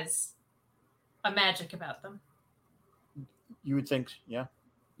has a magic about them. You would think, yeah?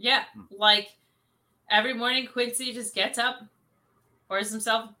 Yeah. Like, every morning, Quincy just gets up, pours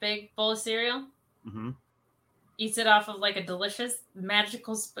himself a big bowl of cereal, eats it off of like a delicious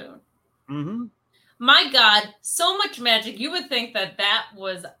magical spoon. My God, so much magic. You would think that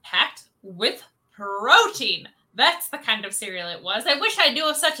was packed with protein. That's the kind of cereal it was. I wish I knew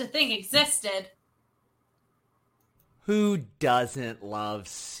if such a thing existed. Who doesn't love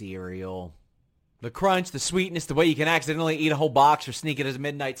cereal? The crunch, the sweetness, the way you can accidentally eat a whole box or sneak it as a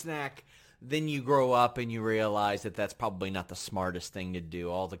midnight snack. Then you grow up and you realize that that's probably not the smartest thing to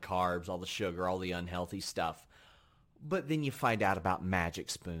do. All the carbs, all the sugar, all the unhealthy stuff. But then you find out about Magic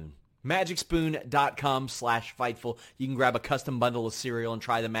Spoon. MagicSpoon.com/Fightful. You can grab a custom bundle of cereal and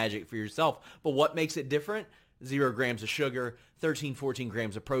try the magic for yourself. But what makes it different? 0 grams of sugar, 13, 14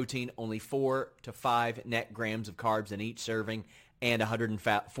 grams of protein, only 4 to 5 net grams of carbs in each serving, and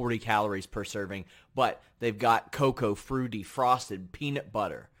 140 calories per serving. But they've got cocoa, fruity, frosted, peanut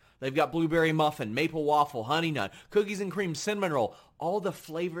butter. They've got blueberry muffin, maple waffle, honey nut, cookies and cream, cinnamon roll, all the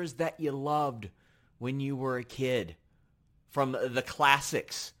flavors that you loved when you were a kid. From the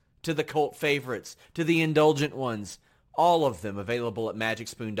classics to the cult favorites to the indulgent ones. All of them available at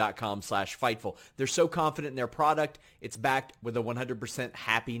MagicSpoon.com/Fightful. They're so confident in their product, it's backed with a 100%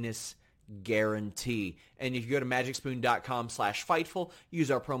 happiness guarantee. And if you go to MagicSpoon.com/Fightful, use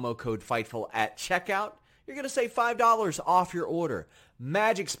our promo code Fightful at checkout, you're going to save $5 off your order.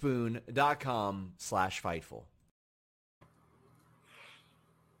 MagicSpoon.com/Fightful.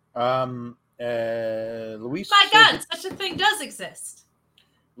 Luis. My God, such a thing does exist.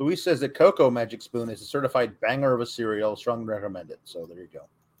 Luis says that Cocoa Magic Spoon is a certified banger of a cereal. Strongly recommended. So there you go.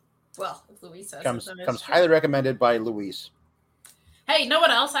 Well, if Luis says comes highly recommended by Luis. Hey, you know what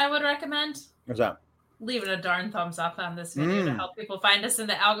else I would recommend? What's that? Leaving a darn thumbs up on this video to help people find us in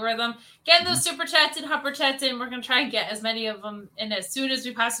the algorithm. Getting those super chats and humper chats in. We're going to try and get as many of them in as soon as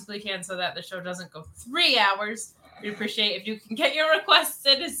we possibly can so that the show doesn't go 3 hours. We appreciate if you can get your requests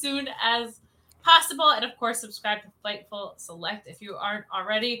in as soon as possible. And of course, subscribe to Fightful Select if you aren't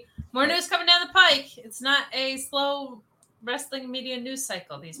already. More news coming down the pike. It's not a slow wrestling media news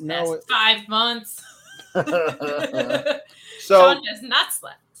cycle these past 5 months. So Sean has not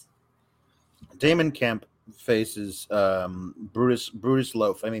slept. Damon Kemp faces Brutus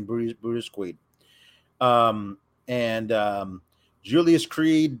Loaf. I mean Brutus Creed. And Julius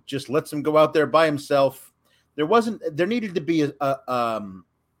Creed just lets him go out there by himself. There needed to be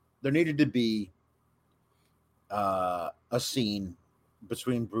a scene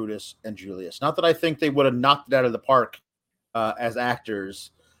between Brutus and Julius. Not that I think they would have knocked it out of the park as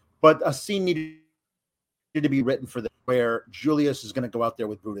actors, but a scene needed to be written for where Julius is going to go out there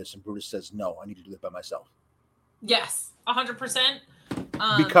with Brutus, and Brutus says, "No, I need to do it by myself." Yes, 100%.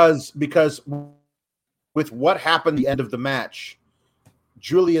 Because with what happened at the end of the match,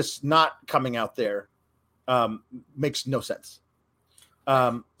 Julius not coming out there makes no sense.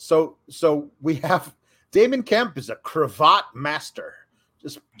 So we have Damon Kemp is a cravat master.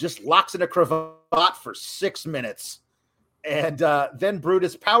 Just locks in a cravat for 6 minutes. And then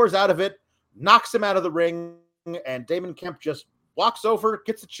Brutus powers out of it, knocks him out of the ring, and Damon Kemp just walks over,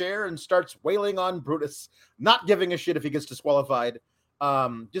 gets a chair, and starts wailing on Brutus, not giving a shit if he gets disqualified.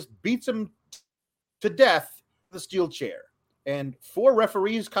 Just beats him to death with a steel chair. And 4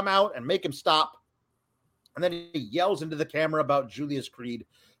 referees come out and make him stop. And then he yells into the camera about Julius Creed.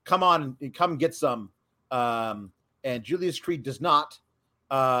 Come on, come get some. And Julius Creed does not.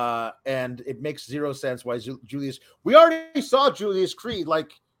 And it makes 0 sense why Julius. We already saw Julius Creed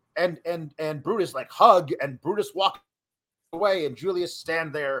and Brutus hug, and Brutus walk away, and Julius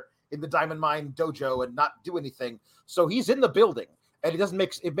stand there in the Diamond Mine dojo and not do anything. So he's in the building, and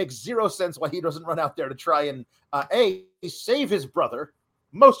it makes 0 sense why he doesn't run out there to try and save his brother,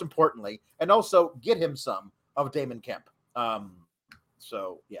 most importantly, and also get him some of Damon Kemp.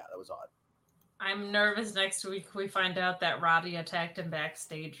 So yeah, that was odd. I'm nervous next week we find out that Roddy attacked him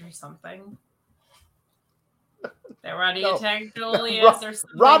backstage or something. That Roddy attacked Julius or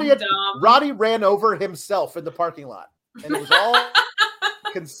something dumb. Roddy ran over himself in the parking lot. And it was all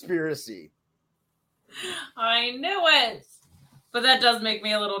conspiracy. I knew it. But that does make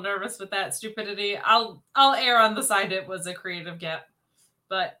me a little nervous with that stupidity. I'll err on the side it was a creative get.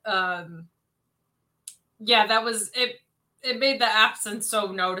 But yeah, that was it. it made the absence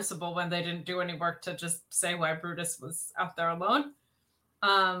so noticeable when they didn't do any work to just say why Brutus was out there alone.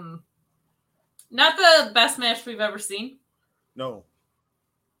 Not the best match we've ever seen. No.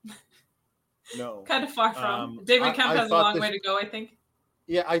 Kind of far from. Damon Kemp has a long way to go, I think.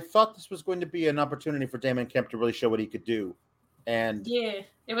 Yeah, I thought this was going to be an opportunity for Damon Kemp to really show what he could do. And yeah,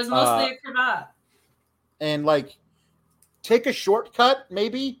 it was mostly a cravat. And like, take a shortcut,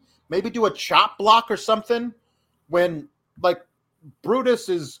 maybe do a chop block or something when like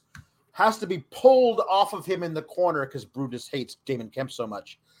Brutus has to be pulled off of him in the corner because Brutus hates Damon Kemp so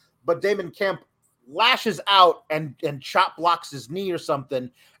much. But Damon Kemp lashes out and chop blocks his knee or something,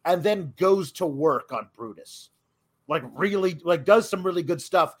 and then goes to work on Brutus. Like really, like does some really good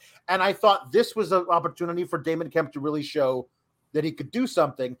stuff. And I thought this was an opportunity for Damon Kemp to really show that he could do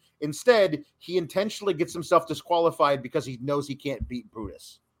something. Instead, he intentionally gets himself disqualified because he knows he can't beat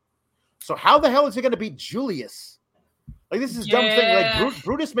Brutus. So how the hell is he going to beat Julius? Like, this is a dumb thing. Like,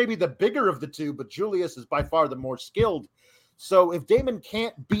 Brutus may be the bigger of the two, but Julius is by far the more skilled. So if Damon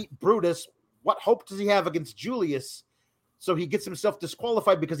can't beat Brutus, what hope does he have against Julius? So he gets himself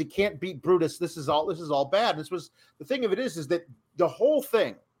disqualified because he can't beat Brutus. This is all bad. This was the thing of it is that the whole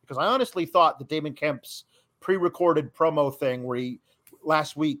thing, because I honestly thought that Damon Kemp's pre-recorded promo thing where he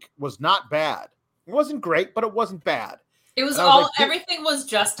last week was not bad. It wasn't great, but it wasn't bad. It was everything was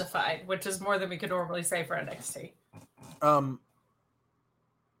justified, which is more than we could normally say for NXT.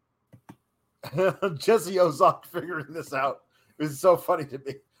 Jesse Ozok figuring this out is so funny to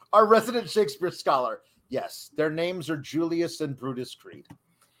me. Our resident Shakespeare scholar. Yes, their names are Julius and Brutus Creed.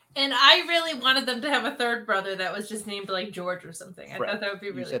 And I really wanted them to have a third brother that was just named like George or something. Fred. I thought that would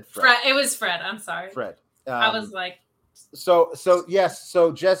be really... You said Fred. It was Fred. I'm sorry. Fred. I was like... So yes.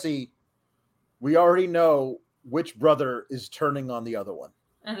 So Jesse, we already know which brother is turning on the other one.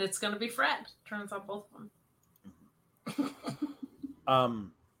 And it's going to be Fred. Turns on both of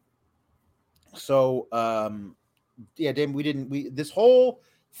them. Yeah, Damon, this whole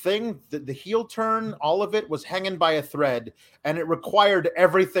thing, the heel turn, all of it was hanging by a thread, and it required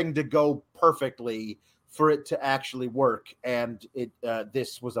everything to go perfectly for it to actually work. And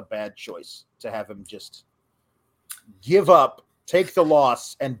this was a bad choice to have him just give up, take the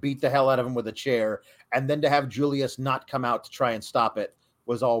loss, and beat the hell out of him with a chair, and then to have Julius not come out to try and stop it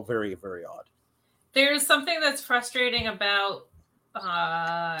was all very, very odd. There's something that's frustrating about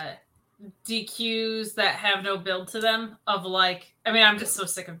DQs that have no build to them of like, I mean, I'm just so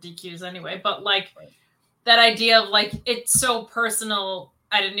sick of DQs anyway, but like that idea of like, it's so personal.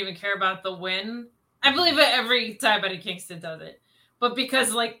 I didn't even care about the win. I believe it every time Eddie Kingston does it, but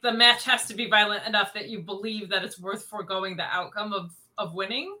because like the match has to be violent enough that you believe that it's worth foregoing the outcome of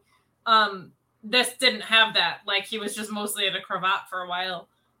winning. This didn't have that. Like he was just mostly in a cravat for a while.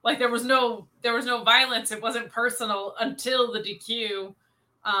 Like there was no violence. It wasn't personal until the DQ.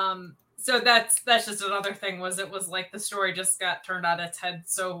 So that's just another thing it was like the story just got turned on its head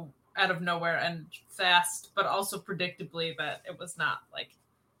so out of nowhere and fast, but also predictably that it was not like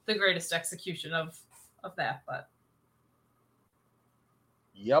the greatest execution of that. But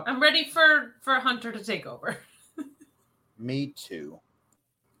yep, I'm ready for Hunter to take over. Me too.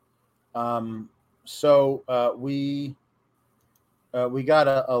 So we got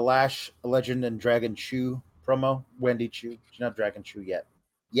a Lash Legend and Dragon Chew promo. Wendy Chew. She's not Dragon Chew yet,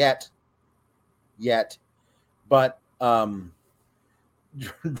 but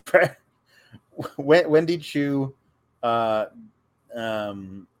Wendy Chew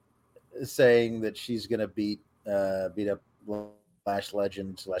saying that she's gonna beat up Lash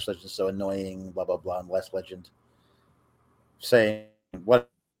Legend. Lash Legend is so annoying, blah blah blah. And Lash Legend saying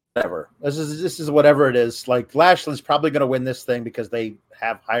whatever. This is whatever it is. Like Lashley's probably gonna win this thing because they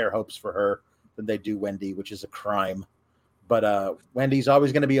have higher hopes for her than they do Wendy, which is a crime. But Wendy's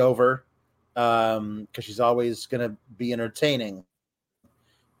always going to be over because she's always going to be entertaining.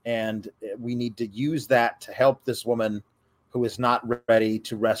 And we need to use that to help this woman who is not ready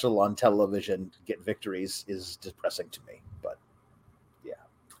to wrestle on television get victories is depressing to me. But yeah.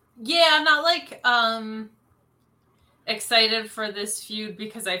 Yeah, I'm not like excited for this feud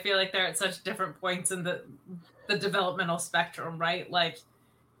because I feel like they're at such different points in the developmental spectrum, right? Like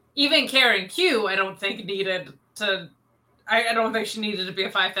even Karen Q, I don't think needed to... I don't think she needed to be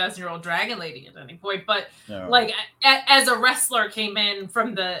a 5,000-year-old dragon lady at any point, but no. Like as a wrestler came in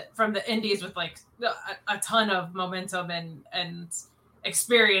from the indies with like a ton of momentum and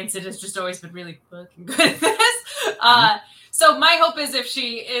experience, it has just always been really fucking good at this. So my hope is if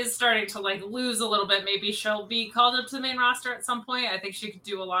she is starting to like lose a little bit, maybe she'll be called up to the main roster at some point. I think she could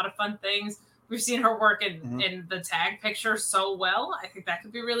do a lot of fun things. We've seen her work in the tag picture so well. I think that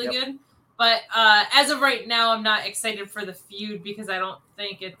could be really good. But as of right now, I'm not excited for the feud because I don't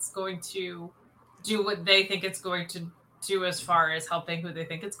think it's going to do what they think it's going to do as far as helping who they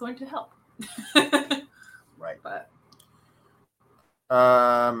think it's going to help. Right. But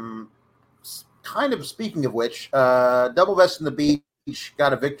kind of speaking of which, Double Vest in the Beach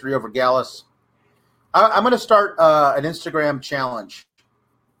got a victory over Gallus. I'm going to start an Instagram challenge.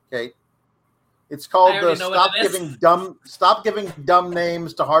 Okay. It's called the Stop Giving Dumb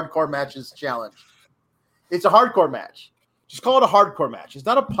Names to Hardcore Matches Challenge. It's a hardcore match. Just call it a hardcore match. It's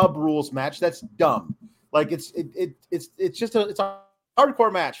not a pub rules match. That's dumb. Like it's just a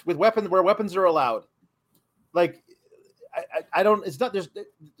hardcore match with weapons where weapons are allowed. Like I don't. It's not. There's.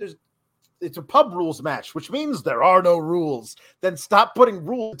 It's a pub rules match, which means there are no rules. Then stop putting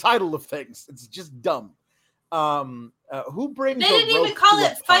rule title of things. It's just dumb. Who brings? They didn't even call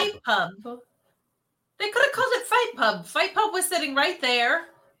it Fight Pub. They could have called it Fight Pub. Fight Pub was sitting right there,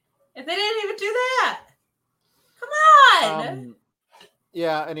 and they didn't even do that. Come on.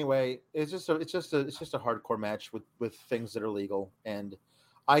 Yeah. Anyway, it's just a hardcore match with things that are legal, and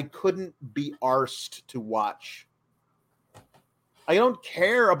I couldn't be arsed to watch. I don't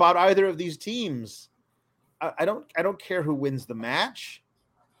care about either of these teams. I don't care who wins the match.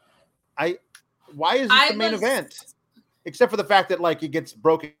 Why is this the main event? Except for the fact that like it gets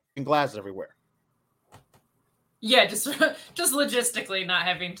broken glass everywhere. Yeah, just logistically not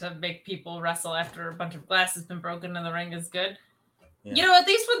having to make people wrestle after a bunch of glass has been broken in the ring is good. Yeah. You know, at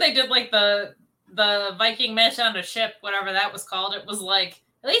least when they did like the Viking match on a ship, whatever that was called, it was like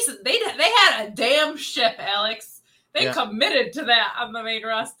at least they had a damn ship, Alex. They committed to that on the main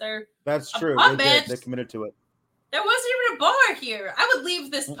roster. That's true. They committed to it. There wasn't even a bar here. I would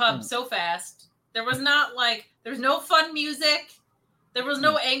leave this pub so fast. There was there's no fun music. There was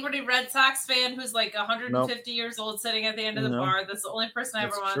no angry Red Sox fan who's like 150 years old sitting at the end of the bar. That's the only person I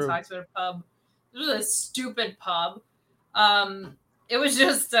ever want to talk to at a pub. It was a stupid pub. It was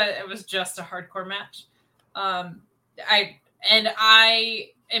just a hardcore match. I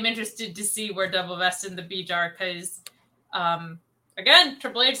am interested to see where Double Vest and the Beach are because, again,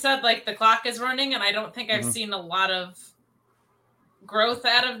 Triple H said like the clock is running, and I don't think I've seen a lot of growth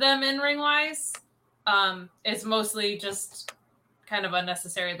out of them in ring wise. It's mostly just kind of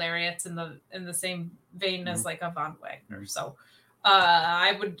unnecessary lariats in the same vein as like a Von Wagner. So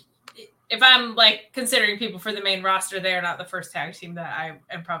I would, if I'm like considering people for the main roster, they are not the first tag team that I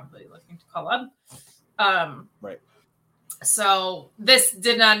am probably looking to call up. Right. So this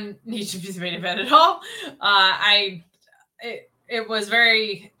did not need to be the main event at all. It was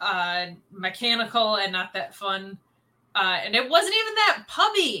very mechanical and not that fun. And it wasn't even that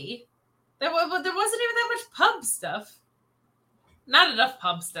pubby. There wasn't even that much pub stuff. Not enough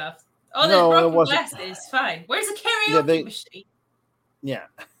pub stuff. Oh, there's broken glasses. Fine. Where's the karaoke machine? Yeah.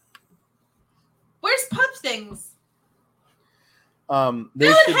 Where's pub things? Ellen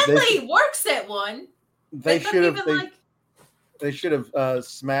Henley works at one. They should have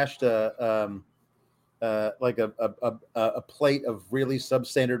smashed a plate of really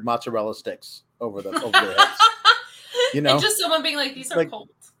substandard mozzarella sticks over their heads. You know, and just someone being like, "These are cold."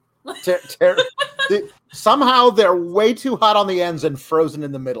 Somehow they're way too hot on the ends and frozen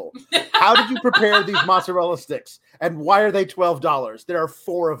in the middle. How did you prepare these mozzarella sticks? And why are they $12? There are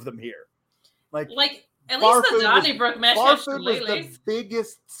 4 of them here. Like at least the Donnybrook match was the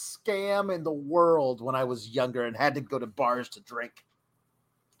biggest scam in the world when I was younger and had to go to bars to drink.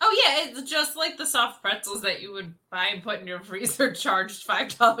 Oh yeah, it's just like the soft pretzels that you would buy and put in your freezer, charged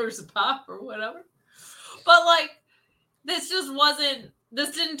 $5 a pop or whatever. But like,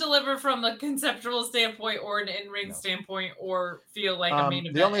 this didn't deliver from a conceptual standpoint or an in-ring standpoint or feel like a main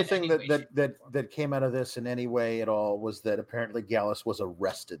event. The only thing that came out of this in any way at all was that apparently Gallus was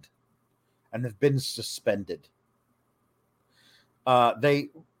arrested and have been suspended.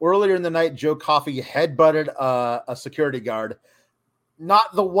 Earlier in the night, Joe Coffey headbutted a security guard.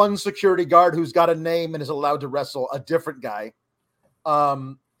 Not the one security guard who's got a name and is allowed to wrestle, a different guy.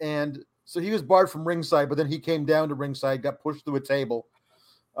 And so he was barred from ringside, but then he came down to ringside, got pushed through a table.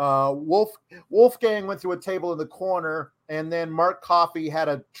 Wolfgang went through a table in the corner, and then Mark Coffey had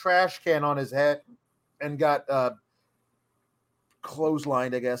a trash can on his head and got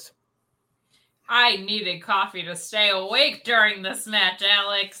clotheslined, I guess. I needed coffee to stay awake during this match,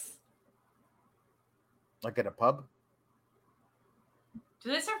 Alex. Like at a pub?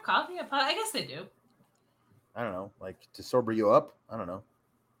 Do they serve coffee at a pub? I guess they do. I don't know, like to sober you up? I don't know.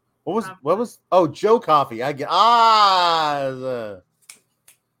 What was Joe Coffey. I get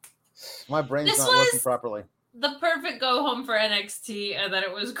my brain's not working properly. The perfect go home for NXT, and that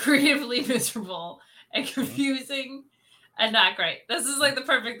it was creatively miserable and confusing. and not great. This is like the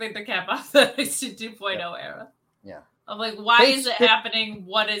perfect thing to cap off the NXT 2.0 era. Yeah. I'm like, why is it happening?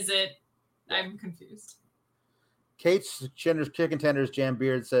 What is it? I'm confused. Kate's Chicken Tenders Jam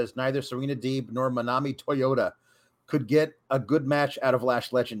Beard says neither Serena Deeb nor Manami Toyota could get a good match out of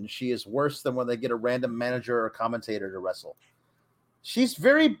Lash Legend. She is worse than when they get a random manager or commentator to wrestle. She's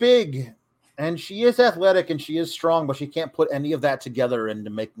very big, and she is athletic, and she is strong, but she can't put any of that together into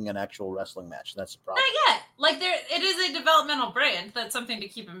making an actual wrestling match. That's the problem. Not yet. Like it is a developmental brand. That's something to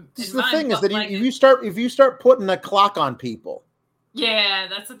keep in mind. The thing is that if you start putting a clock on people, yeah,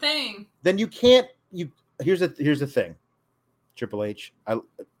 that's the thing. Then you can't. Here's the thing, Triple H.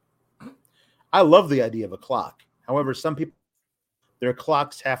 I love the idea of a clock. However, some people, their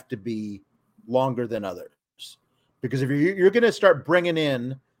clocks have to be longer than others, because if you're going to start bringing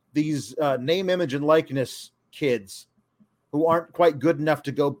in these name, image, and likeness kids who aren't quite good enough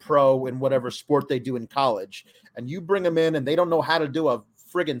to go pro in whatever sport they do in college, and you bring them in and they don't know how to do a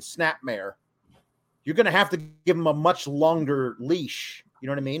friggin' snapmare, you're going to have to give them a much longer leash. You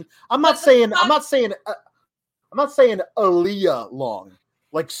know what I mean? I'm not saying Aaliyah long,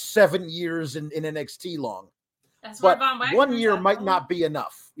 like 7 years in NXT long. But 1 year might not be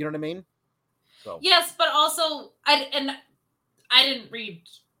enough. You know what I mean? So. Yes, but also I didn't read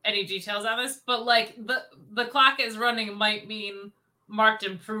any details on this, but like the clock is running might mean marked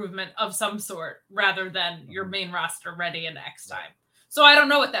improvement of some sort rather than your main roster ready in X time. So I don't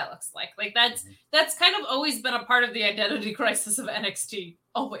know what that looks like. Like that's kind of always been a part of the identity crisis of NXT.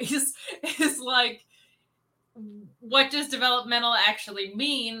 Always is like, what does developmental actually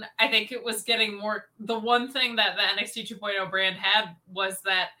mean? I think it was getting more. The one thing that the NXT 2.0 brand had was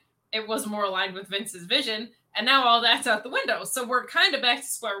that it was more aligned with Vince's vision. And now all that's out the window. So we're kind of back to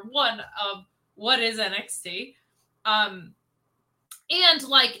square one of what is NXT. And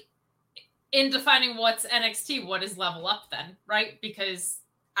like in defining what's NXT, what is Level Up then, right? Because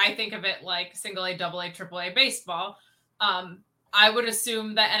I think of it like single A, double A, triple A baseball. I would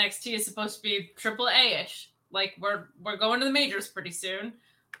assume that NXT is supposed to be triple A-ish. Like we're going to the majors pretty soon.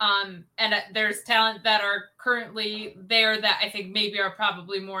 And there's talent that are currently there that I think maybe are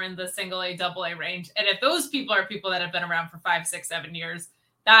probably more in the single A, double A range. And if those people are people that have been around for 5, 6, 7 years,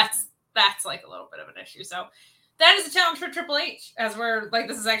 that's like a little bit of an issue. So that is a challenge for Triple H, as we're like,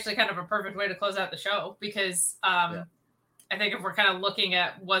 this is actually kind of a perfect way to close out the show because I think if we're kind of looking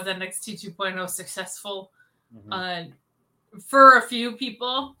at was NXT 2.0 successful for a few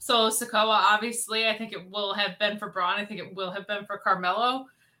people. So Sikoa, obviously, I think it will have been for Braun. I think it will have been for Carmelo.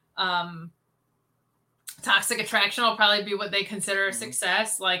 Toxic Attraction will probably be what they consider a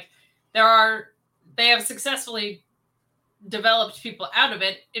success. Like they have successfully developed people out of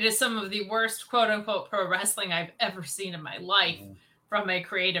it. It is some of the worst quote unquote pro wrestling I've ever seen in my life from a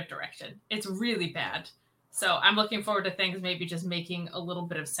creative direction. It's really bad. So I'm looking forward to things maybe just making a little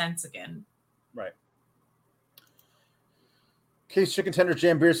bit of sense again. Right. Case Chicken Tender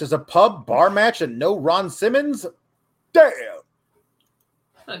Jam Beer says a pub bar match and no Ron Simmons. Damn.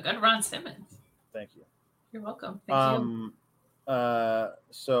 A good Ron Simmons. Thank you. You're welcome. Thank you.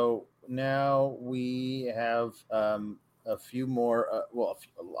 So now we have a few more,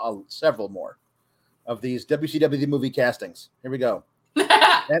 several more of these WCW movie castings. Here we go.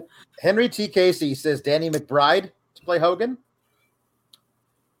 Henry T. Casey says Danny McBride to play Hogan.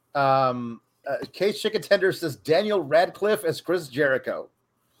 Case Chicken Tender says Daniel Radcliffe as Chris Jericho.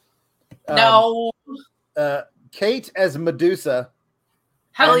 No. Kate as Medusa.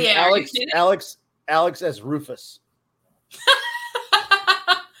 Hell yeah. Alex as Rufus.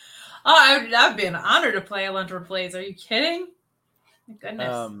 That'd be an honor to play Alundra Blaze. Are you kidding? My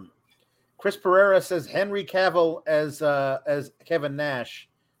goodness. Chris Pereira says Henry Cavill as Kevin Nash.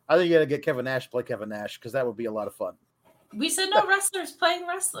 I think you got to get Kevin Nash to play Kevin Nash because that would be a lot of fun. We said no wrestlers playing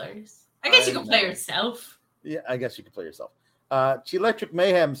wrestlers. I guess you can play yourself. Yeah, I guess you can play yourself. Electric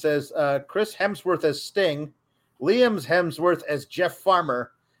Mayhem says Chris Hemsworth as Sting, Liam Hemsworth as Jeff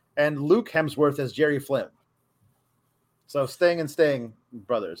Farmer, and Luke Hemsworth as Jerry Flynn. So Sting and Sting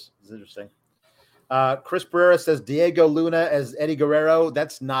brothers. It's interesting. Chris Pereira says Diego Luna as Eddie Guerrero.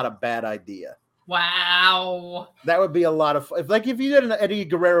 That's not a bad idea. Wow. That would be a lot of fun. If you did an Eddie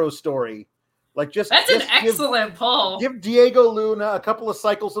Guerrero story, that's an excellent pull. Give Diego Luna a couple of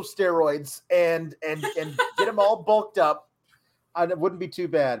cycles of steroids and get him all bulked up. It wouldn't be too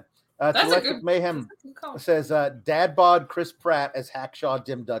bad. Electric Mayhem says Dad Bod Chris Pratt as Hackshaw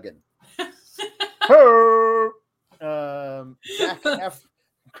Dim Duggan.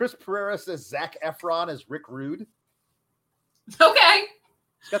 Chris Pereira says Zac Efron as Rick Rude. Okay.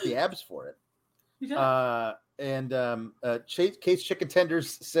 He's got the abs for it. Case Chicken Tenders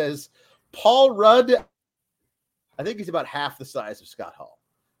says Paul Rudd I think he's about half the size of Scott Hall.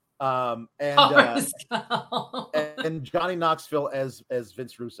 And Johnny Knoxville as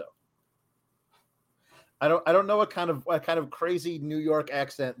Vince Russo. I don't know what kind of crazy New York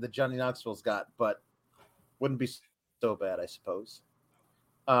accent that Johnny Knoxville's got, but wouldn't be so bad, I suppose.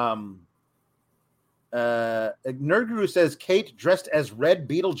 Nerd Guru says Kate dressed as Red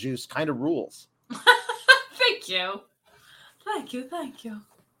Beetlejuice kind of rules. Thank you.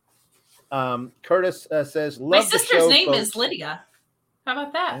 Curtis says, love my sister's the show, name folks. is Lydia. How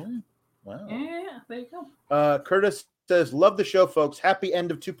about that? Oh, wow. Yeah, there you go. Curtis says, love the show, folks. Happy end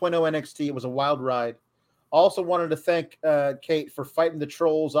of 2.0 NXT. It was a wild ride. Also wanted to thank Kate for fighting the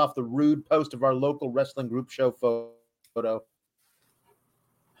trolls off the rude post of our local wrestling group show photo.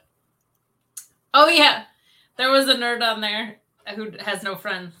 Oh, yeah. There was a nerd on there who has no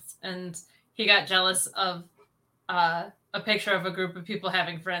friends, and he got jealous of a picture of a group of people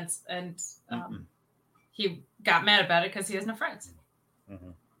having friends, and he got mad about it because he has no friends.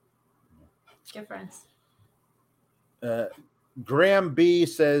 Mm-hmm. Get friends. Graham B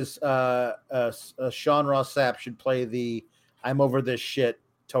says Sean Ross Sapp should play the I'm over this shit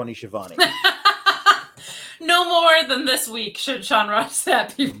Tony Schiavone. No more than this week should Sean Ross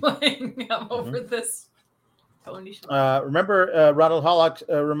Sapp be playing I'm over this Tony Schiavone. Remember, Ronald Hollock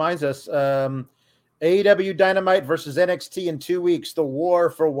reminds us AEW Dynamite versus NXT in 2 weeks, the war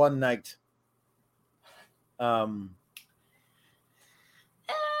for one night. Are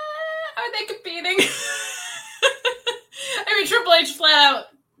they competing? I mean, Triple H flat out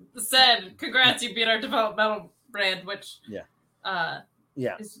said, "Congrats, you beat our developmental brand," which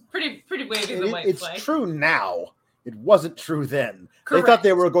is pretty wavy the white flag. It's true now. It wasn't true then. Correct. They thought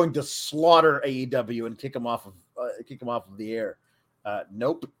they were going to slaughter AEW and kick them off of the air.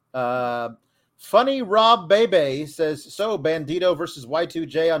 Nope. Funny Rob Bebe says, so Bandito versus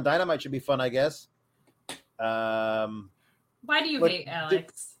Y2J on Dynamite should be fun, I guess. Why do you hate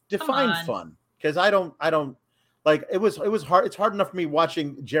Alex? Define fun, because I don't like it was hard. It's hard enough for me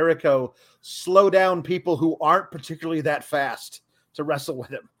watching Jericho slow down people who aren't particularly that fast to wrestle with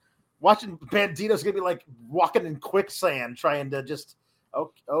him. Watching Bandito's gonna be like walking in quicksand, trying to just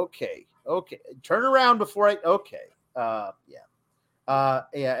okay, turn around before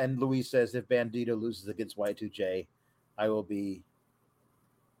and Louise says if Bandito loses against Y2J, I will be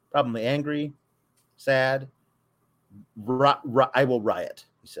probably angry, sad. I will riot.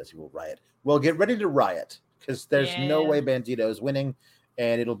 He says he will riot. Well, get ready to riot because there's no way Bandito is winning,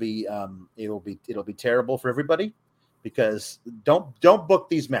 and it'll be terrible for everybody. Because don't book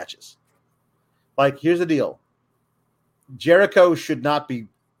these matches. Like, here's the deal: Jericho should not be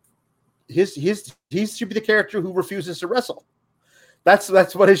he should be the character who refuses to wrestle. That's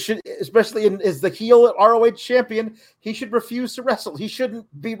what it should, especially as the heel ROH champion. He should refuse to wrestle. He shouldn't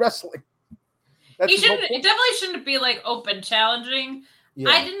be wrestling. He shouldn't. It definitely shouldn't be like open challenging. Yeah.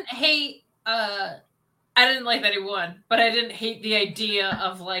 I didn't hate. I didn't like that he won, but I didn't hate the idea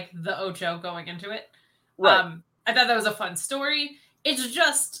of like the Ocho going into it. Right. I thought that was a fun story. It's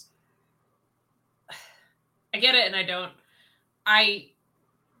just, I get it and I don't.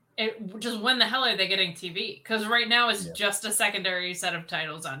 Just when the hell are they getting TV? Because right now it's just a secondary set of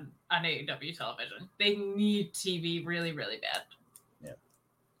titles on AEW television. They need TV really, really bad.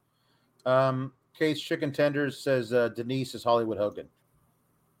 Yeah. Case Chicken Tenders says Denise is Hollywood Hogan.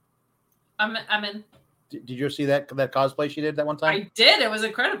 I'm in. Did you see that cosplay she did that one time? I did. It was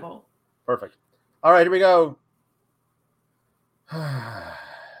incredible. Perfect. All right, here we go.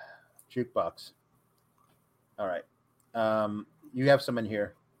 Jukebox. All right. You have some in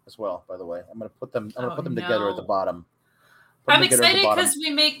here as well, by the way. I'm going to put them together at the bottom. I'm excited because we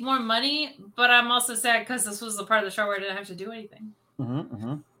make more money, but I'm also sad because this was the part of the show where I didn't have to do anything.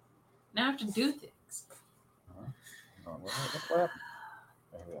 Mm-hmm. Now I have to do things. What happened?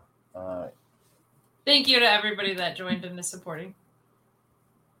 There we go. All right. Thank you to everybody that joined and is supporting.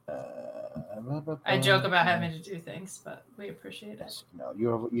 I joke about having to do things, but we appreciate it. No,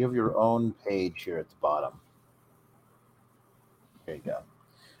 you have your own page here at the bottom. There you go.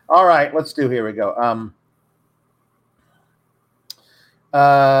 All right, here we go.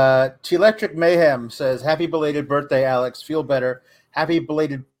 T-Electric Mayhem says, happy belated birthday, Alex. Feel better. Happy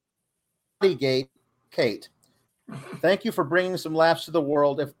belated Bodygate, Kate. Thank you for bringing some laughs to the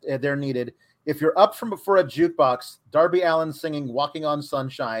world if they're needed. If you're up for a jukebox, Darby Allin singing Walking on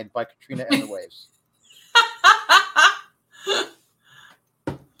Sunshine by Katrina and the Waves.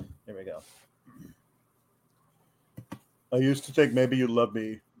 Here we go. I used to think maybe you love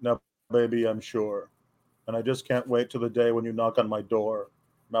me. Now, baby, I'm sure. And I just can't wait till the day when you knock on my door.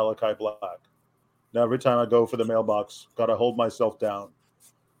 Malachi Black. Now, every time I go for the mailbox, gotta hold myself down.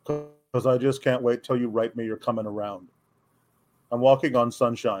 'Cause because I just can't wait till you write me you're coming around. I'm walking on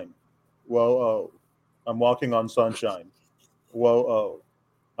sunshine. Whoa, oh. I'm walking on sunshine. Whoa, oh.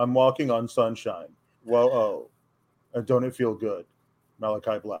 I'm walking on sunshine. Whoa, oh. And don't it feel good?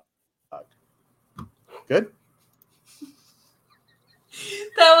 Malachi Black. Good?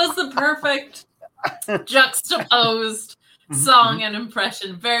 That was the perfect juxtaposed song and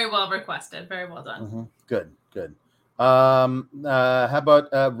impression. Very well requested. Very well done. Good. How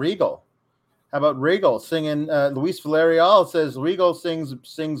about Regal? How about Regal singing? Luis Villarreal says Regal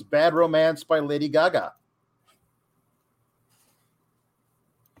sings "Bad Romance" by Lady Gaga.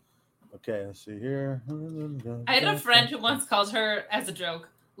 Okay, let's see here. I had a friend who once called her, as a joke,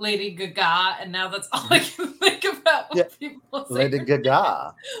 Lady Gaga, and now that's all I can think about when people say Lady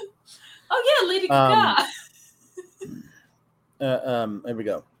Gaga. Oh yeah, Lady Gaga. Here we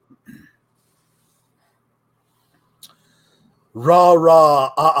go. Ra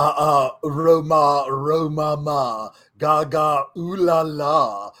ra Roma ma Gaga ooh la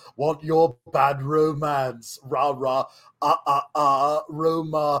la. Want your bad romance? Ra ra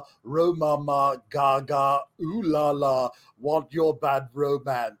Roma ma Gaga ooh la la. Want your bad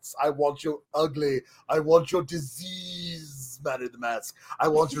romance? I want your ugly. I want your disease, Man in the Mask. I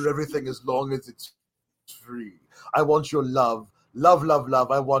want your everything as long as it's free. I want your love. Love.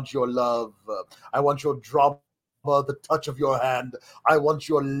 I want your love. I want your drama, the touch of your hand. I want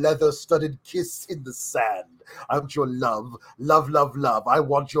your leather-studded kiss in the sand. I want your love. Love. I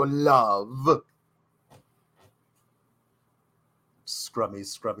want your love. Scrummy,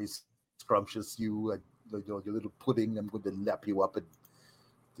 scrumptious, you, your little pudding. I'm going to lap you up and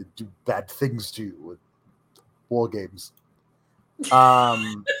do bad things to you. War games.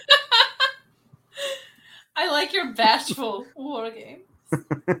 I like your bashful war games.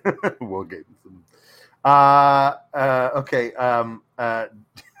 War games. Okay.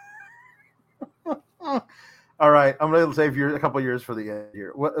 All right. I'm going to save a couple years for the end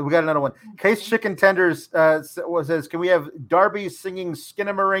here. We got another one. Case Chicken Tenders says, can we have Darby singing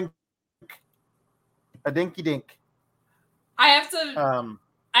Skinamarink a dinky dink? I have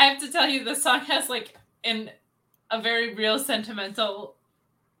to tell you, the song has like a very real sentimental,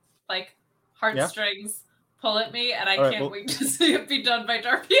 like, heartstrings pull at me, and I can't wait to see it be done by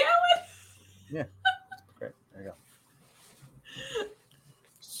Darby Allin. Yeah. Great. There you go.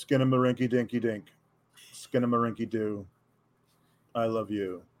 Skinamarinky dinky dink. Skinamarinky doo. I love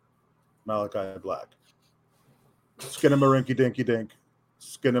you. Malachi Black. Skinamarinky dinky dink.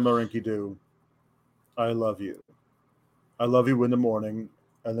 Skinamarinky doo. I love you. I love you in the morning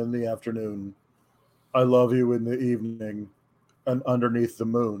and in the afternoon. I love you in the evening and underneath the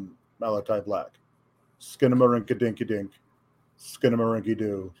moon. Malachi Black. Skinamarinky dinky dink. Skinamarinky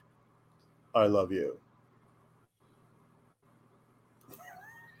doo. I love you.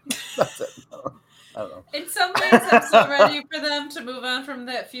 That's it. I don't know. In some ways, I'm so ready for them to move on from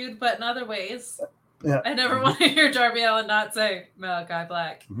that feud, but in other ways, I never want to hear Darby Allin not say Malachi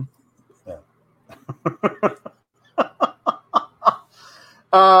Black.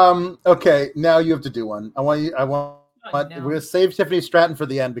 Okay, now you have to do one. We're going to save Tiffany Stratton for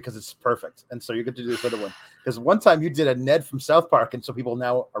the end because it's perfect. And so you're going to do this other one. Because one time you did a Ned from South Park, and so people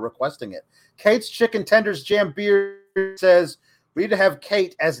now are requesting it. Kate's Chicken Tenders Jam Beer says, we need to have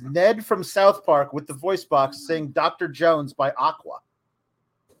Kate as Ned from South Park with the voice box sing Dr. Jones by Aqua.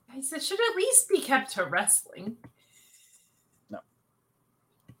 I said, should at least be kept to wrestling. No.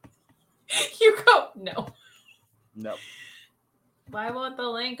 You go, no. No. Why won't the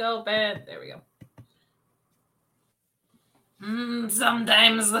link open? There we go.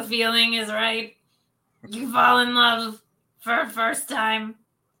 Sometimes the feeling is right. You fall in love for a first time.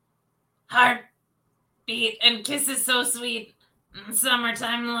 Heart beat and kisses so sweet.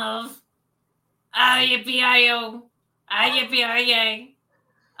 Summertime love. Ah, yippee-I-O. Ah, yippee-I-yay.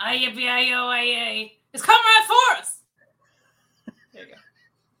 Ah, yippee-I-O, I-yay. It's coming right for us. There you go.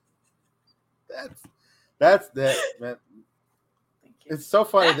 That's that. Man. It's so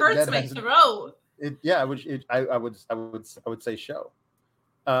funny. That hurts my throat. I would say show.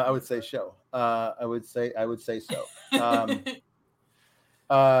 I would say show. I would say so.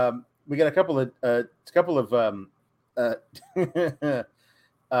 We got a couple of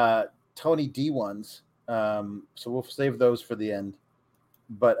Tony D ones. So we'll save those for the end.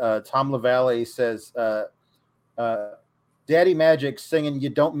 But Tom LaValle says, Daddy Magic singing "You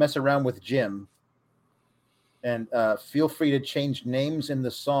Don't Mess Around with Jim." And feel free to change names in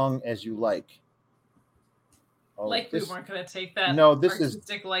the song as you like. Oh, we weren't going to take that. No, this is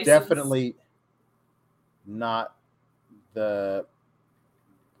license. Definitely not the.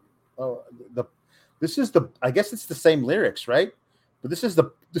 Oh, this is the. I guess it's the same lyrics, right? But this is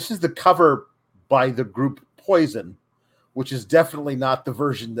the cover by the group Poison, which is definitely not the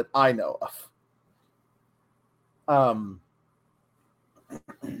version that I know of. I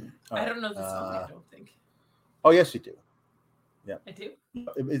don't know the song. I don't think. Oh yes, you do. Yeah, I do.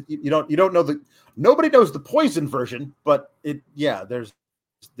 You don't know nobody knows the Poison version, but it's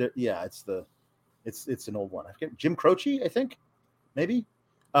an old one. I forget, Jim Croce, I think, maybe.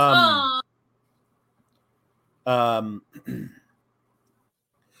 Well,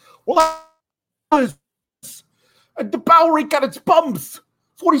 the Bowery got its bums.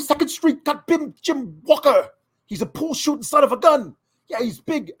 42nd Street got Jim Walker. He's a pool shooting son of a gun. Yeah, he's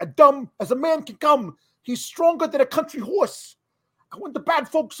big and dumb as a man can come. He's stronger than a country horse. And when the bad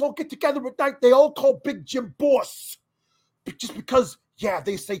folks all get together at night, they all call Big Jim boss. Just because,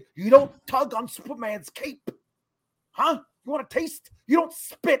 they say, you don't tug on Superman's cape. Huh? You want a taste? You don't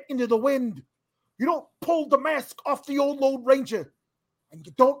spit into the wind. You don't pull the mask off the old Lone Ranger. And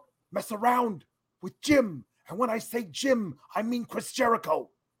you don't mess around with Jim. And when I say Jim, I mean Chris Jericho.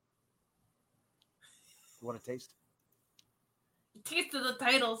 You want a taste? Taste of the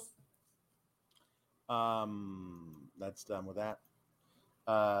titles. That's done with that.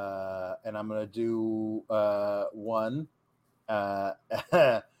 And I'm going to do one.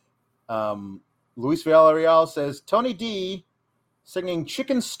 Luis Villarreal says, Tony D singing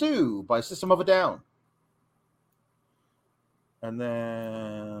Chicken Stew by System of a Down. And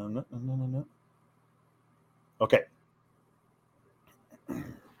then... Okay.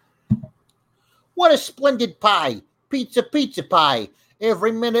 What a splendid pie. Pizza pie.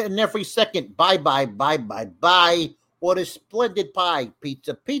 Every minute and every second. Bye. What a splendid pie.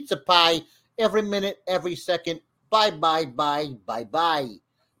 Pizza pie. Every minute, every second. Bye.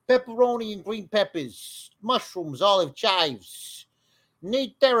 Pepperoni and green peppers. Mushrooms, olive chives.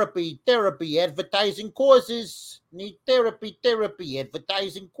 Need therapy, advertising causes. Need therapy,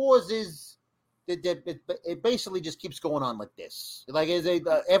 advertising causes. It basically just keeps going on like this. Like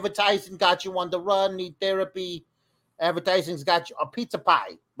advertising got you on the run, need therapy. Advertising's got you a pizza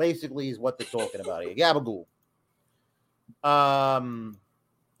pie. Basically, is what they're talking about here. Gabagool. I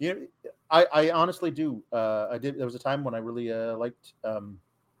honestly do. I did. There was a time when I really liked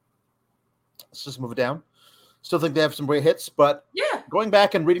System of a Down. Still think they have some great hits, but going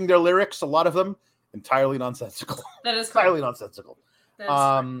back and reading their lyrics, a lot of them entirely nonsensical. That is entirely nonsensical.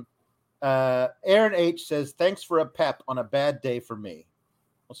 Aaron H says, thanks for a pep on a bad day for me.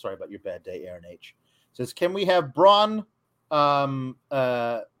 Oh, sorry about your bad day, Aaron H. Says, can we have Braun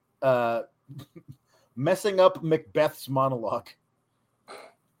messing up Macbeth's monologue?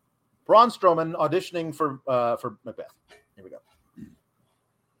 Braun Strowman auditioning for Macbeth. Here we go.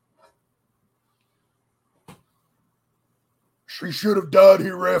 She should have died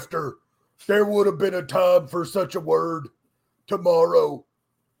hereafter. There would have been a time for such a word. Tomorrow.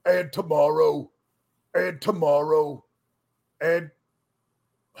 And tomorrow. And tomorrow. And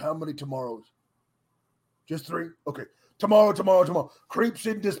how many tomorrows? Just 3? Okay. Tomorrow. Creeps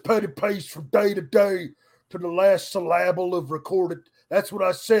in this petty pace from day to day to the last syllable of recorded. That's what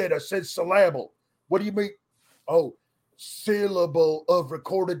I said. I said syllable. What do you mean? Oh, syllable of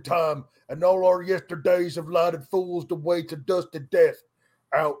recorded time. And all our yesterdays have lighted fools the way to dust and death.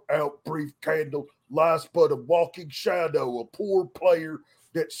 Out, brief candle, lies but a walking shadow, a poor player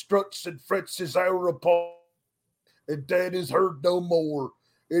that struts and frets his hour upon, and then is heard no more.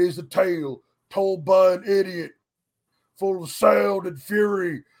 It is a tale told by an idiot, full of sound and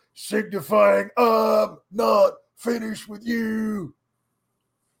fury, signifying I'm not finished with you.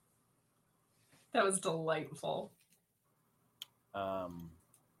 That was delightful. I'm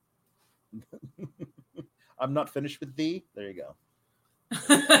not finished with thee. There you go.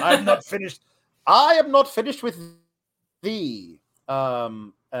 I am not finished with thee.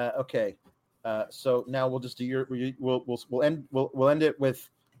 Okay. So now we'll just do we'll end it with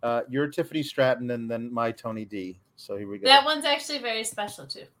your Tiffany Stratton and then my Tony D. So here we go. That one's actually very special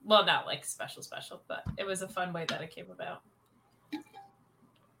too. Well, not like special, but it was a fun way that it came about.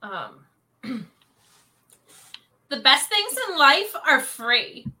 The best things in life are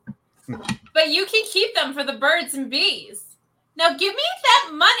free, but you can keep them for the birds and bees. Now give me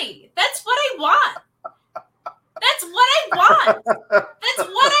that money. That's what I want. That's what I want. That's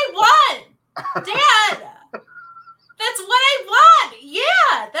what I want. Dad. That's what I want.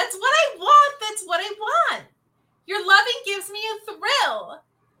 Yeah, that's what I want. That's what I want. Your loving gives me a thrill,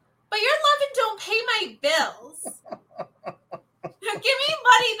 but your loving don't pay my bills. Now give me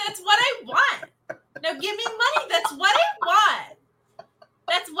money. That's what I want. Now give me money. That's what I want.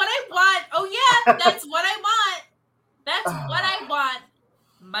 That's what I want. Oh yeah, that's what I want. That's what I want.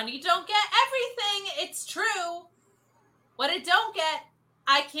 Money don't get everything. It's true. What it don't get,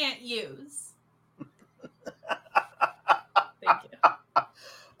 I can't use. Thank you.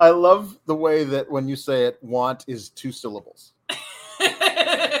 I love the way that when you say it, want is 2 syllables.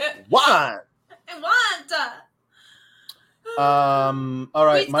 Want. I want. All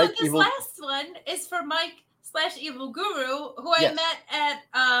right, Wait, Mike. So this last one is for Mike / Evil Guru, who I met at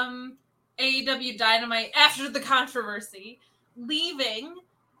AEW Dynamite after the controversy. Leaving,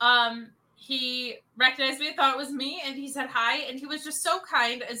 he recognized me, thought it was me, and he said hi, and he was just so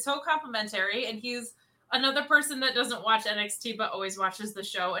kind and so complimentary, and he's another person that doesn't watch NXT but always watches the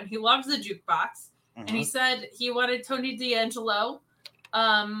show, and he loves the jukebox. And he said he wanted Tony D'Angelo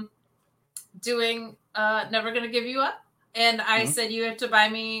doing Never Gonna Give You Up. And I said, you have to buy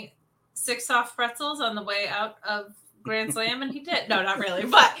me 6 soft pretzels on the way out of Grand Slam, and he did. No, not really.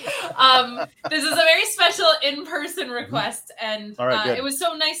 But this is a very special in-person request, and it was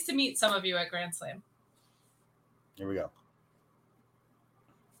so nice to meet some of you at Grand Slam. Here we go.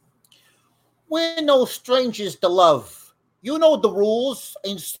 We're no strangers to love. You know the rules,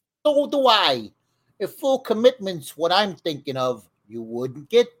 and so do I. If full commitment's what I'm thinking of, you wouldn't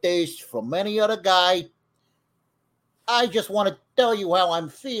get this from any other guy. I just want to tell you how I'm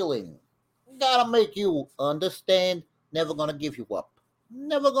feeling. Gotta make you understand. Never gonna give you up.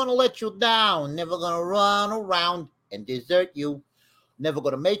 Never gonna let you down. Never gonna run around and desert you. Never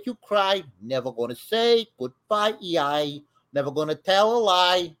gonna make you cry. Never gonna say goodbye. Never gonna tell a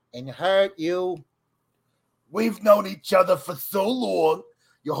lie and hurt you. We've known each other for so long.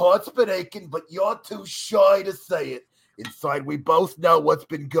 Your heart's been aching, but you're too shy to say it. Inside, we both know what's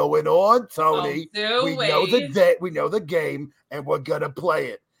been going on, Tony. We know the game, and we're gonna play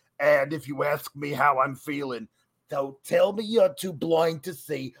it. And if you ask me how I'm feeling, don't tell me you're too blind to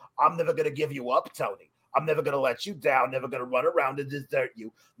see. I'm never gonna give you up, Tony. I'm never gonna let you down. Never gonna run around and desert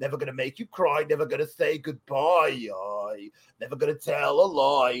you. Never gonna make you cry. Never gonna say goodbye. Never gonna tell a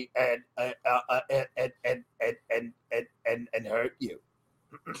lie and hurt you.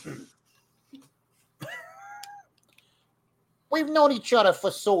 We've known each other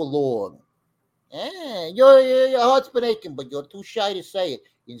for so long. Your heart's been aching, but you're too shy to say it.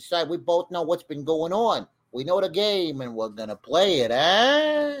 Inside, we both know what's been going on. We know the game, and we're gonna play it,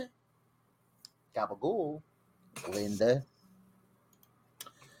 eh? Gabagool, Linda.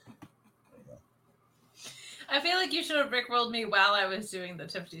 I feel like you should have rickrolled me while I was doing the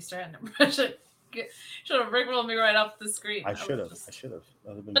Tiffany Stratton impression. Should have rickrolled me right off the screen. I should have.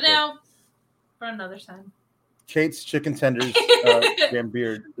 But good. Now, for another time. Kate's Chicken Tenders, Graham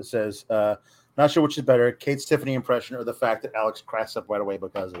Beard says, not sure which is better, Kate's Tiffany impression or the fact that Alex cracks up right away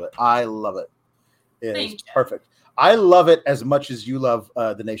because of it. I love it. It's perfect. I love it as much as you love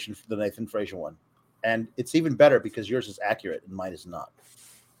the Nathan Frazier one. And it's even better because yours is accurate and mine is not.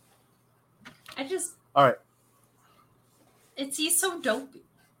 All right. He's so dopey.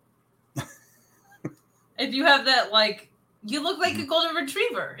 If you have that, you look like a golden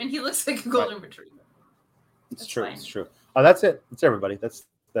retriever, and he looks like a golden retriever. It's true. Fine. It's true. Oh, that's it. That's everybody. That's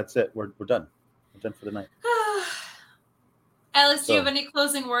it. We're done. We're done for the night. Alex, do you have any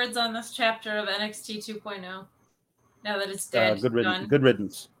closing words on this chapter of NXT 2.0? Now that it's dead. Good riddance. Good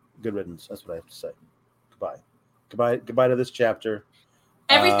riddance. Good riddance. That's what I have to say. Goodbye. Goodbye to this chapter.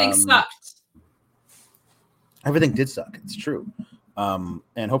 Everything sucked. Everything did suck. It's true.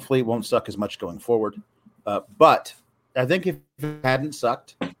 And hopefully it won't suck as much going forward. But I think if it hadn't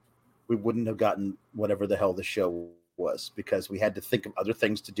sucked, we wouldn't have gotten whatever the hell the show was, because we had to think of other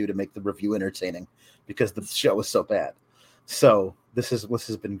things to do to make the review entertaining because the show was so bad. So this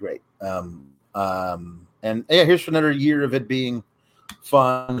has been great. And yeah, here's for another year of it being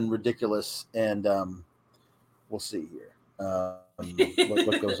fun and ridiculous. And we'll see here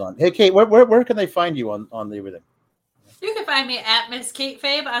what goes on. Hey, Kate, where can they find you on the everything? You can find me at Miss Kate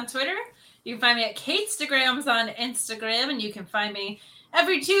Fabe on Twitter. You can find me at Katestagrams on Instagram, and you can find me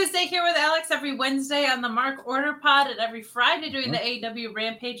every Tuesday here with Alex, every Wednesday on the Mark Order Pod, and every Friday doing the AEW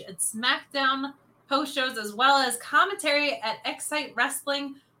Rampage and SmackDown post shows, as well as commentary at Excite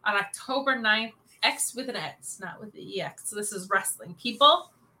Wrestling on October 9th. X with an X, not with the EX. So this is wrestling, people.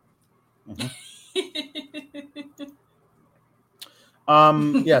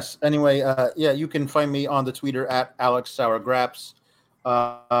 Yes. Anyway, yeah, you can find me on the Twitter at Alex Sour Graps.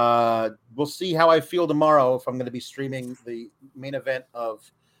 We'll see how I feel tomorrow if I'm going to be streaming the main event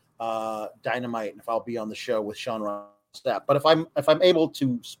of Dynamite and if I'll be on the show with Sean Rossap. But if I'm able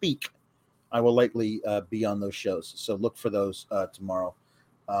to speak, I will likely be on those shows. So look for those tomorrow.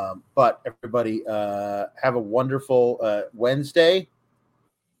 But everybody, have a wonderful Wednesday.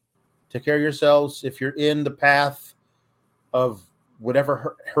 Take care of yourselves. If you're in the path of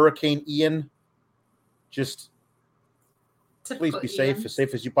whatever Hurricane Ian, just Please be safe, as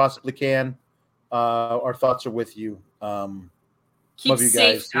safe as you possibly can. Our thoughts are with you. Keep love you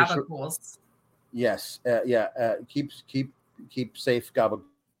safe, guys. Gabagools. Yes, keep safe,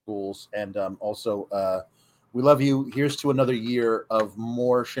 Gabagools, and also we love you. Here's to another year of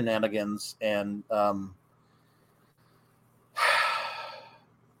more shenanigans, and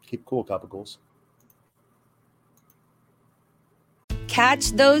keep cool, Gabagools.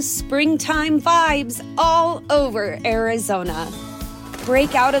 Catch those springtime vibes all over Arizona.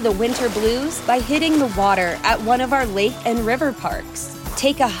 Break out of the winter blues by hitting the water at one of our lake and river parks.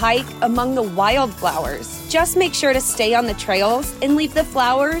 Take a hike among the wildflowers. Just make sure to stay on the trails and leave the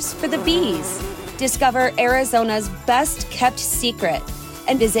flowers for the bees. Discover Arizona's best kept secret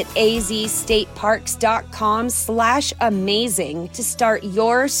and visit azstateparks.com/amazing to start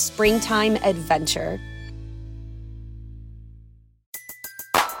your springtime adventure.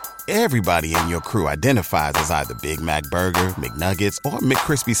 Everybody in your crew identifies as either Big Mac Burger, McNuggets, or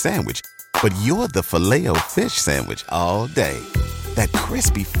McCrispy Sandwich. But you're the Filet-O-Fish Sandwich all day. That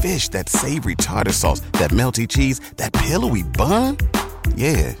crispy fish, that savory tartar sauce, that melty cheese, that pillowy bun.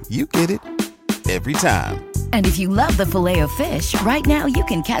 Yeah, you get it. Every time. And if you love the Filet-O-Fish, right now you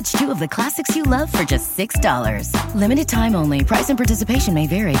can catch 2 of the classics you love for just $6. Limited time only. Price and participation may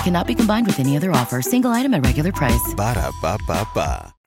vary. Cannot be combined with any other offer. Single item at regular price. Ba-da-ba-ba-ba.